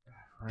Jones.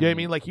 Right. Do you know what I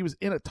mean? Like he was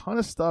in a ton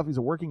of stuff. He's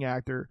a working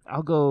actor.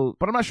 I'll go.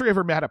 But I'm not sure he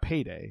ever had a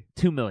payday.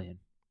 $2 million.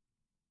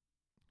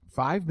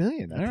 $5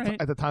 million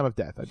at the time of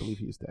death. I believe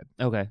he's dead.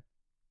 Okay.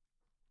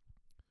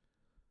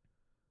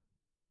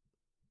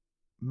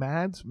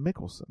 Mads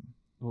Mikkelsen.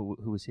 Who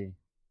was he?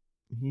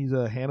 He's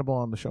Hannibal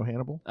on the show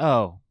Hannibal.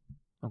 Oh,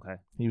 okay.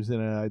 He was in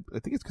I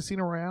think it's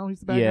Casino Royale. He's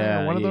the bad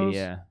guy. Or one of those.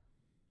 Yeah.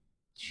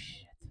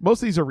 Shit.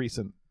 Most of these are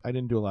recent. I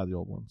didn't do a lot of the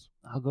old ones.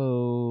 I'll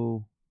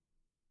go.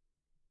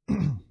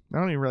 I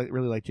don't even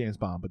really like James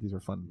Bond, but these are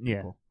fun.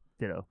 People.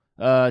 Ditto.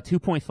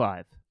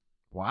 2.5.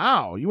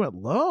 Wow, you went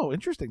low.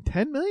 Interesting.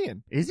 10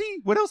 million. Is he?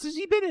 What else has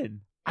he been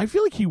in? I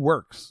feel like he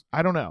works.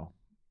 I don't know.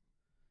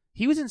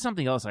 He was in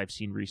something else I've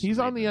seen recently. He's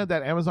on the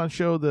that Amazon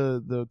show,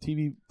 the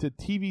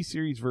TV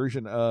series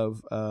version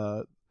of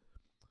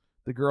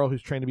the girl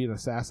who's trained to be an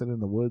assassin in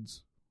the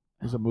woods.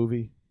 There's a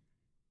movie.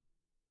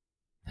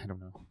 I don't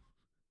know.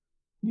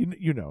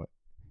 You know it.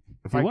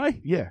 Do I?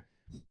 Yeah.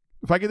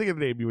 If I could think of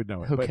the name, you would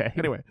know it. Okay.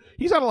 But anyway,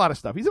 he's on a lot of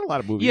stuff. He's in a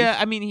lot of movies. Yeah,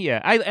 I mean,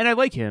 I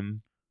like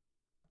him.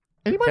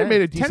 And he might have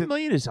made a decent... $10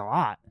 million is a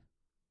lot.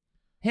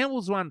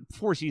 Hannibal's on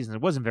 4 seasons.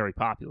 It wasn't very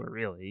popular,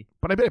 really.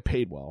 But I bet it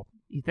paid well.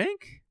 You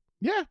think?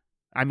 Yeah.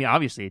 I mean,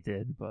 obviously it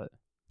did, but...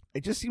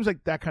 It just seems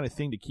like that kind of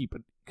thing to keep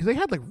it. Because they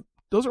had like...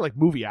 Those are like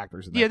movie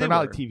actors. In that. Yeah, They're not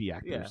like TV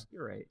actors. Yeah,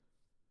 you're right.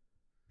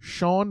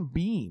 Sean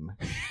Bean.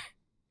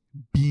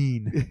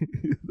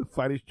 Bean. The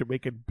finest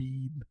Jamaican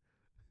bean.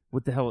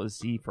 What the hell is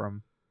he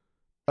from?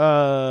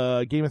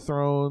 Game of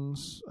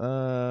Thrones.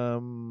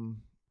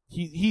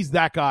 He's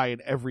that guy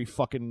in every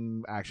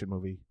fucking action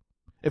movie.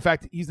 In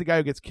fact, he's the guy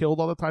who gets killed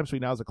all the time, so he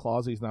now has a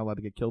clause. He's not allowed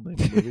to get killed in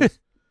any movies.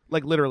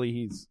 Like literally,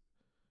 he's.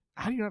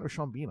 How do you not know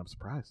Sean Bean? I'm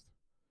surprised.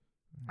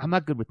 I'm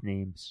not good with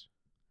names.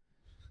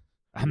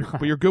 I'm not.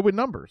 But you're good with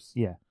numbers.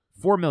 Yeah,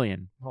 $4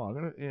 million. Hold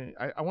on,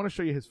 I want to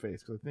show you his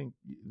face because I think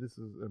this is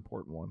an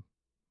important one.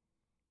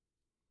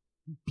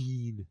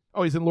 Bean.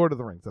 Oh, he's in Lord of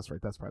the Rings. That's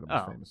right. That's probably the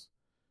most famous.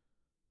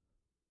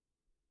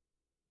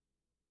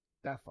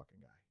 That fucking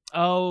guy.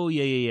 Oh,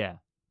 yeah.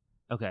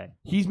 Okay.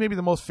 He's maybe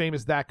the most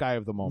famous that guy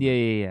of the moment.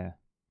 Yeah.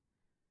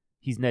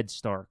 He's Ned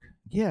Stark.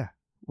 Yeah.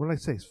 What did I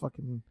say? It's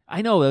fucking...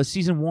 I know. That was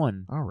season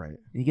 1. All right.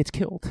 He gets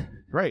killed.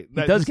 Right.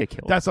 He does get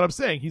killed. That's what I'm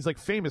saying. He's like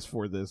famous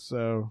for this,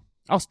 so...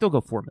 I'll still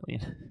go $4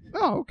 million.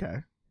 Oh, okay.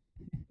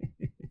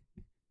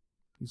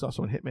 He's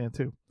also in Hitman,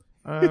 too.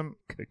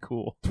 Okay,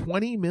 cool.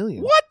 20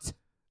 million. What?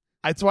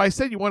 That's why I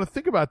said you want to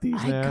think about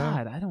these now.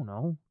 God, I don't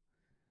know.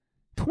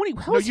 20.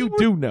 No, you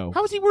do know.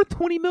 How is he worth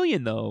 $20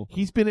 million though?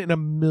 He's been in a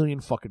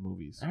million fucking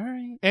movies. All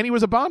right. And he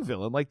was a Bond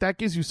villain. Like that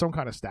gives you some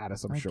kind of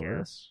status, I'm sure.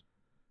 Guess.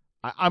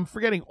 I'm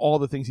forgetting all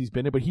the things he's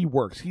been in, but he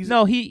works.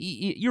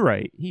 You're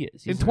right. He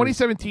is. In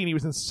 2017, he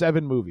was in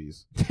 7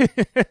 movies.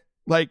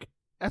 Like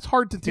that's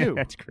hard to do.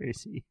 That's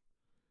crazy.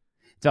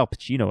 It's Al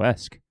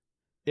Pacino-esque.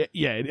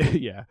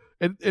 Yeah.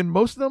 And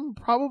most of them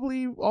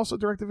probably also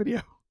direct to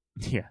video.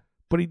 Yeah.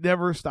 But he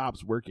never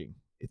stops working.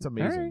 It's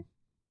amazing. Right.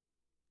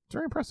 It's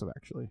very impressive,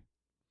 actually.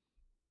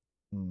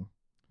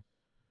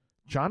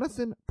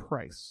 Jonathan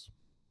Pryce.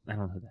 I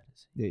don't know who that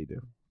is. Yeah, you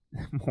do.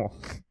 Well,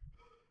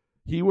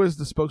 he was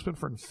the spokesman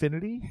for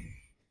Infinity.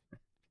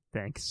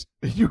 Thanks.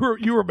 You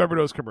remember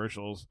those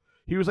commercials?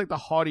 He was like the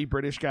haughty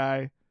British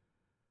guy.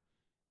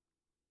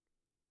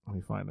 Let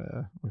me find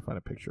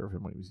a picture of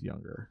him when he was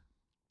younger.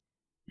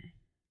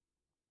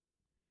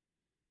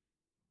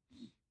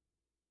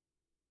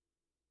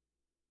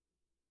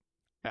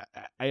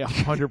 I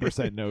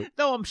 100% know.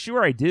 No, I'm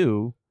sure I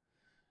do.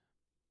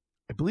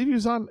 I believe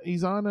he's on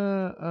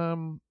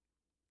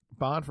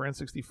Bond for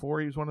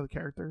N64. He was one of the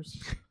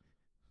characters.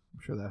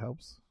 I'm sure that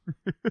helps.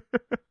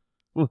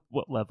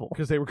 What level?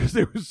 Because they were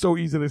so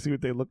easy to see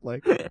what they looked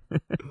like. They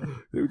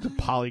were just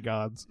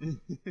polygons.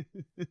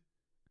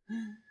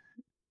 I'm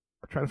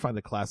trying to find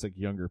the classic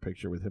younger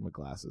picture with him with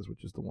glasses,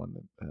 which is the one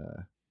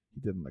that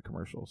he did in the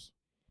commercials.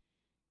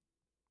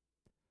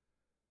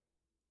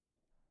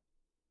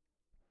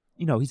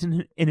 You know, he's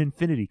in an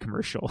Infinity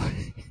commercial.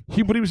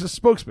 But he was a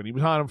spokesman. He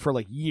was on him for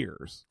like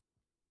years.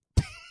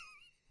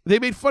 They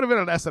made fun of it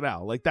on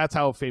SNL. Like, that's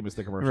how famous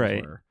the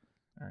commercials were.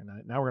 All right,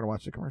 now we're going to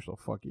watch the commercial.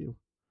 Fuck you.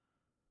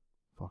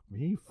 Fuck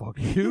me. Fuck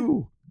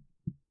you.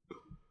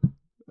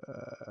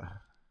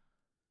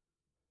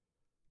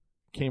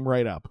 Came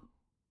right up.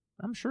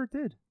 I'm sure it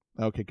did.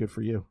 Okay, good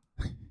for you.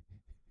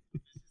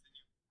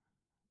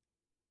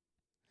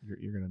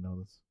 You're going to know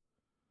this.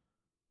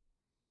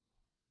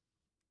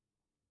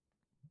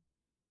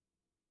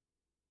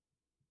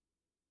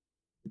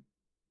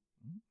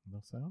 No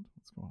sound?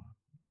 What's going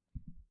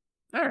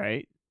on? All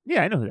right.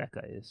 Yeah, I know who that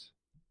guy is.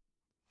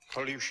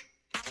 Pollution.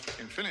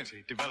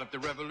 Infinity developed a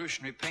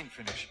revolutionary paint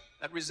finish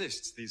that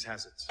resists these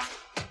hazards.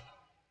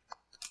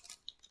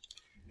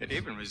 It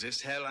even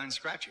resists hairline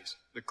scratches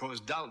that cause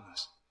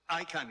dullness.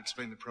 I can't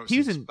explain the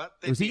process, but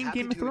was he in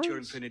Game of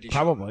Thrones?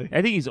 Probably.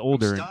 I think he's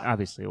older,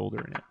 obviously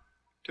older in it.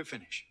 To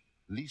finish.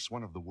 Lease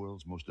one of the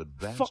world's most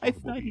advanced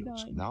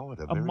automobiles now at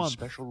a very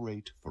special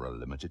rate for a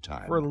limited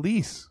time. For a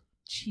lease.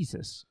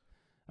 Jesus.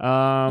 You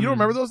don't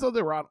remember those, though?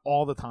 They were on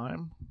all the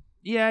time?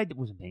 Yeah, I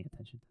wasn't paying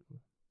attention to it.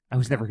 I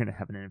was never going to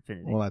have an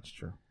Infinity. Well, that's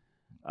true.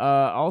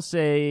 I'll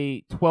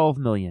say 12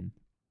 million.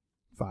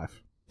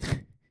 5. Of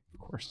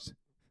course.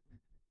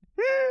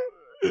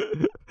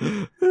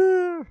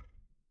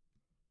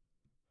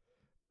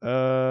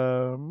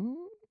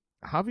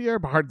 Javier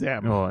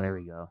Bardem. Oh, there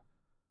we go.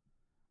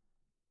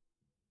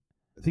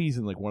 I think he's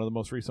in like one of the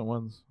most recent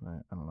ones. I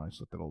don't know. I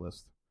just looked at a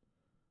list.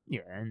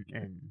 Yeah, and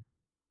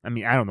I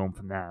mean, I don't know him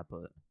from that,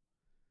 but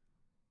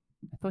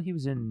I thought he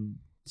was in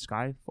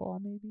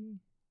Skyfall, maybe?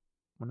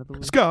 One of the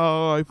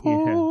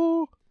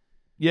Skyfall.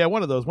 Yeah,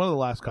 one of those. One of the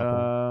last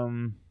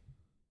couple.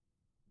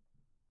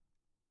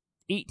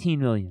 18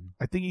 million.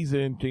 I think he's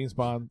in James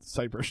Bond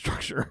Cypress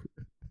Structure.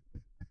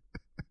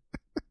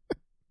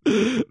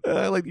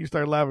 I like that you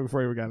started laughing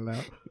before you got it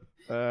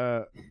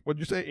out. What'd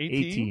you say?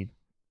 18?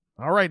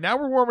 All right, now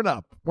we're warming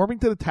up. Warming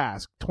to the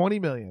task. 20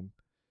 million.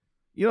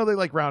 You know they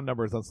like round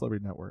numbers on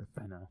Celebrity Net Worth.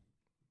 I know.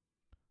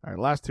 All right,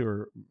 last two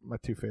are my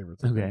two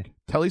favorites. Okay.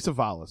 Telly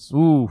Savalas.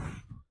 Ooh.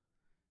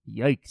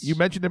 Yikes. You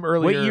mentioned him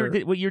earlier.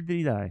 What year did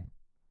he die?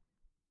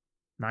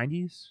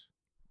 90s?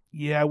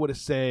 Yeah, I would have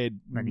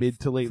said 95. mid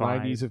to late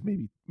 90s, if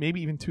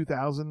maybe even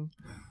 2000.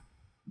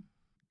 God,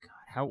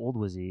 how old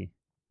was he?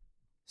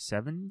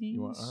 70s?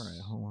 All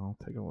right, hold on. I'll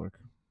take a look.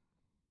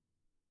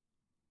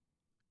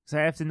 Because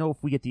I have to know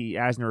if we get the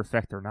Asner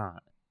effect or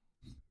not.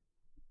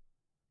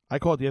 I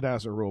call it the Ed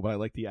Asner rule, but I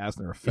like the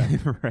Asner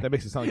effect. Right. That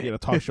makes it sound like you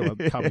had a talk show on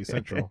Comedy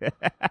Central.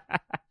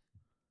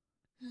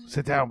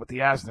 Sit down with the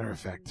Asner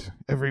effect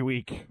every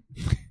week.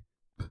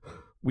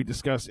 We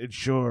discuss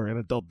Insure and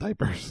adult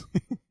diapers.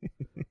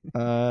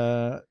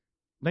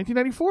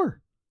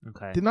 1994.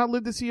 Okay. Did not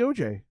live to see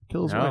OJ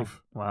kill his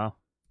wife. Wow.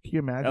 Can you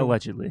imagine?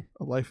 Allegedly.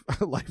 A life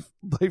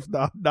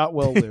not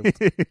well lived.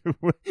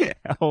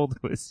 How old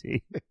was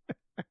he?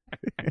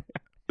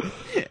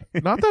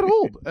 Not that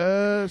old.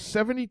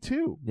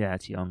 72. Yeah,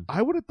 it's young.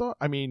 I would have thought.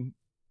 I mean,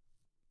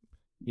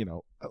 you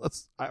know,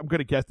 I'm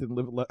gonna guess didn't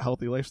live a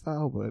healthy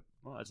lifestyle, but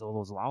well, it's all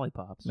those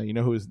lollipops. now you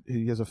know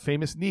he has a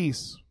famous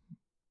niece.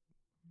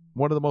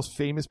 One of the most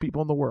famous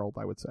people in the world,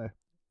 I would say.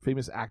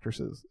 Famous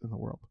actresses in the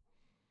world.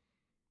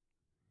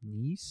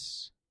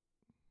 Niece?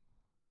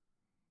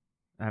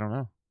 I don't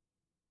know.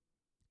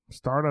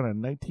 Starred on a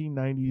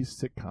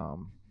 1990s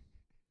sitcom.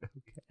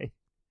 Okay.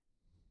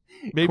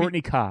 Maybe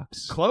Courtney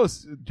Cox.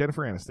 Close.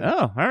 Jennifer Aniston.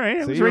 Oh, all right.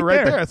 It So was you were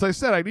right there. As I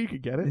said, I knew you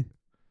could get it.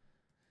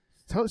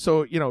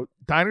 So, you know,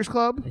 Diners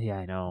Club, Yeah,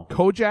 I know.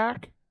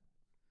 Kojak,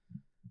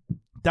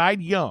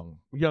 died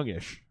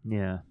youngish.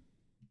 Yeah.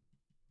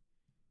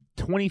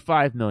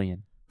 25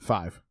 million.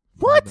 5.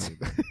 What? 5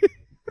 million.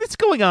 What's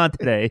going on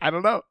today? I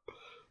don't know.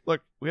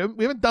 Look, we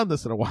haven't done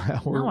this in a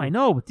while. No, I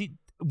know. But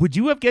would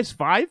you have guessed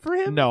 5 for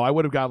him? No, I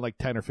would have gotten like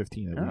 10 or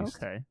 15 at least.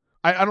 Okay.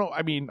 I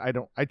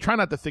try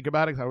not to think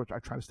about it because I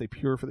try to stay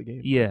pure for the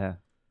game. Yeah.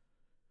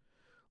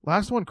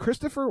 Last one,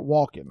 Christopher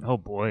Walken. Oh,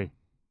 boy.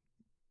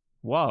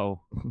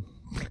 Whoa.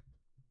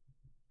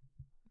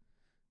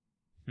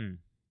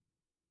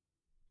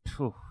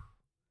 Phew.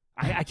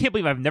 I can't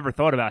believe I've never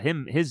thought about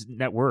his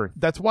net worth.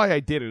 That's why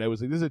I did it. I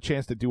was like, this is a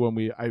chance to do one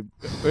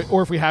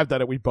or if we have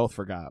done it, we both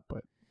forgot.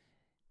 But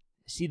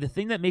see, the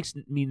thing that makes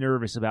me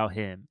nervous about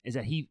him is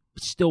that he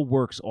still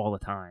works all the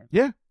time.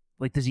 Yeah.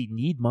 Like, does he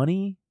need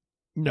money?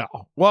 No.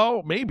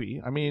 Well,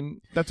 maybe. I mean,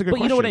 that's a good But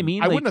question. you know what I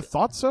mean? I Like- wouldn't have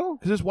thought so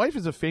because his wife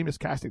is a famous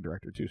casting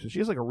director too, so she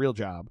has like a real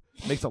job.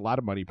 Makes a lot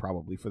of money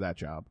probably for that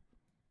job.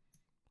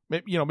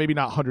 Maybe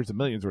not hundreds of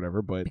millions or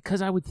whatever, but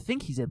Because I would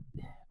think he's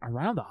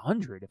around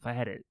 100 if I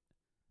had it.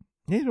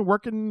 He's been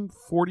working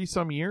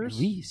 40-some years. At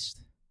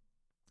least.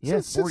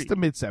 Yeah, since the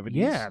mid-'70s.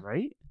 Yeah,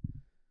 right?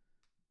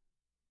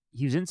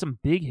 He was in some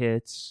big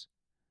hits.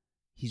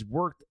 He's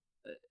worked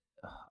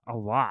a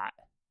lot.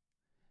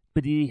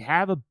 But did he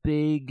have a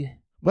big...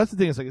 Well, that's the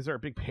thing. Is there a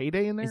big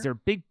payday in there? Is there a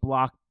big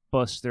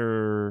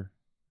blockbuster?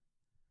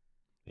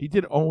 He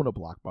did own a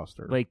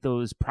blockbuster. Like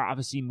those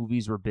prophecy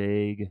movies were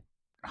big.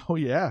 Oh,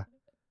 yeah.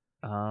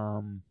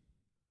 I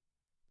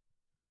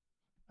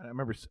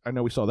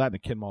know we saw that in the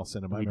Kinmall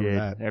Cinema. We I remember did.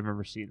 that. I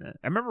remember seeing that.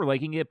 I remember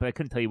liking it, but I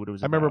couldn't tell you what it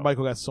was I remember about.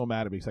 Michael got so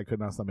mad at me because I could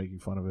not stop making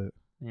fun of it.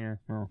 Yeah,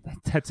 well,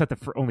 that's not the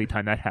only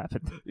time that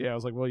happened. Yeah, I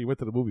was like, well, you went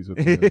to the movies with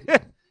me.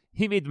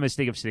 He made the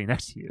mistake of sitting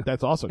next to you.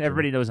 That's also true.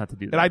 Everybody knows not to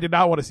do that. And I did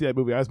not want to see that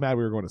movie. I was mad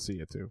we were going to see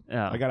it, too. Oh.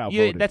 I got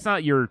outvoted. That's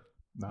not your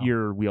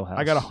wheelhouse.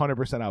 I got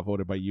 100%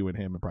 outvoted by you and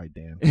him and probably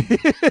Dan.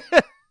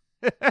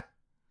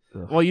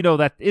 Well, you know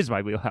that is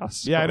my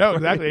wheelhouse. Yeah, I know,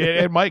 exactly.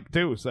 And Mike,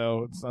 too,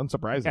 so it's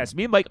unsurprising. Yes,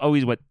 me and Mike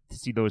always went to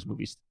see those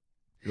movies.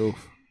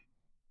 Oof.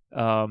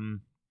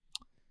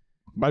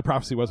 My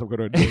prophecy was I'm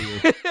going to annoy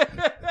you.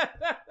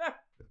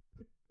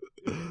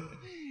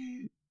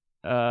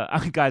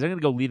 Guys, I'm going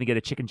to go leave and get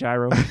a chicken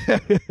gyro.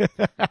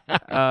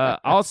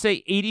 I'll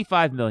say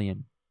 $85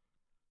 million.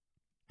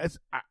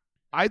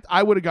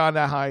 I would have gone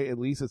that high at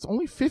least. It's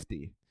only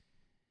 50.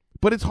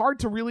 But it's hard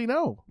to really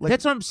know. Like,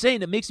 that's what I'm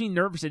saying. It makes me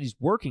nervous that he's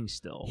working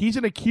still. He's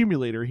an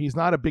accumulator. He's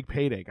not a big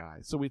payday guy.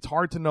 So it's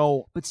hard to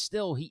know. But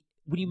still,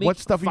 when you make what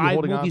stuff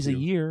 5 movies a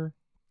year.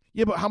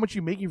 Yeah, but how much are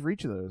you making for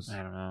each of those? I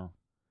don't know.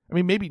 I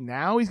mean, maybe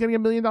now he's getting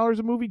 $1 million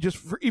a movie just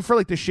for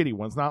like the shitty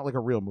ones, not like a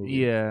real movie.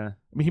 Yeah.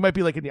 I mean, he might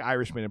be like in The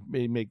Irishman and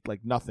may make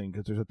like nothing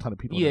because there's a ton of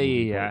people.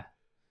 Yeah.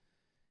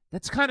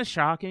 That's kind of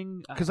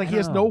shocking. Because like he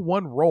has no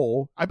one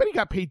role. I bet he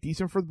got paid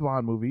decent for the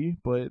Bond movie,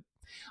 but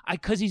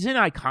because he's in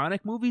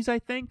iconic movies, I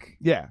think.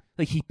 Yeah.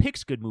 Like he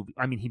picks good movies.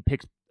 I mean, he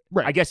picks.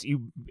 Right. I guess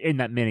you in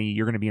that many,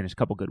 you're going to be in a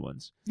couple good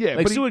ones. Yeah.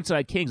 Like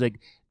Suicide Kings, like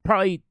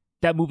probably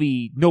that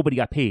movie nobody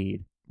got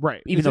paid.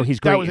 Right. Even though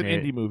he's great. That was an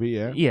indie movie.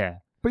 Yeah. Yeah.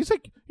 But he's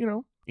like, you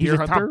know. He's Deer a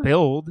Hunter. top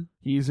build.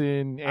 He's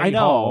in Annie I know,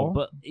 Hall.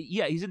 but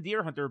yeah, he's in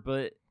Deer Hunter.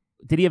 But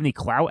did he have any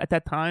clout at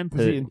that time?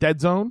 Was he in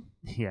Dead Zone?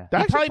 Yeah,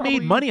 That he probably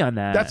made money on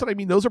that. That's what I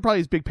mean. Those are probably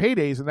his big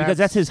paydays, and because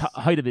that's his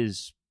height of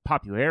his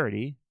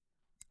popularity,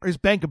 or his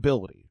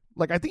bankability.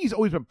 Like I think he's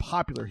always been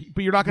popular,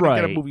 but you're not going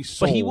to get a movie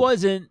sold. But he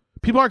wasn't.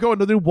 People aren't going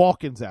to the new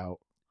Walk-ins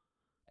out.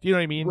 Do you know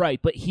what I mean? Right,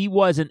 but he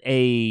wasn't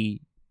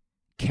a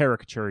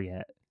caricature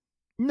yet.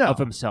 No. Of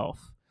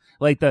himself.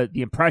 Like the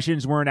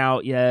impressions weren't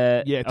out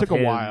yet. Yeah, it took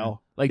a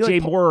while. Like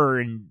Jay Moore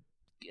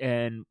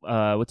and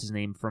what's his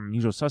name from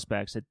Usual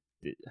Suspects?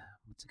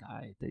 What's the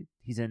guy?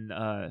 He's in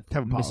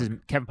Kevin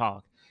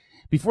Pollak.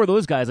 Before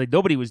those guys, like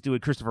nobody was doing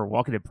Christopher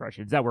Walken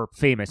impressions that were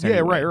famous. Yeah,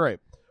 anyway. right.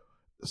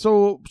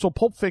 So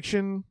Pulp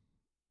Fiction,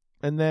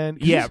 and then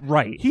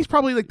right. He's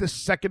probably like the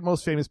second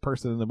most famous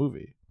person in the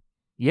movie.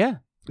 Yeah,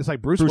 it's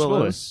like Bruce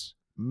Willis,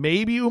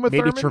 maybe Uma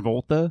Thurman,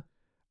 Travolta.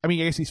 I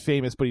mean, I guess he's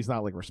famous, but he's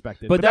not like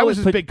respected. But that was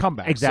his big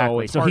comeback.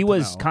 Exactly. So he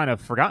was kind of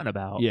forgotten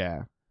about.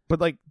 Yeah, but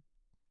like.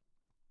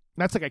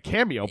 That's like a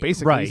cameo,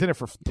 basically. Right. He's in it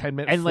for 10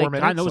 minutes, and 4 minutes.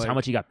 God knows how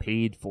much he got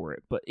paid for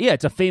it. But yeah,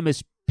 it's a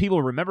famous.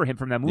 People remember him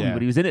from that movie, but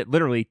he was in it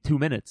literally 2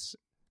 minutes.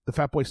 The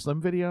Fat Boy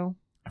Slim video,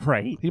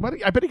 right?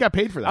 I bet he got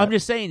paid for that. I'm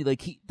just saying,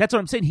 like that's what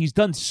I'm saying. He's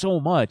done so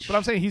much. But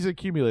I'm saying he's an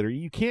accumulator.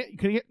 You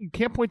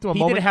can't point to a he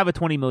moment. Didn't have a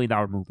 $20 million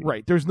movie,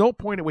 right? There's no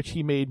point at which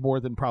he made more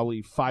than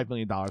probably $5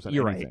 million on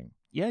you're anything. Right.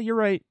 Yeah, you're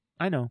right.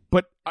 I know.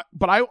 But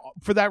I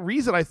for that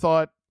reason I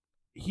thought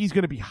he's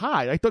going to be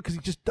high. I thought because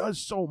he just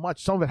does so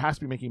much. Some of it has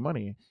to be making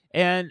money.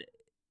 And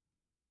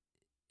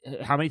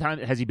how many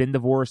times has he been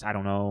divorced? I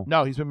don't know.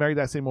 No, he's been married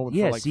that same woman for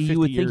like 50 years. You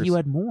would think you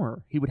had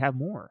more. He would have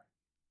more.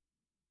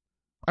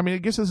 I mean, I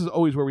guess this is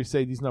always where we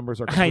say these numbers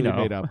are completely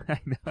made up. I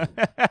know.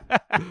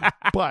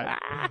 But,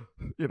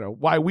 you know,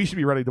 why we should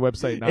be running the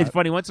website now. It's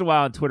funny. Once in a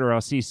while on Twitter,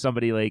 I'll see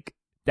somebody like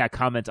that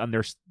comments on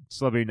their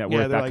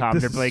celebritynetworth.com.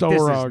 They're like, this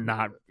is wrong.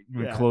 not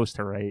even close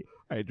to right.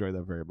 I enjoy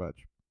that very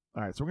much.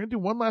 All right, so we're going to do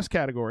one last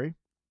category.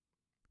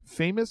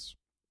 Famous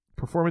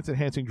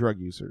performance-enhancing drug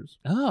users.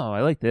 Oh,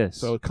 I like this.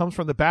 So it comes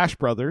from the Bash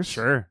Brothers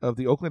sure. of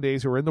the Oakland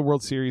A's who were in the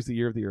World Series the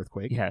year of the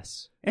earthquake.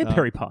 Yes. And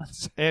Barry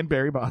Bonds. And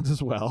Barry Bonds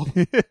as well.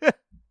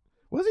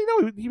 Was he?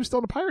 No, he was still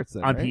in the Pirates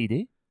then, on right?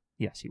 PED?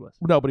 Yes, he was.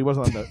 No, but he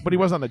wasn't on the. But he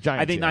was on the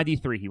Giants. I think yet.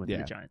 93 he went to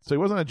the Giants. So he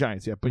wasn't on the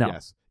Giants yet, but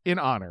yes, in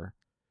honor.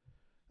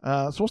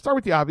 So we'll start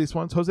with the obvious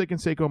ones: Jose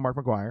Canseco and Mark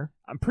McGwire.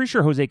 I'm pretty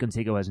sure Jose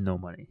Canseco has no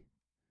money,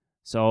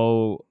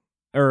 so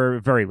or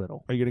very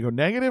little. Are you going to go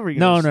negative? Or are you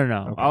no.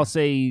 Okay. I'll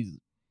say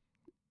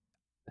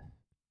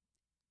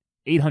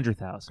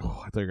 800,000.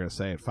 Oh, I thought you were going to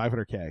say it.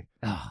 500K.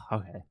 Oh,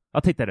 okay,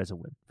 I'll take that as a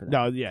win. For that.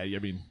 No, yeah, I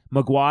mean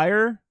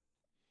McGwire,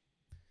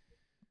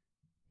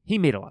 he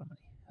made a lot of money.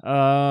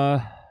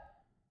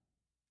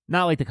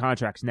 Not like the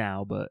contracts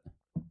now, but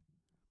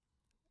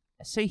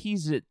I say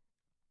he's at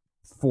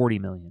 40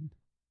 million.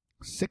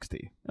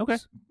 60. Okay.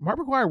 Mark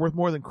McGwire worth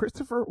more than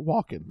Christopher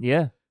Walken.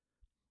 Yeah.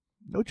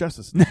 No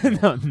justice.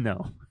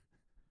 No.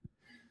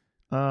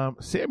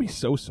 Sammy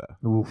Sosa.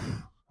 Oof.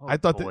 Oh, I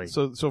thought boy.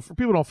 that. So for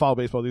people who don't follow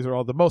baseball, these are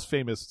all the most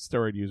famous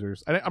steroid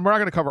users. And I'm not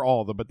going to cover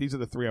all of them, but these are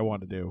the 3 I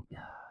wanted to do.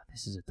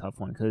 This is a tough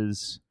one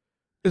because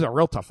This is a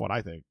real tough one,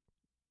 I think.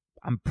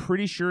 I'm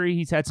pretty sure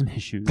he's had some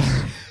issues.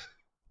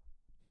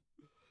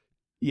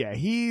 Yeah,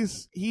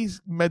 he's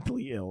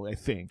mentally ill, I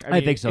think.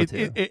 I think so,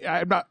 too.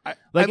 I'm not. I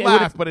Like,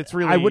 laugh, but it's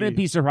really. I wouldn't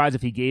be surprised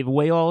if he gave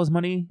away all his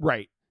money.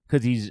 Right.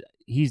 Because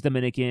he's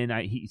Dominican.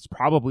 He's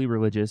probably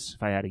religious,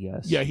 if I had to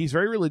guess. Yeah, he's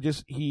very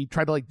religious. He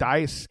tried to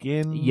dye his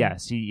skin.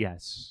 Yes.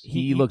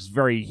 He looks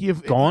very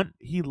gaunt.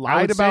 He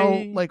lied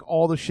about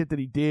all the shit that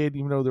he did,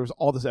 even though there was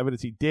all this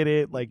evidence he did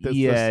it.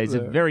 He's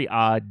a very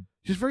odd.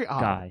 Just very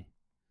odd guy.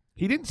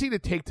 He didn't seem to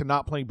take to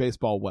not playing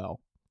baseball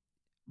well,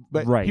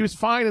 but right. he was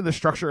fine in the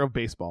structure of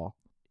baseball.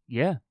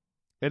 Yeah.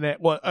 And that,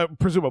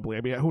 presumably,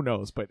 I mean, who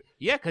knows? But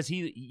yeah, because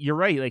you're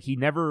right. Like, he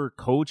never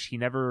coached. He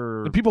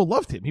never. And people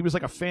loved him. He was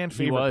like a fan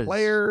favorite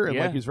player, and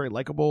yeah. he was very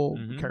likable,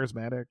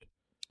 charismatic,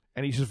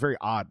 and he's just very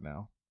odd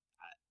now.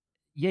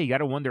 Yeah, you got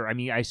to wonder. I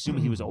mean, I assume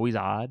he was always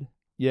odd.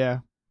 Yeah,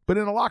 but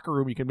in a locker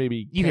room, you can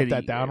maybe get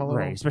that down a little,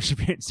 right? Especially if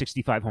you're hitting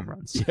 65 home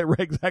runs. Yeah, right.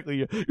 Exactly.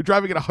 You're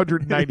driving at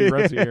 190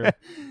 runs a year.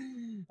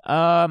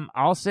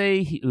 I'll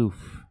say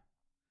oof.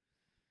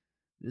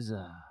 This is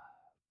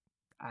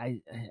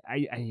I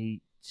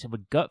have a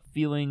gut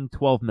feeling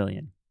 12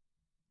 million.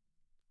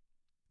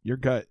 Your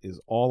gut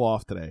is all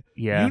off today.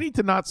 Yeah. You need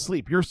to not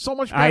sleep. You're so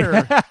much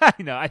better. I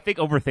know. I think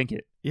overthink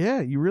it. Yeah,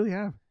 you really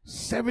have.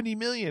 70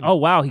 million. Oh,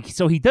 wow.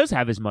 So he does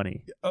have his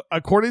money.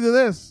 According to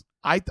this,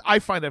 I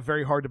find that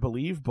very hard to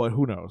believe, but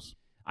who knows?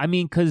 I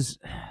mean,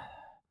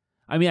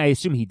 I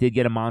assume he did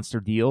get a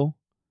monster deal.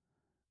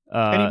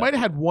 And he might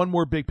have had one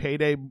more big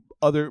payday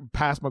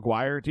past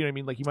McGuire. Do you know what I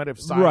mean? Like, he might have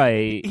signed.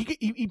 Right.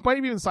 He might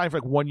have even signed for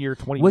 1 year,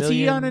 20 Was million.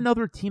 he on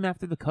another team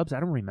after the Cubs? I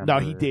don't remember. No,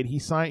 he did. He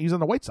was on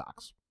the White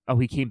Sox. Oh,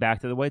 he came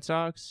back to the White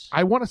Sox?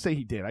 I want to say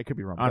he did. I could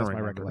be wrong. That's my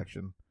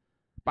recollection.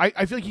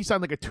 I feel like he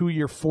signed like a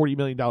 2-year, $40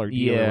 million deal or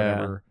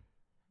whatever.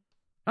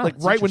 Oh, like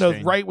right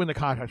when the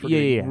contracts were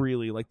getting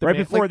really like the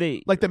before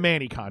the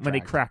Manny contract, when they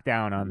cracked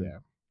down on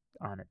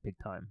it big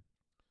time.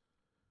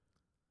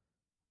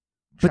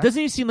 But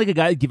doesn't he seem like a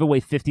guy to give away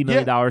 $50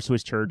 million to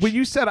his church? When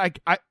you said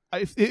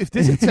if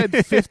this had said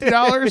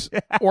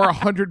 $50 or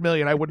 $100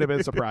 million, I wouldn't have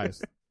been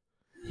surprised.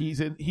 He's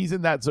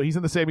in that zone. He's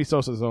in the Sammy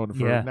Sosa zone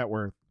for net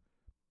worth.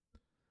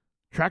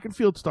 Track and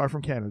field star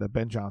from Canada,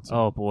 Ben Johnson.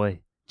 Oh boy,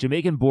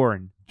 Jamaican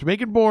born.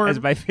 As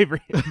my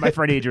favorite. My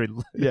friend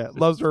Adrian.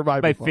 Loves to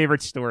revive my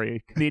favorite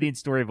story, Canadian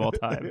story of all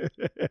time.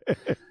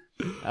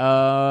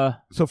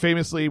 So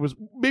famously was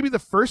maybe the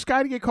first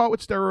guy to get caught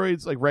with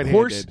steroids, like red-handed.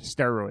 Horse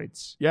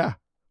steroids. Yeah.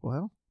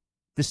 Well,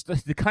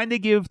 the kind they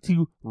give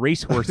to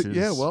race horses.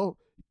 Yeah. Well,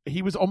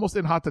 he was almost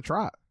in Hot to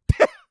Trot.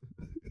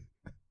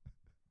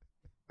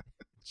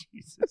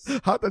 Jesus.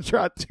 Hot to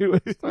Trot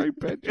 2 is starring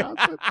Ben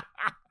Johnson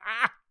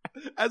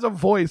as a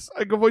voice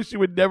you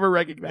would never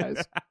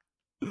recognize.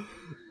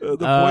 The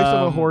voice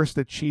of a horse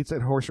that cheats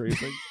at horse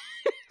racing.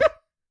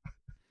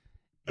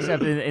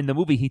 Except in the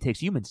movie, he takes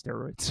human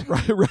steroids.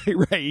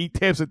 Right. He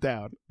tamps it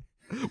down.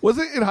 Was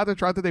it in Hot to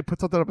Trot that they put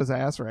something up his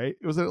ass, right?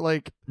 Was it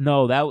like...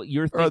 No, that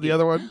you're thinking... Or the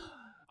other one?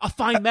 A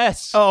Fine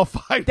Mess.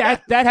 Fine Mess.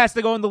 That has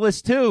to go on the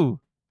list, too.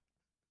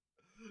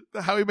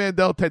 The Howie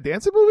Mandel Ted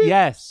Danson movie?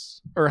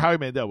 Yes. Or Howie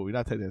Mandel movie,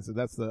 not Ted Danson.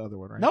 That's the other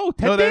one, right? No,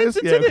 Ted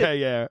Danson's in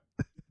it.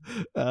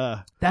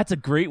 Yeah. That's a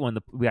great one.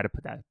 We got to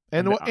put that.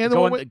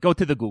 Go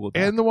to the Google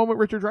Doc. And the one with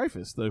Richard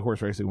Dreyfuss, the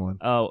horse racing one.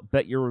 Oh,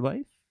 Bet Your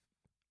Life?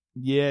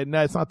 Yeah,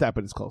 no, it's not that,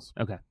 but it's close.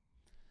 Okay.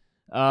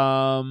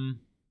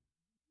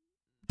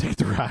 Take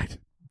the Ride.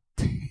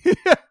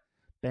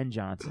 Ben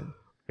Johnson.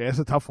 Yeah, it's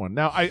a tough one.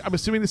 Now, I'm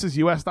assuming this is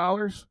U.S.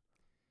 dollars.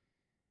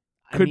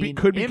 Could be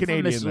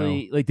Canadian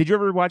though. Like, did you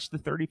ever watch the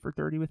 30 for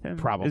 30 with him?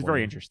 Probably. It's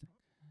very interesting.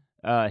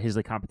 His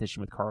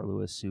competition with Carl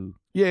Lewis, who,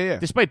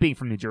 despite being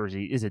from New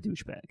Jersey, is a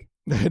douchebag.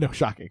 No,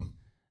 shocking.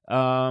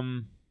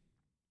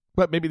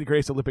 But maybe the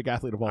greatest Olympic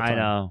athlete of all time. I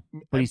know,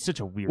 but he's such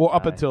a weird. Well,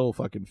 up until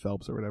fucking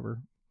Phelps or whatever.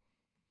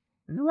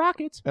 And the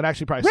Rockets. And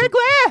actually, probably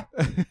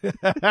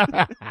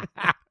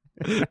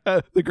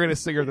the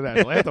greatest singer of the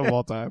national anthem of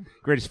all time.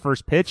 Greatest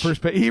first pitch.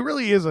 He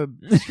really is a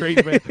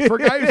strange man. For a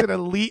guy who's an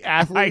elite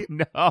athlete,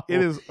 I know.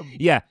 It is.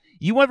 Yeah.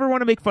 You ever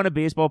want to make fun of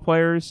baseball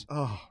players?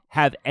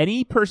 Have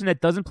any person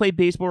that doesn't play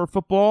baseball or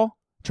football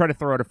try to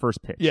throw out a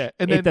first pitch. Yeah.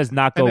 And it does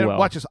not go well.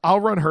 Watch this. I'll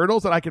run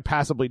hurdles and I could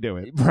passably do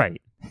it.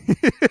 Right.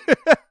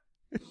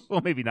 Well,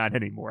 maybe not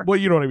anymore. Well,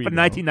 you know what I mean. But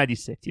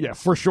 1996. Yes. Yeah,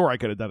 for sure I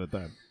could have done it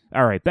then.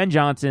 All right. Ben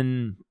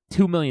Johnson,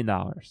 $2 million.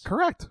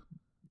 Correct.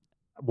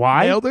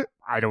 Why? Nailed it.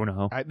 I don't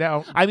know.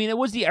 I mean, it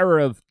was the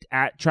era of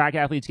track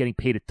athletes getting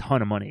paid a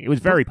ton of money. It was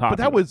very popular.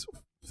 But that was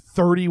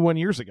 31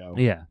 years ago.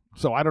 Yeah.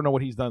 So I don't know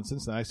what he's done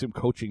since then. I assume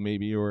coaching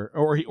maybe,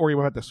 or he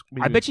went to.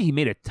 I bet you he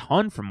made a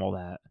ton from all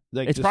that.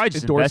 Like it's probably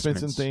just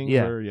endorsements and things.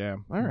 Yeah.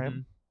 All right.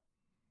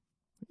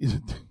 He's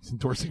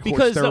endorsing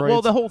because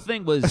steroids. The whole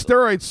thing was a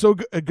steroid's so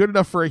good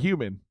enough for a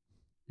human.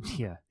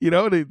 Yeah. You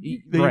know, then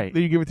you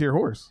give it to your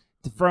horse.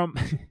 From.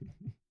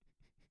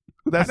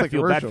 That's like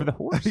feel bad for the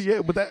horse.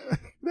 Yeah, but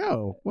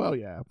no. Well,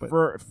 yeah, but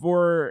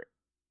for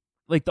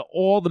like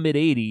all the mid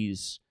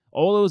 80s,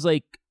 all those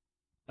like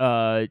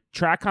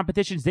track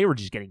competitions, they were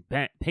just getting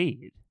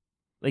paid.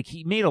 Like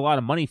he made a lot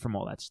of money from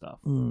all that stuff.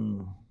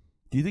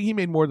 Do you think he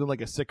made more than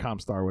like a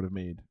sitcom star would have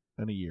made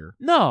in a year?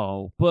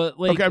 No, but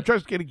like okay, I'm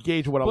just getting a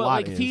gauge of what a lot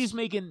like is. if he's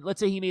making, let's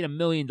say he made $1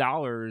 million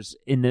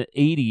in the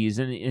 80s,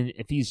 and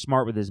if he's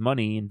smart with his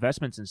money,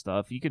 investments and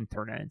stuff, you can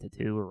turn that into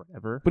 2 or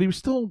whatever. But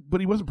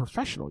he wasn't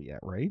professional yet,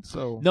 right?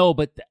 So no,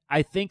 but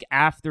I think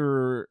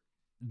after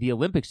the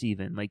Olympics,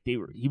 even like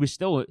he was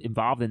still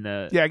involved in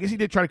the. Yeah, I guess he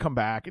did try to come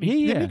back. And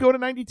didn't he go to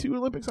 '92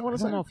 Olympics? I want to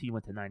say. I don't know if he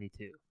went to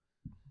 '92.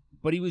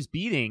 But he was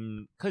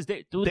beating because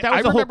that was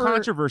the whole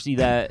controversy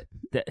that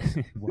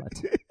what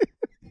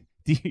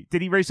did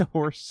he race a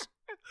horse?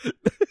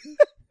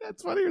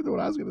 That's funnier than what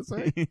I was going to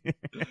say.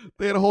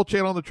 They had a whole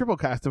channel on the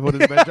Triplecast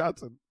devoted to Ben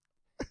Johnson.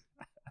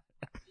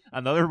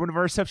 Another one of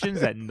our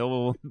exceptions that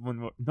no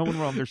one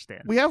will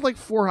understand. We have like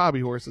 4 hobby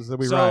horses that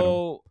we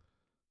ride.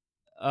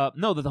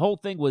 No, the whole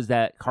thing was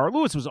that Carl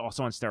Lewis was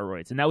also on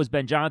steroids, and that was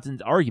Ben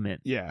Johnson's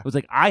argument. Yeah. It was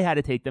like, I had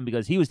to take them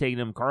because he was taking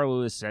them. Carl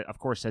Lewis, of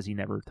course, says he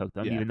never took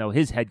them, even though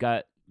his head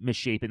got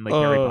misshapen like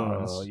Barry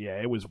Bonds. Oh,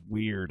 yeah, it was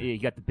weird. Yeah, he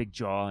got the big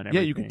jaw and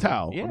everything. Yeah, you can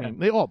tell. Yeah. I mean,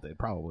 they all did,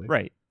 probably.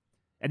 Right.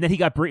 And then he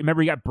got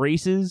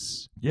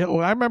braces. Yeah,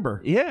 well, I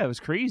remember. Yeah, it was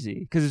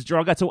crazy because his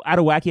jaw got so out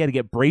of whack he had to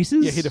get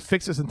braces. Yeah, he had to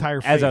fix his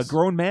entire face. As a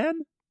grown man?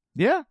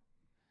 Yeah.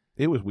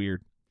 It was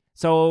weird.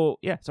 So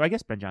I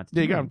guess Ben Johnson.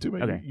 Yeah, you got him too,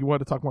 man. Okay. You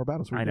wanted to talk more about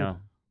him. So I know.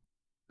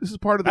 This is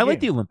part of the game. I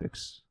like the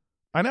Olympics.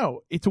 I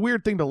know. It's a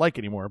weird thing to like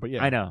anymore, but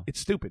yeah. I know. It's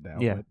stupid now.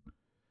 Yeah. But...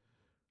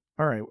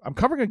 All right. I'm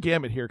covering a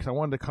gamut here because I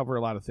wanted to cover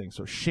a lot of things.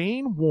 So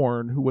Shane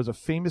Warne, who was a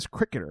famous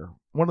cricketer,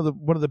 one of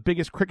the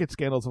biggest cricket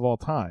scandals of all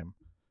time.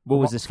 What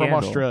was the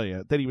scandal? From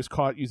Australia, that he was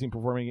caught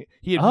performing.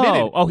 He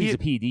admitted. He's a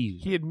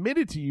PED. He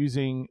admitted to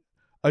using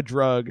a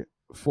drug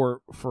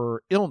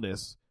for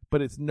illness,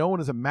 but it's known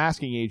as a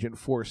masking agent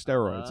for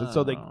steroids. And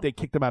so they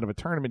kicked him out of a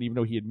tournament even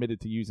though he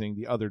admitted to using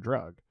the other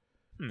drug.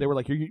 They were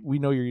like, we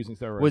know you're using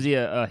steroids. Was he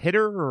a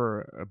hitter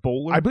or a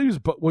bowler? I believe he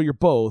was. Well, you're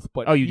both.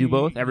 But you do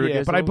both? Everyone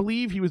does but both? I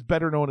believe he was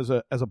better known as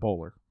a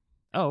bowler.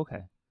 Oh,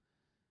 okay.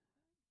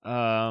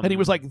 And he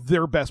was like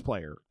their best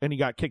player, and he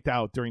got kicked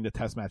out during the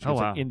test match. It was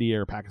like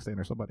India or Pakistan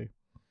or somebody.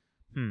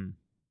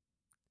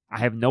 I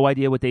have no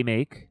idea what they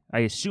make. I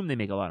assume they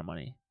make a lot of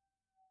money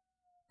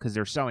because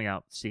they're selling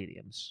out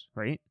stadiums,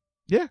 right?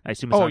 Yeah. I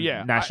assume it's on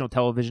national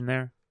television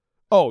there.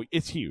 Oh,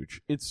 it's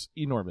huge. It's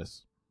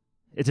enormous.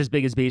 It's as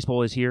big as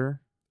baseball is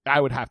here? I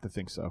would have to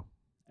think so.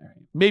 All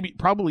right.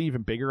 Probably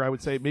even bigger, I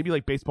would say. Maybe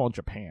like baseball in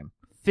Japan.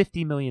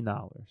 $50 million.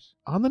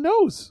 On the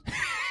nose.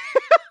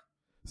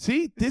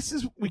 See, this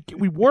is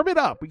we warm it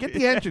up. We get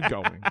the engine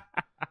going.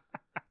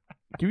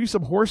 Give you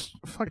some horse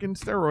fucking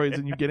steroids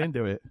and you get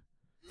into it.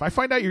 If I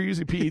find out you're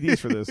using PEDs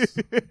for this,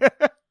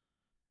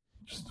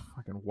 just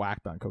fucking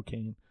whacked on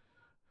cocaine.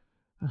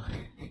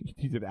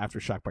 You did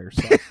aftershock by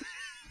yourself.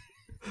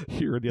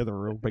 You're in the other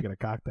room making a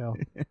cocktail.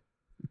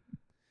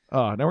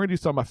 Now we're gonna do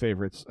some of my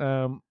favorites.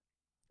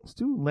 Let's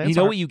do Lance. You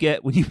know what you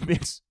get when you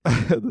mix.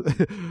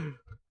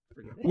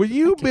 When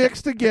you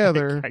mix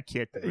together, I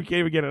can't. You can't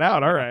even get it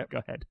out. All right, go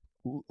ahead.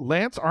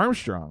 Lance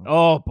Armstrong.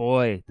 Oh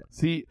boy.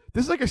 See,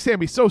 this is like a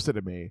Sammy Sosa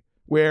to me,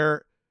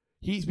 where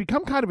he's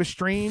become kind of a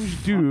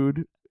strange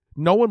dude.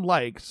 No one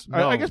likes.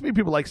 No. I guess maybe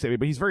people like Sammy,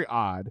 but he's very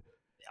odd.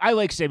 I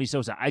like Sammy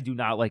Sosa. I do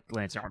not like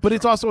Lance Armstrong. But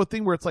it's also a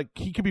thing where it's like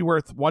he could be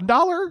worth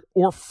 $1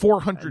 or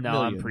 $400 million.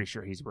 I'm pretty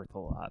sure he's worth a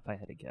lot. If I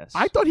had to guess,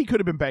 I thought he could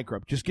have been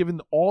bankrupt, just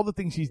given all the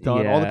things he's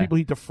done, all the people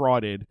he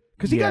defrauded.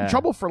 Because he got in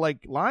trouble for like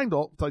lying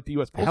to like the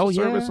U.S. Postal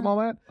Service and all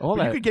that.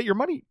 But you could get your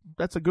money.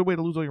 That's a good way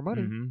to lose all your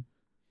money. Mm-hmm.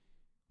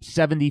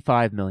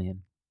 $75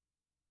 million.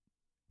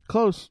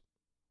 Close.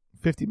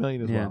 $50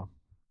 million as well.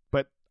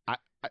 But I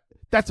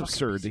that's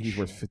absurd that he's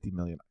worth $50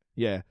 million.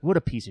 Yeah. What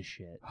a piece of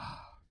shit.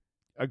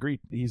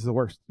 Agreed. He's the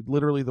worst.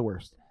 Literally the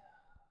worst.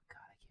 God,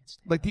 I can't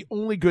stand like the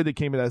only good that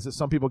came of that is that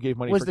some people gave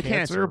money was for the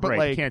cancer, but right,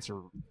 like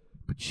cancer.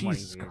 But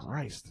Jesus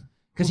Christ.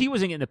 Because he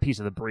wasn't getting a piece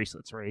of the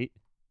bracelets, right?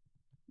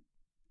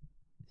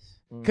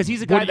 Because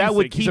he's a guy that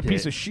would keep He's a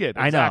piece of shit.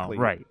 I Exactly.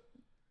 know, right?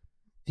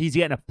 He's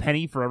getting a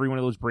penny for every one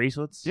of those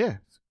bracelets. Yeah.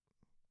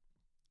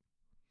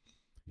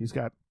 He's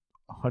got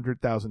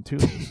 100,000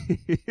 tunes.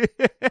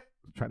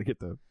 Trying to get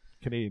the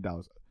Canadian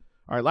dollars.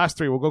 All right, last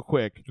three. We'll go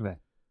quick. Okay.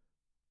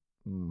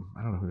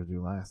 I don't know who to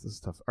do last. This is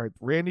tough. All right,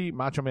 Randy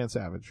Macho Man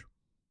Savage,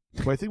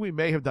 who I think we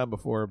may have done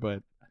before,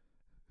 but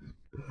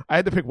I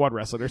had to pick one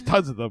wrestler. There's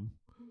tons of them.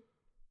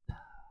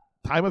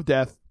 Time of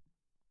death,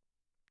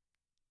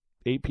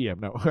 8 p.m.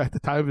 No, at the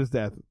time of his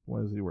death,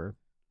 what is he worth?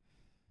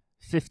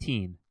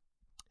 15.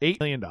 $8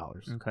 million.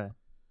 Okay.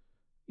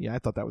 Yeah, I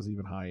thought that was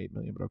even high, $8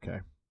 million, but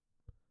okay.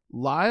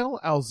 Lyle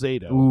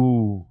Alzado.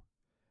 Ooh.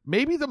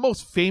 Maybe the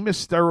most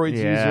famous steroids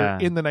user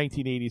in the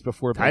 1980s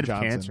before Ben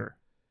Johnson. Cancer.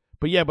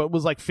 But yeah, but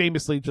was like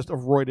famously just a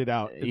roided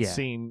out,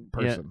 insane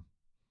person.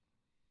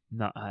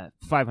 No,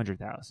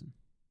 500,000.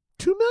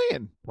 $2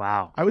 million.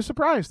 Wow. I was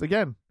surprised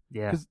again.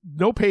 Yeah. Because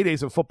no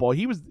paydays in football.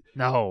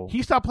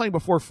 He stopped playing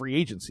before free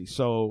agency.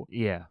 So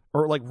yeah,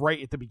 or like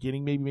right at the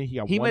beginning, maybe he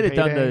got. He might have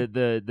done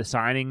the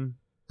signing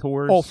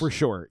tours. Oh, for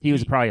sure. He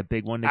was probably a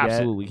big one to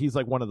absolutely. He's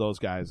like one of those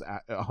guys.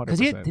 100%. Because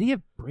did he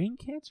have brain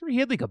cancer? He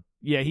had like a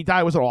he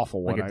died. It was an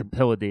awful one. Like a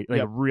debilitating,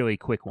 like a really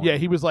quick one. Yeah,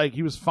 he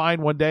was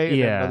fine one day,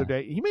 and then another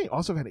day he may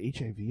also have had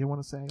HIV. I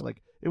want to say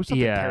like it was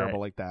something terrible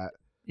like that.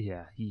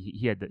 Yeah,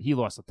 he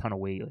lost a ton of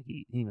weight. Like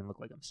he didn't even look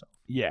like himself.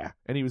 Yeah,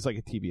 and he was like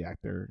a TV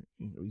actor.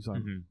 He's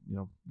on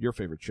your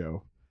favorite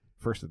show,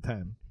 First and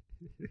 10,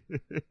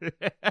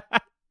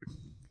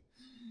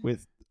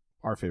 with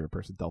our favorite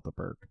person, Delta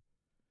Burke.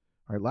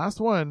 All right, last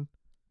one.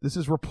 This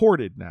is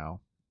reported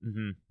now.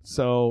 Mm-hmm.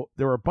 So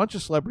there were a bunch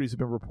of celebrities who have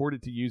been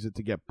reported to use it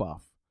to get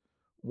buff.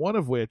 One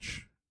of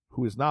which,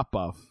 who is not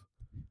buff,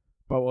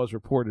 but what was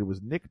reported was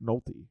Nick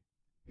Nolte.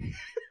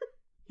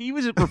 He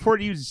was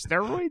reported to use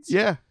steroids?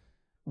 Yeah.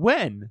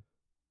 When?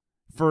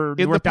 For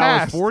in North the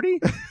past. Dallas 40?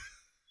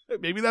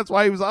 Maybe that's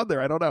why he was on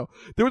there. I don't know.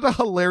 There was a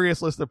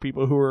hilarious list of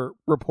people who were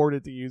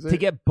reported to use it. To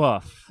get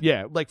buff.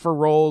 Yeah, like for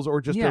roles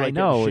or just to like I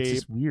know. get in shape.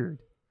 It's just weird.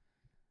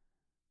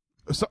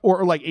 So,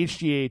 or like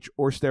HGH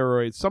or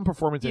steroids, some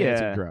performance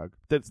enhancing drug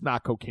that's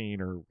not cocaine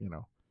or,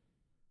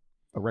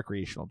 a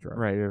recreational drug.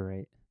 Right.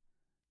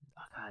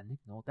 Oh, God, Nick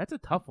Nolte. That's a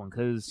tough one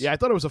because... Yeah, I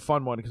thought it was a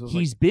fun one because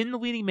he's been the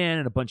leading man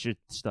in a bunch of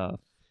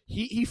stuff.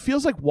 He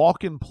feels like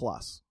Walken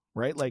Plus.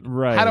 Right? Like,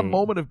 had a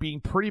moment of being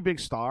pretty big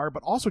star,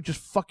 but also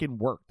just fucking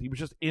worked. He was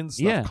just in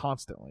stuff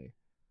constantly.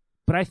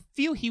 But I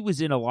feel he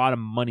was in a lot of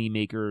money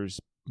makers,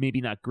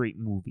 maybe not great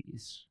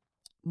movies.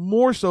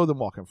 More so than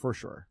Walken, for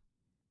sure.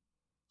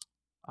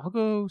 I'll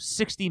go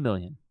 60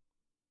 million.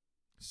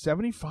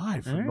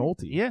 75 for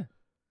Nolte. Yeah.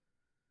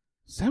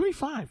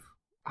 75.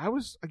 I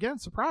was, again,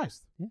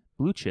 surprised. Yeah.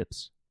 Blue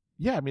chips.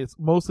 Yeah, I mean, it's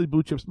mostly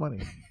blue chips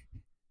money.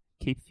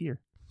 Cape Fear.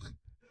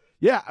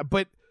 Yeah,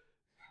 but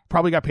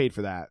probably got paid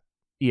for that.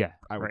 Yeah,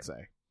 I would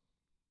say.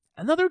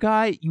 Another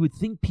guy, you would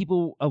think there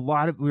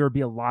would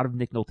be a lot of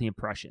Nick Nolte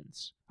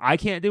impressions. I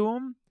can't do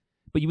them,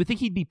 but you would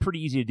think he'd be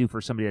pretty easy to do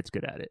for somebody that's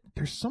good at it.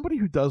 There's somebody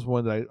who does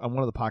one that on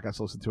one of the podcasts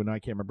I listen to, and I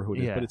can't remember who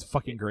it is, but it's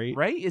fucking great.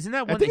 Right? Isn't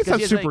that one? I think it's on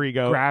Super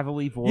Ego.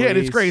 Gravelly voice. Yeah,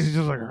 it's great. He's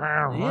just like,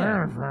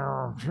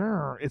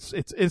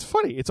 it's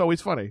funny. It's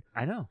always funny.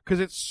 I know because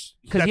that's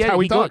how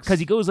he talks. Because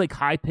he goes like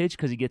high pitch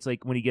because he gets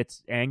like when he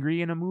gets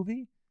angry in a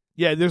movie.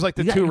 Yeah, there's like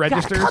the two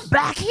registers. Come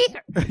back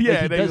here.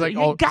 Yeah, and he's like,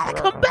 you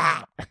gotta come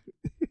back.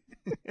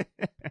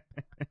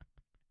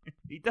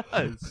 He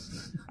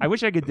does. I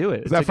wish I could do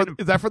it. Is that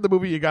from the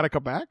movie You Gotta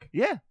Come Back?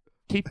 Yeah,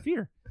 Cape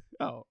Fear.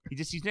 Oh, he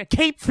just used that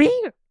Cape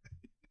Fear.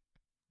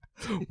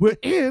 We're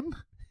in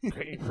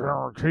Cape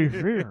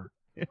Fear.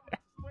 It's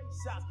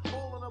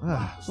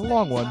a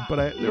long one,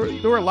 but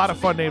there were a lot of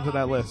fun names on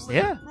that list.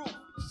 Yeah.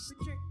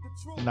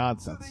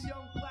 Nonsense.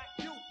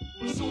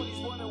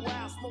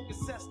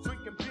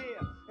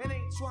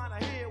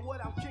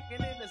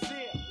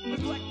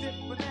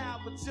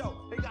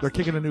 They're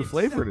kicking a new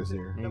flavor in his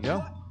ear. There you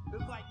go.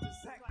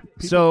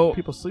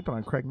 People sleeping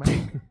on Craig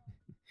Mack.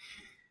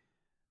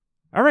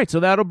 All right, so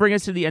that'll bring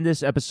us to the end of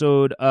this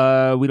episode.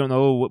 We don't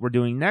know what we're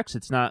doing next.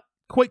 It's not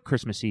quite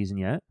Christmas season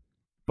yet,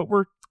 but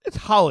it's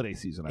holiday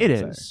season. It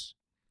is.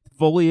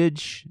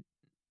 Foliage.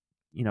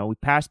 We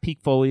passed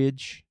peak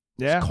foliage.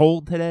 Yeah. It's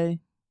cold today.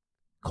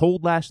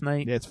 Cold last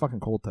night. Yeah, it's fucking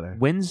cold today.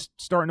 Wind's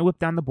starting to whip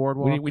down the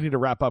boardwalk. We need to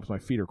wrap up because my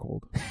feet are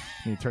cold.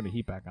 We need to turn the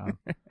heat back on.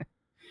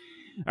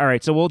 All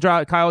right, so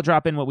Kyle will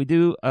drop in what we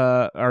do.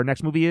 Our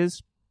next movie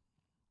is,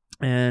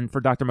 and for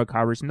Dr.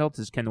 MacTober and else,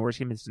 this is Ken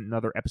Norris. It's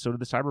another episode of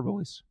the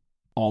Cyberbullies.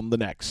 On the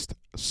next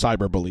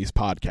Cyberbullies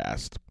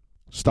podcast,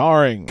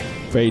 starring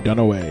Faye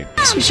Dunaway.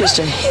 This was just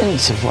a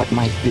hint of what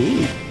might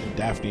be.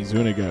 Daphne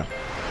Zuniga.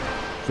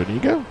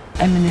 Zuniga?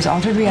 I'm in this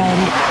altered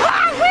reality.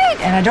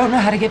 Wait! And I don't know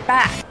how to get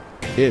back.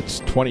 It's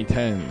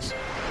 2010's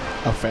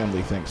A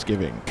Family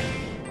Thanksgiving.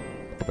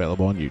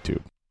 Available on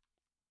YouTube.